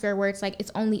atmosphere where it's like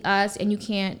it's only us and you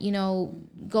can't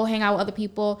go hang out with other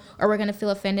people or we're gonna feel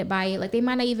offended by it. Like they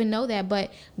might not even know that,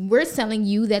 but we're telling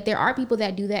you that there are people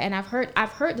that do that. And I've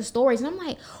heard the stories and I'm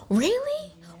like,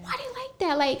 really? Why do you like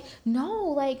that? Like no,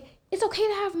 like it's okay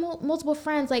to have multiple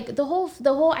friends. Like the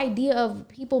whole idea of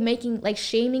people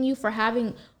shaming you for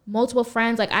having multiple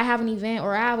friends, like I have an event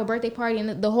or I have a birthday party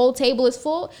and the whole table is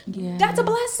full. Yeah, that's a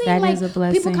blessing. That is a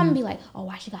blessing. People come and be like, oh,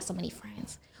 why she got so many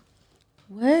friends?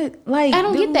 What? Like, I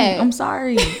don't get that. I'm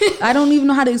sorry. I don't even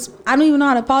know how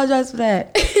to apologize for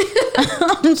that.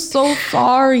 I'm so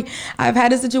sorry. I've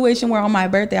had a situation where on my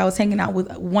birthday I was hanging out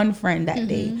with one friend that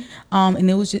day, and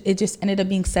it just ended up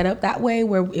being set up that way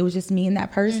where it was just me and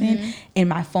that person, and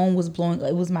my phone was blowing.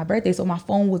 It was my birthday, so my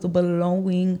phone was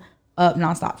blowing up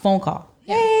nonstop. Phone call.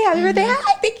 Hey, happy birthday!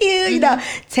 Hi, thank you. You know,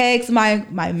 text, my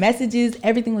messages,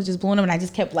 everything was just blowing up, and I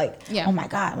just kept like, oh my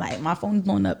god, like my phone's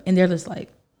blowing up, and they're just like,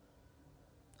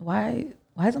 why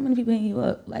so many people hitting you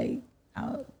up? Like,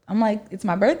 I'm like, it's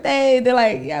my birthday. They're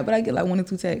like, yeah, but I get like 1 or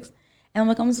 2 texts. And I'm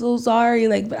like, I'm so sorry.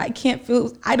 Like, but I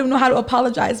don't know how to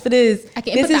apologize for this. I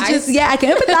can empathize. I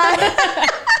can empathize.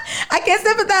 I can't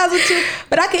sympathize with you,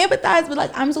 but I can empathize. But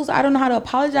like, I'm so sorry. I don't know how to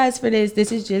apologize for this.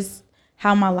 This is just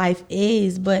how my life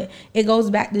is. But it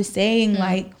goes back to saying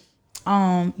like,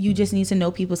 you just need to know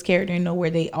people's character and know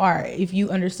where they are. If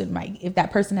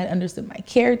that person had understood my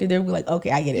character, they'd be like,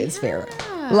 okay, I get it, it's Farah.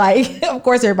 Like, of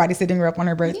course everybody's sitting her up on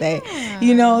her birthday,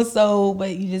 you know, so,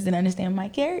 but you just didn't understand my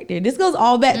character. This goes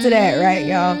all back to that, right,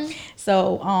 y'all?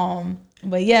 So,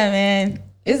 but yeah, man.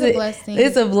 It's a blessing.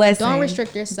 It's a blessing. Don't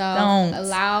restrict yourself. Don't.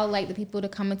 Allow like the people to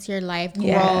come into your life,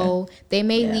 grow. Yeah. They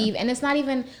may leave. And it's not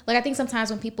even like, I think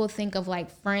sometimes when people think of like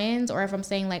friends, or if I'm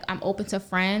saying like I'm open to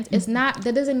friends, it's not,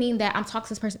 that doesn't mean that I'm talking to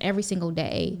this person every single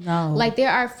day. No. Like there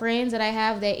are friends that I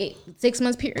have that 6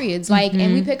 months periods, like,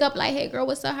 and we pick up like, hey girl,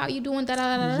 what's up? How you doing? Da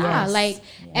da da da. Yes. Like,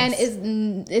 and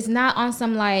it's not on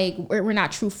some like, we're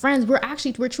not true friends. We're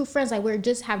true friends. Like we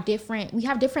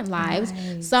have different lives.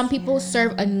 Nice. Some people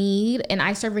serve a need, and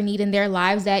I serve a need in their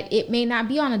lives that it may not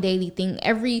be on a daily thing.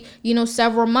 Every,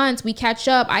 several months we catch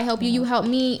up. I help you, you help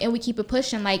me, and we keep it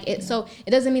pushing. Like it, so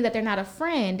it doesn't mean that they're not a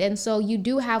friend. And so you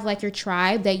do have like your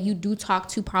tribe that you do talk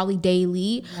to probably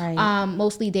daily, right.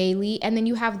 Mostly daily. And then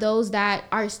you have those that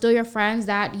are still your friends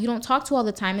that you don't talk to all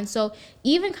the time. And so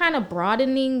even kind of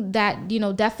broadening that,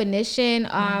 definition,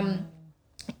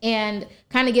 and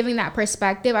kind of giving that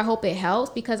perspective, I hope it helps,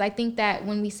 because I think that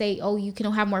when we say, oh, you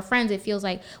can have more friends, it feels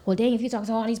like, well, dang, if you talk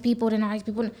to all these people, then all these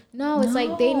people. No, it's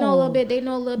like they know a little bit.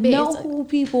 Know who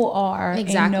people are,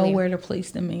 exactly. And know where to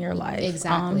place them in your life.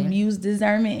 Exactly. Use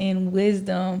discernment and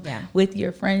wisdom with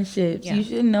your friendships. Yeah. You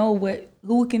should know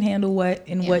who can handle what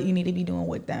and what you need to be doing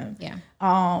with them.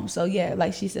 Yeah. So yeah,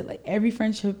 like she said, like every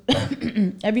friendship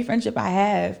I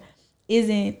have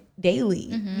isn't daily,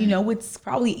 it's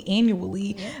probably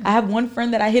annually. I have one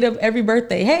friend that I hit up every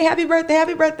birthday. Hey, happy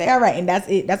birthday. All right. And that's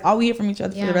it. That's all we hear from each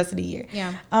other for the rest of the year.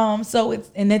 Yeah. So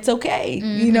it's okay.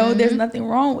 There's nothing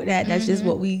wrong with that. That's just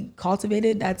what we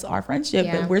cultivated. That's our friendship,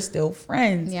 and we're still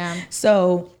friends. Yeah.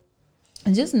 So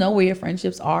just know where your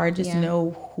friendships are. Just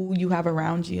know who you have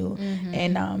around you,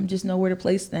 and just know where to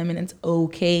place them. And it's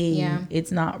okay. Yeah.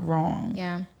 It's not wrong.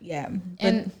 Yeah. Yeah.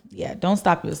 But don't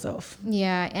stop yourself.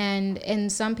 Yeah.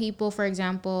 And some people, for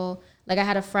example, like I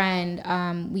had a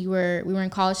friend, we were in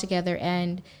college together,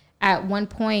 and at one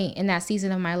point in that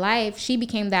season of my life, she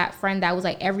became that friend that was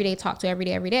like every day, talk to every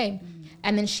day.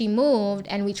 And then she moved,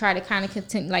 and we tried to kind of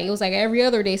continue, like it was like every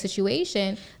other day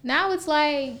situation. Now it's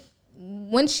like,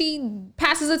 when she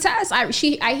passes a test,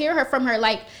 I hear her from her,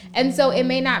 like, and so it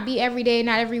may not be every day,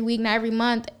 not every week, not every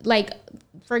month. Like,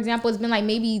 for example, it's been like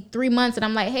maybe 3 months, and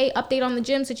I'm like, hey, update on the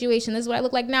gym situation. This is what I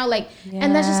look like now. Like,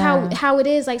 and that's just how it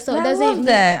is. Like, so it doesn't. I love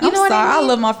that. I'm sorry. I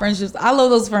love my friendships. I love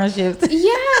those friendships.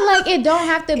 Yeah, like it don't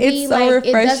have to be so like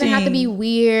refreshing. It doesn't have to be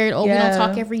weird, or we don't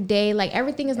talk every day. Like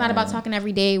everything is not about talking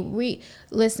every day.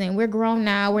 Listen, we're grown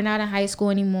now. We're not in high school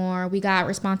anymore. We got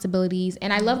responsibilities,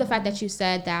 and I love the fact that you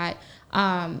said that.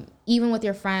 Even with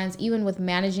your friends, even with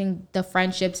managing the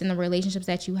friendships and the relationships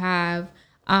that you have,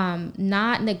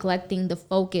 not neglecting the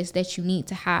focus that you need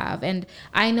to have. And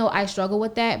I know I struggle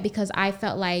with that, because I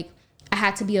felt like I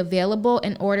had to be available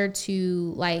in order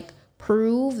to like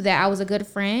prove that I was a good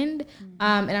friend.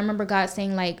 And I remember God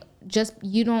saying like, just,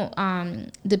 you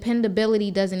don't, dependability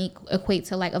doesn't equate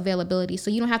to like availability. So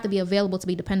you don't have to be available to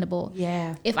be dependable.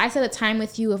 Yeah. If I set a time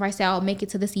with you, if I say I'll make it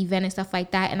to this event and stuff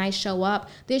like that, and I show up,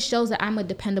 this shows that I'm a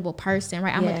dependable person,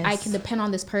 right? I can depend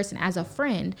on this person as a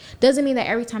friend. Doesn't mean that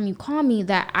every time you call me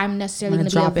that I'm necessarily going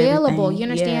to be available. Everything. You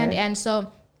understand? And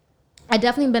so I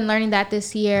definitely been learning that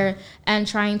this year and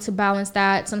trying to balance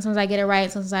that. Sometimes I get it right,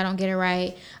 sometimes I don't get it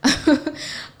right.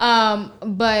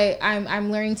 But I'm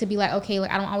learning to be like, okay,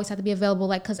 like I don't always have to be available.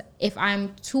 Like, cause if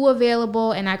I'm too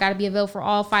available and I got to be available for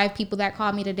all 5 people that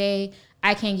called me today,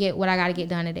 I can't get what I got to get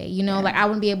done today. Like I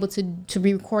wouldn't be able to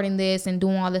be recording this and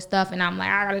doing all this stuff. And I'm like,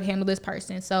 I got to handle this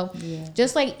person. So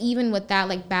just like, even with that,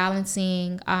 like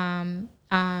balancing,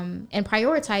 and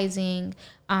prioritizing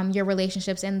your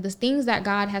relationships and the things that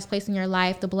God has placed in your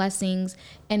life, the blessings,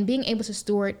 and being able to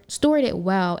steward it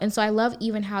well. And so I love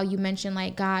even how you mentioned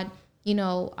like God, you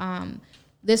know,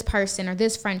 this person or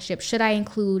this friendship, should I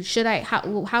include,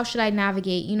 how should I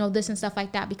navigate, you know, this and stuff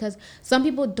like that, because some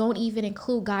people don't even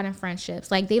include God in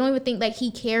friendships. Like they don't even think like he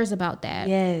cares about that.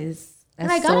 Yes.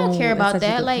 Like God don't care about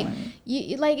that. Like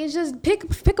you, like it's just pick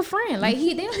a friend. Like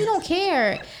he don't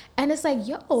care. And it's like,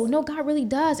 yo, no, God really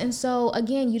does. And so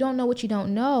again, you don't know what you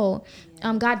don't know.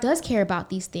 God does care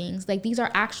about these things. Like these are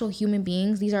actual human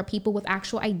beings. These are people with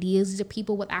actual ideas. These are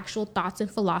people with actual thoughts and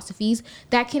philosophies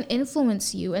that can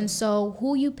influence you. And so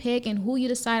who you pick and who you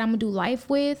decide I'm gonna do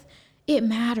life with, it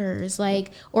matters.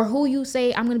 Like, or who you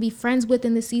say I'm going to be friends with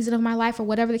in this season of my life, or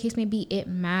whatever the case may be, it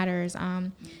matters.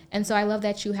 And so I love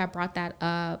that you have brought that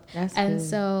up. That's and good.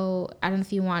 So I don't know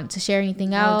if you want to share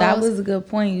anything else. That was a good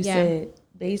point. You said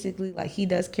basically like he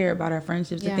does care about our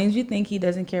friendships. The things you think he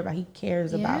doesn't care about, he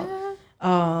cares about.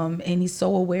 And he's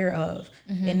so aware of.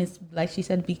 And it's like she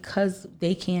said, because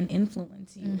they can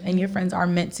influence you and your friends are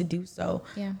meant to do so.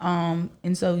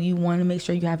 And so you want to make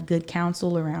sure you have good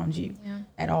counsel around you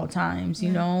at all times,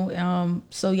 you know?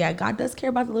 So God does care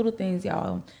about the little things,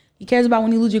 y'all. He cares about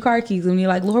when you lose your car keys and you're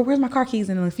like, Lord, where's my car keys?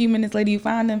 And a few minutes later you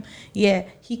find them. Yeah,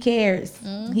 he cares.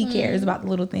 He cares about the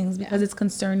little things because it's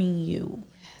concerning you,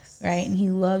 right? And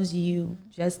he loves you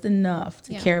just enough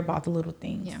to care about the little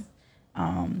things.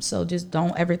 So just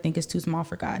don't ever think it's too small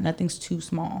for God. Nothing's too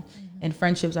small. And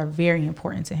friendships are very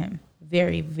important to him.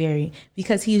 Very, very,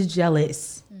 because he's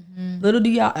jealous. Little do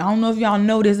y'all, I don't know if y'all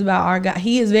know this about our God.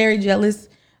 He is very jealous.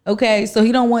 Okay, so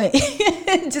he don't want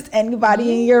just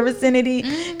anybody in your vicinity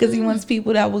because he wants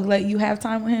people that will let you have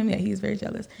time with him. Yeah, he's very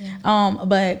jealous.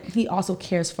 But he also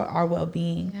cares for our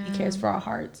well-being. He cares for our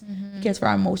hearts. He cares for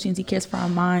our emotions. He cares for our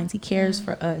minds. He cares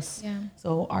for us.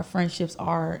 So our friendships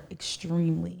are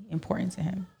extremely important to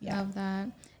him. Love that.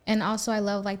 And also I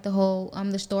love like the whole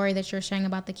the story that you're sharing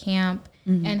about the camp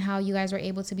and how you guys were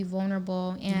able to be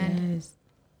vulnerable. And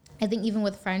I think even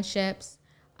with friendships,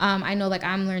 I know like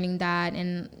I'm learning that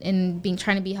and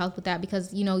trying to be helped with that,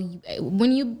 because, you know,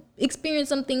 when you experience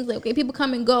some things like, okay, people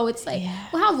come and go, it's like,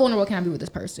 well, how vulnerable can I be with this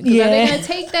person? Because are they going to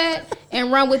take that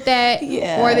and run with that?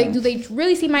 Or do they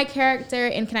really see my character,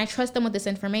 and can I trust them with this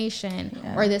information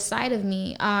or this side of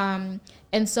me?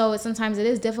 And so sometimes it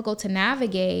is difficult to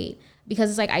navigate,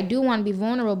 because it's like, I do want to be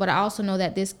vulnerable, but I also know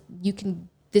that this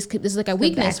is like a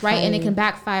weakness, right? And it can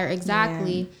backfire.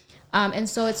 Exactly. And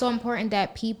so it's so important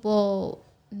that people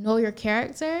know your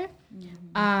character,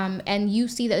 and you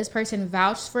see that this person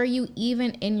vouched for you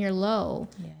even in your low.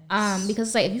 Because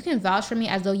it's like, if you can vouch for me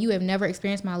as though you have never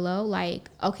experienced my low, like,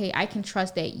 okay, I can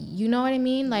trust that, you know what I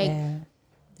mean? Like,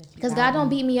 because God don't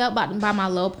beat me up by my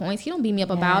low points. He don't beat me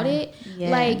up about it.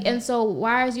 Like, and so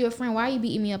why is you a friend? Why are you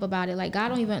beating me up about it? Like, God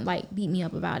don't even like beat me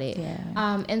up about it.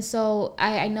 And so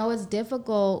I know it's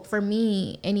difficult for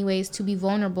me anyways to be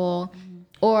vulnerable.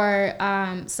 Or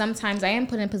sometimes I am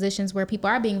put in positions where people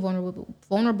are being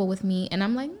vulnerable with me, and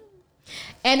I'm like,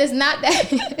 and it's not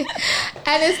that,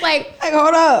 and it's like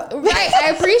hold up, right?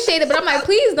 I appreciate it, but I'm like,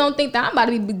 please don't think that I'm about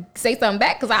to say something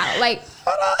back, because I like,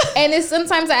 and it's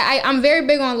sometimes I'm very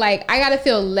big on like, I gotta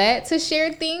feel led to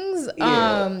share things.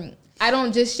 I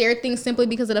don't just share things simply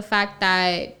because of the fact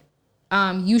that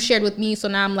you shared with me, so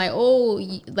now I'm like, oh,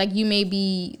 like you may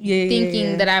be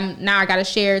thinking that I gotta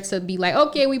share to be like,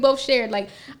 okay, we both shared. Like,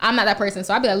 I'm not that person,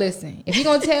 so I'll be like, listen, if you're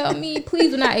gonna tell me,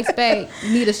 please do not expect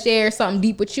me to share something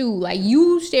deep with you. Like,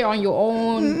 you share on your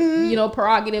own, you know,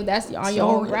 prerogative. That's on your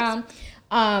own ground.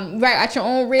 Right, at your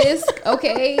own risk,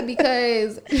 okay?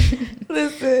 Because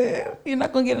listen, you're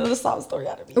not gonna get another sob story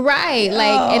out of me, right?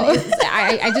 Like, and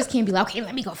I just can't be like, okay,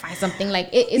 let me go find something. Like,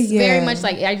 it's very much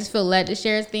like I just feel led to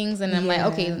share things, and I'm like,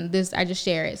 okay, this I just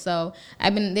share it. So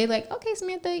they're like, okay,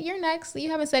 Samantha, you're next. You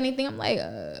haven't said anything. I'm like,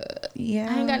 I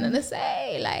ain't got nothing to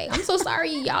say. Like, I'm so sorry,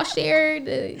 y'all shared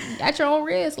at your own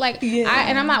risk. Like,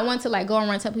 and I'm not one to like go around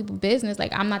and tell people business.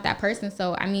 Like, I'm not that person.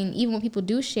 So I mean, even when people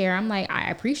do share, I'm like, I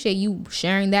appreciate you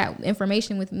sharing that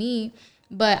information with me,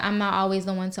 but I'm not always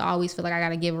the one to always feel like I got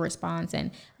to give a response.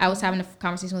 And I was having a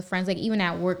conversation with friends, like even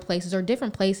at workplaces or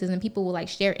different places, and people will like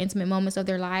share intimate moments of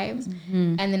their lives.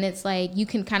 And then it's like, you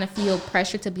can kind of feel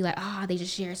pressure to be like, oh, they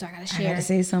just shared, so I got to share. I got to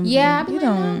say something. Yeah. You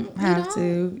don't have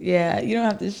to. Yeah. You don't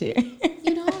have to share.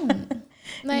 You don't.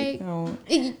 Like,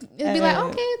 it'd be like,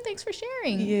 okay, thanks for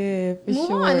sharing. Yeah, for Move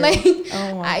sure. on. Like,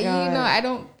 oh my God. I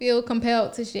don't feel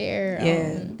compelled to share.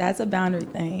 Yeah, that's a boundary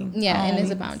thing. Yeah, and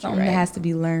it's a boundary, something that has to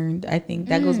be learned. I think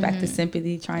that goes back to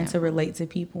sympathy, trying to relate to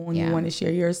people when you want to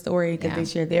share your story because they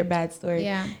share their bad story.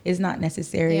 Yeah. It's not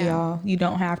necessary, y'all. You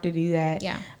don't have to do that.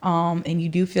 Yeah. And you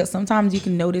do feel, sometimes you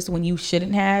can notice when you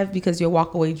shouldn't have because you'll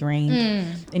walk away drained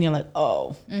and you're like,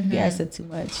 oh, yeah, I said too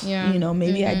much. Yeah. You know,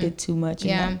 maybe I did too much.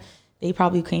 And they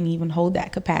probably can't even hold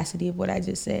that capacity of what I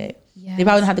just said. Yes. They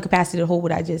probably don't have the capacity to hold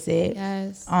what I just said.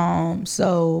 Yes.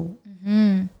 So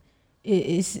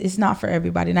it's not for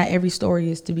everybody. Not every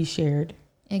story is to be shared.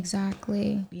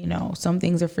 Exactly. You know, some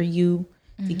things are for you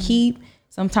to keep.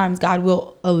 Sometimes God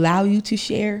will allow you to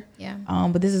share. Yeah.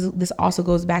 But this also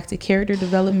goes back to character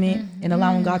development and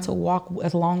allowing God to walk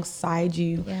alongside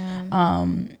you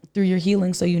through your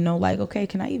healing. So, you know, like, okay,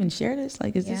 can I even share this?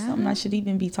 Like, is this something I should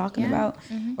even be talking about?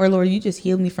 Or Lord, you just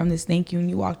healed me from this. Thank you. And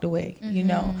you walked away, you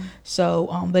know?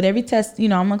 So, but every test, you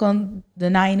know, I'm not going to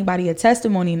deny anybody a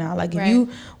testimony now. Like if you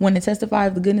want to testify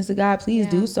of the goodness of God, please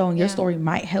do so. And your story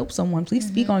might help someone. Please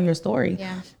speak on your story.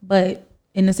 Yeah. But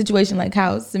in a situation like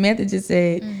how Samantha just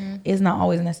said, it's not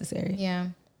always necessary. Yeah.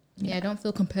 Yeah. Don't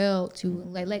feel compelled to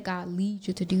like let God lead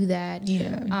you to do that.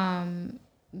 Yeah.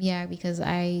 Yeah, because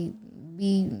I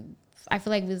feel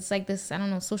like it's like this, I don't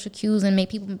know, social cues and make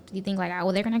people think like, oh,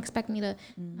 well, they're gonna expect me to.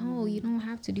 No, you don't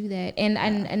have to do that.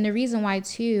 And the reason why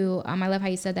too, I love how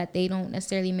you said that they don't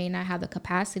necessarily may not have the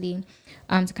capacity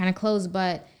to kind of close,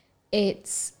 but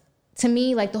it's, to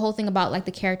me, like the whole thing about like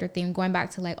the character thing, going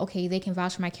back to like, okay, they can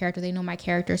vouch for my character, they know my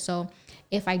character, so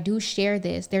if I do share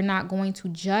this, they're not going to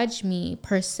judge me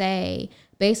per se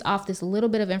based off this little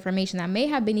bit of information that may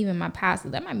have been even my past,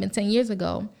 that might have been 10 years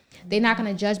ago. They're not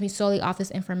going to judge me solely off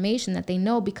this information that they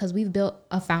know because we've built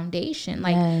a foundation.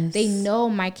 Like they know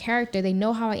my character. They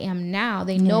know how I am now.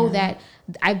 They know that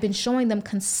I've been showing them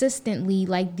consistently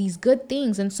like these good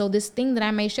things. And so this thing that I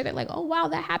may share, they're like, oh, wow,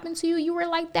 that happened to you. You were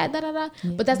like that, da, da, da.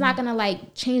 Yeah. But that's not going to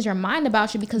like change their mind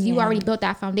about you because you already built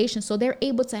that foundation. So they're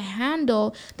able to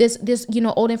handle this, you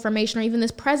know, old information or even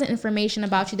this present information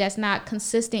about you that's not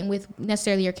consistent with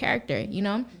necessarily your character, you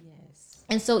know?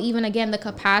 And so even again, the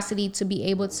capacity to be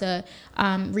able to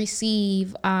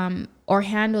receive or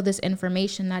handle this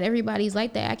information, not everybody's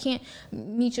like that. I can't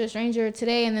meet you a stranger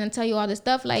today and then tell you all this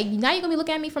stuff. Like now you're gonna be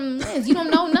looking at me from the lens. You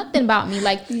don't know nothing about me.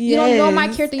 Like you don't know my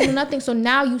character, you know nothing. So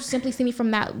now you simply see me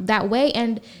from that way.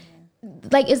 And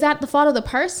like, is that the fault of the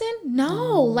person?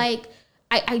 No, like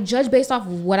I judge based off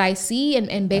what I see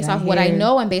and based off what I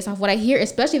know and based off what I hear,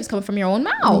 especially if it's coming from your own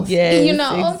mouth. Yes, you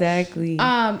know? Exactly.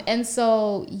 And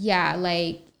so,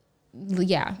 take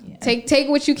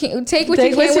what you can. Take what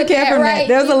you can from that.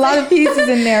 There's a lot of pieces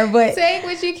in there, but take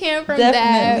what you can from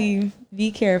definitely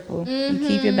be careful.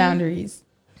 Keep your boundaries.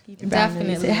 Keep your boundaries.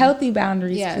 Definitely. Healthy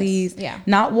boundaries, please. Yeah.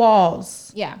 Not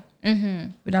walls. Yeah.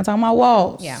 We're not talking about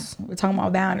walls. Yeah. We're talking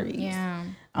about boundaries. Yeah.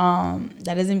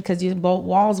 That isn't because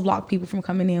walls block people from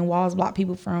coming in. Walls block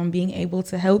people from being able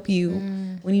to help you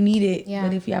when you need it. Yeah.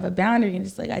 But if you have a boundary and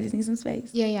just like, I just need some space.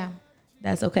 Yeah.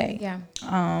 That's okay. Yeah.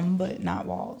 But not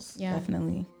walls. Yeah.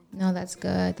 Definitely. No, that's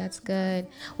good. That's good.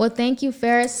 Well, thank you,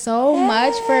 Farah, so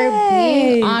much for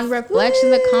being on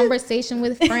Reflectionz, a conversation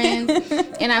with friends.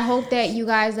 And I hope that you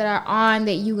guys that are on,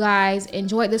 that you guys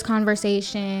enjoyed this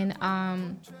conversation.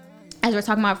 As we're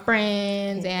talking about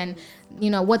friends and,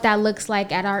 you know, what that looks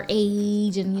like at our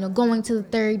age and, you know, going to the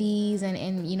 30s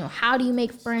and you know, how do you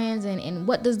make friends and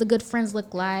what does the good friends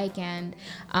look like? And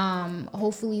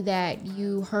hopefully that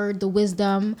you heard the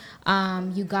wisdom,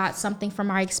 you got something from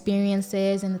our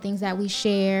experiences and the things that we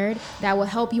shared that will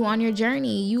help you on your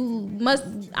journey.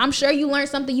 I'm sure you learned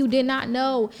something you did not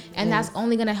know, and that's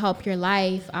only going to help your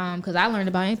life, because I learned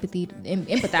about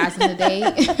empathizing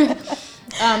today.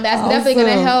 That's definitely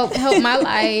going to help my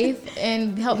life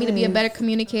and help me to be a better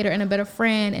communicator and a better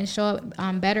friend and show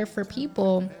up better for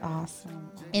people.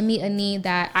 Awesome. And meet a need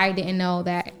that I didn't know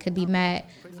that could be met.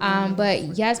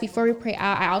 But yes, before we pray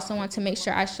out, I also want to make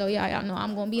sure I show y'all know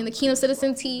I'm going to be in the Kingdom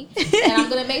Citizen Tea, and I'm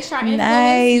going to make sure I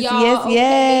influence y'all.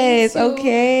 Yes,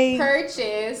 okay.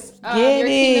 Purchase your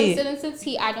Kingdom Citizen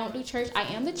Tea. I don't do church. I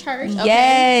am the church. Okay?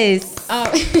 Yes.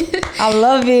 I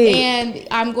love it. And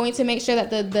I'm going to make sure that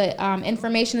the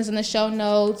information is in the show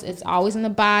notes. It's always in the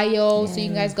bio, so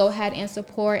you guys go ahead and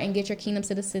support and get your Kingdom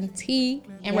Citizen Tea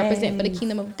and represent for the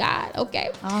Kingdom of God. Okay.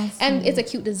 Awesome. And it's a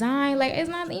cute design. Like it's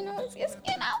not, you know, it's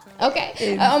you know.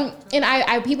 Okay. And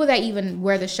I people that even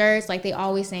wear the shirts, like they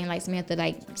always saying like, Samantha,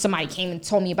 like somebody came and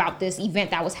told me about this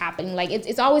event that was happening. Like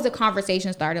it's always a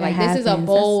conversation starter. Like this is a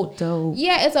bold,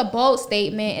 it's a bold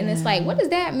statement. And it's like, what does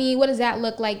that mean? What does that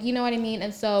look like? You know what I mean?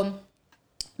 And so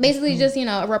basically just,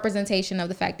 a representation of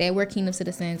the fact that we're kingdom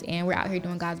citizens and we're out here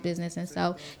doing God's business. And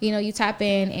so, you tap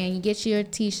in and you get your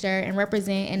t-shirt and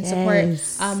represent and support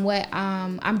what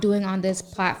I'm doing on this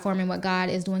platform and what God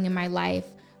is doing in my life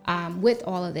with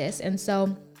all of this. And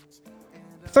so,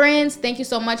 friends, thank you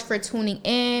so much for tuning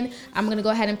in. I'm going to go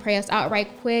ahead and pray us out right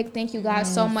quick. Thank you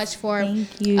guys so much for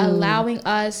allowing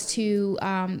us to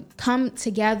come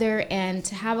together and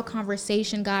to have a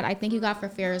conversation, God. I thank you, God, for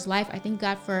Farah's life. I thank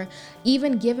God for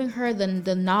even giving her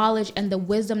the knowledge and the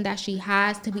wisdom that she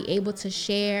has to be able to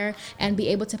share and be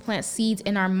able to plant seeds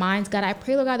in our minds. God, I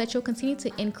pray, Lord God, that you'll continue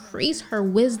to increase her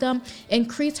wisdom,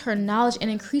 increase her knowledge, and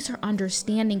increase her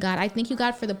understanding, God. I thank you,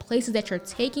 God, for the places that you're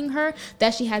taking her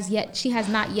that she has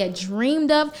not yet dreamed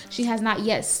of, she has not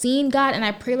yet seen, God. And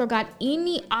I pray, Lord God,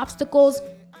 any obstacles,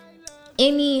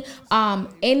 any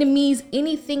enemies,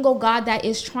 anything, oh God, that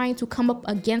is trying to come up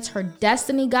against her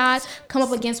destiny, God, come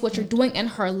up against what you're doing in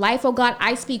her life, oh God,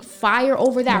 I speak fire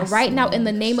over that right now in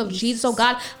the name of Jesus, oh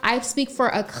God. I speak for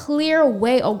a clear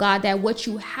way, oh God, that what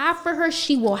you have for her,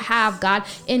 she will have, God,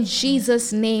 in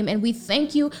Jesus' name. And we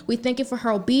thank you for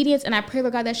her obedience, and I pray,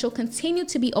 Lord God, that she'll continue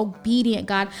to be obedient,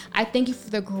 God. I thank you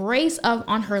for the grace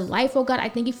on her life, oh God. I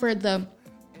thank you for the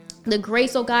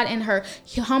grace, oh God, and her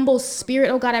humble spirit,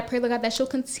 oh God. I pray, Lord God, that she'll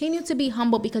continue to be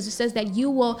humble, because it says that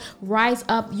you will raise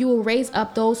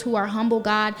up those who are humble,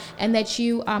 God, and that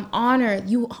you honor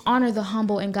the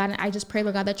humble. And God, I just pray,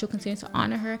 Lord God, that you'll continue to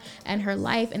honor her and her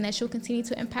life, and that she'll continue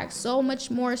to impact so much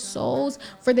more souls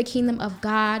for the kingdom of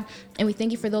God. And we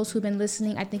thank you for those who've been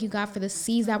listening. I thank you, God, for the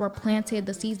seeds that were planted,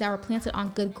 on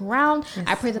good ground.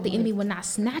 I pray that the enemy will not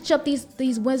snatch up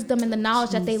these wisdom and the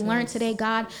knowledge that they learned today,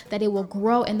 God, that it will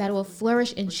grow and that it will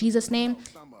flourish in Jesus' name.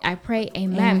 I pray,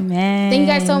 amen. Thank you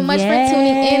guys so much for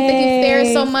tuning in. Thank you,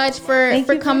 Farah, so much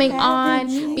for coming on.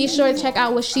 Be sure to check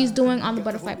out what she's doing on the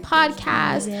Butterfly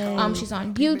Podcast. She's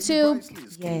on YouTube.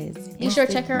 Be sure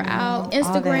to check her out.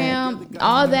 Instagram,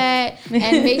 all that.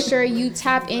 And make sure you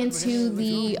tap into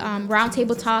the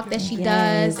roundtable talk that she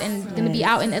does, and going to be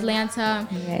out in Atlanta.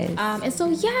 And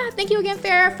so, thank you again,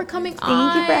 Farah, for coming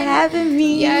on. Thank you for having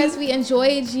me. Yes, we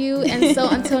enjoyed you. And so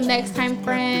until next time,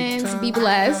 friends, be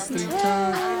blessed.